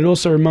offensive, but it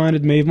also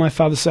reminded me of my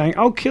father saying,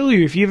 "I'll kill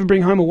you if you ever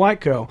bring home a white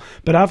girl."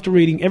 But after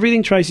reading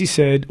everything Tracy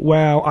said,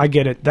 wow, I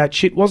get it. That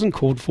shit wasn't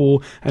called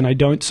for, and I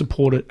don't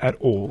support it at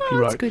all, he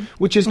wrote. good.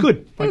 Which is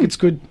good. It's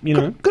good,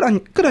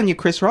 Good on you,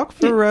 Chris Rock,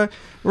 for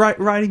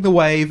riding the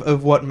wave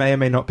of what may or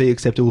may not be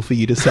acceptable for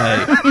you to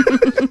say.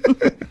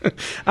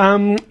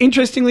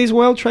 Interestingly as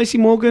well, Tracy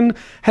Morgan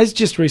has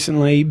just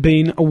recently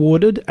been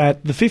awarded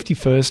at the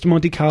 51st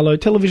Monte Carlo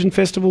Television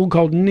Festival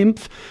Golden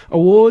Nymph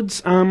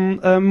Awards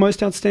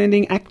Most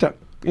Outstanding Actor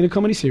in a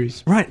Comedy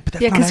Series. Right, but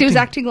that's Yeah, because he was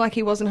acting like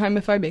he wasn't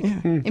homophobic.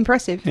 Yeah.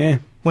 Impressive. Yeah.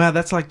 Wow,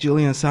 that's like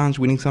Julian Assange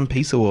winning some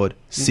peace award.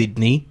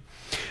 Sydney.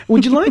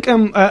 Would you like?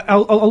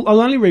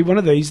 I'll only read one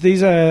of these.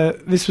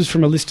 This was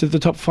from a list of the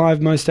top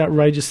 5 most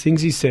outrageous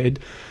things he said.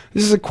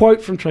 This is a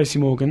quote from Tracy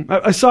Morgan.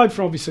 Aside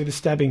from obviously the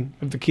stabbing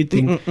of the kid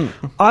thing,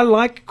 I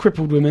like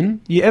crippled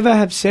women. You ever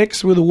have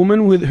sex with a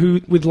woman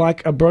with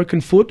like a broken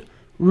foot?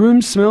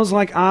 Room smells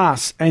like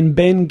ass and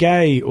Ben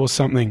Gay or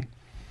something.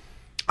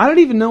 I don't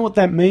even know what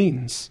that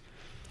means.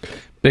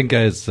 Ben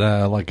Gay is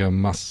like a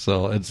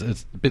muscle. It's a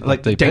bit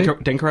Like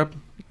DP. Denkrub?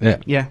 Yeah.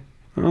 Yeah.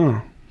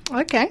 Oh.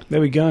 Okay. There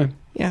we go.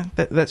 Yeah,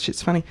 that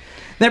shit's funny.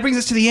 That brings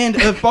us to the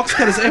end of Box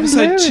Cutters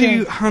episode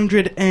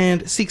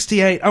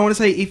 268. I want to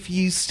say, if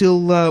you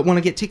still want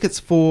to get tickets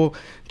for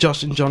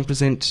Josh and John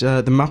present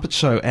The Muppet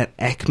Show at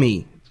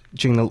Acme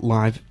during the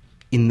live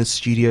in the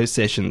studio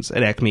sessions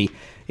at Acme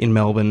in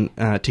Melbourne,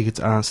 tickets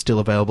are still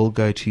available.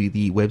 Go to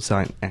the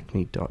website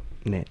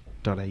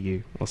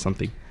acme.net.au or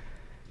something.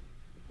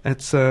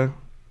 It's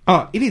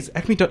it is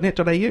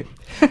acme.net.au.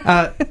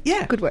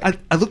 Yeah, good work.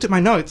 I looked at my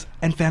notes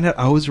and found out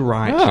I was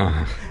right.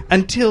 Oh.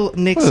 Until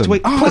next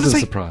week. I want to pleasant say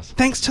surprise.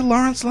 thanks to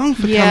Lawrence Long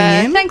for coming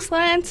in. Thanks,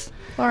 Lance.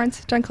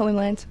 Lawrence, don't call him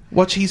Lance.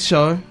 Watch his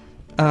show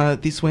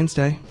this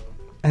Wednesday,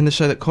 and the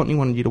show that Courtney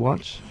wanted you to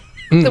watch.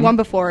 The one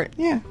before it.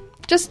 Yeah.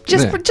 Just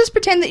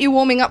pretend that you're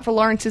warming up for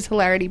Lawrence's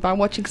hilarity by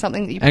watching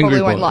something that you Angry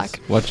probably won't Boys.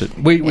 like. Watch it.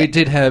 We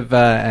did have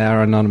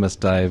our anonymous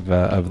Dave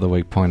of the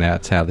week point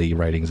out how the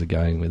ratings are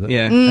going with it.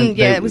 Yeah,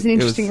 it was an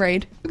interesting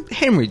read.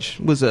 Hemorrhage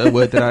was a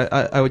word that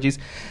I would use.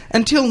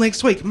 Until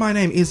next week, my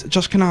name is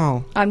Josh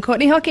Canal. I'm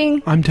Courtney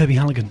Hocking. I'm Toby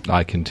Halligan.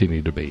 I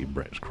continue to be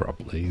Brett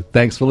Cropley.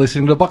 Thanks for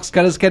listening to Box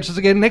Cutters. Catch us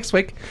again next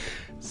week.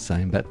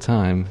 Same bat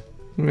time.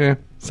 Yeah,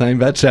 same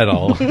bat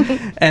channel.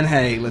 And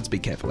hey, let's be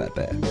careful out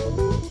there.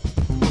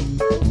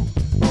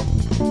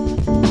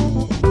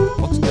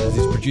 Box Cutters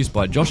is produced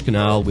by Josh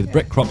Canal with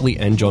Brett Cropley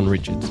and John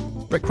Richards.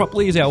 Brett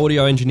Cropley is our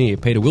audio engineer.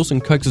 Peter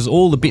Wilson coaxes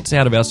all the bits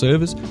out of our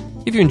servers.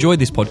 If you enjoyed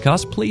this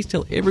podcast, please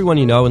tell everyone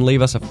you know and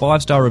leave us a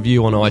 5-star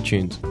review on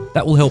iTunes.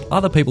 That will help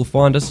other people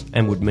find us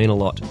and would mean a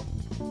lot.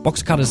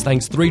 Box Cutters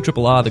thanks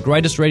 3RRR, the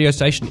greatest radio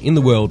station in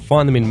the world.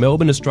 Find them in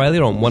Melbourne,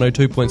 Australia on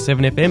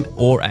 102.7 FM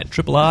or at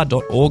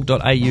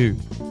rrr.org.au.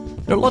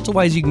 There are lots of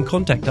ways you can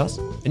contact us,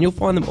 and you'll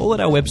find them all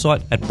at our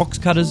website at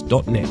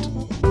boxcutters.net.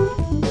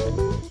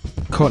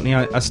 Courtney,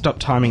 I stopped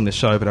timing the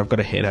show, but I've got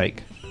a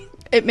headache.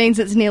 It means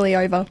it's nearly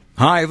over.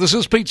 Hi, this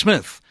is Pete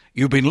Smith.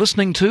 You've been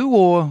listening to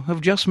or have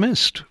just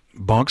missed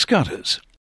Box Cutters.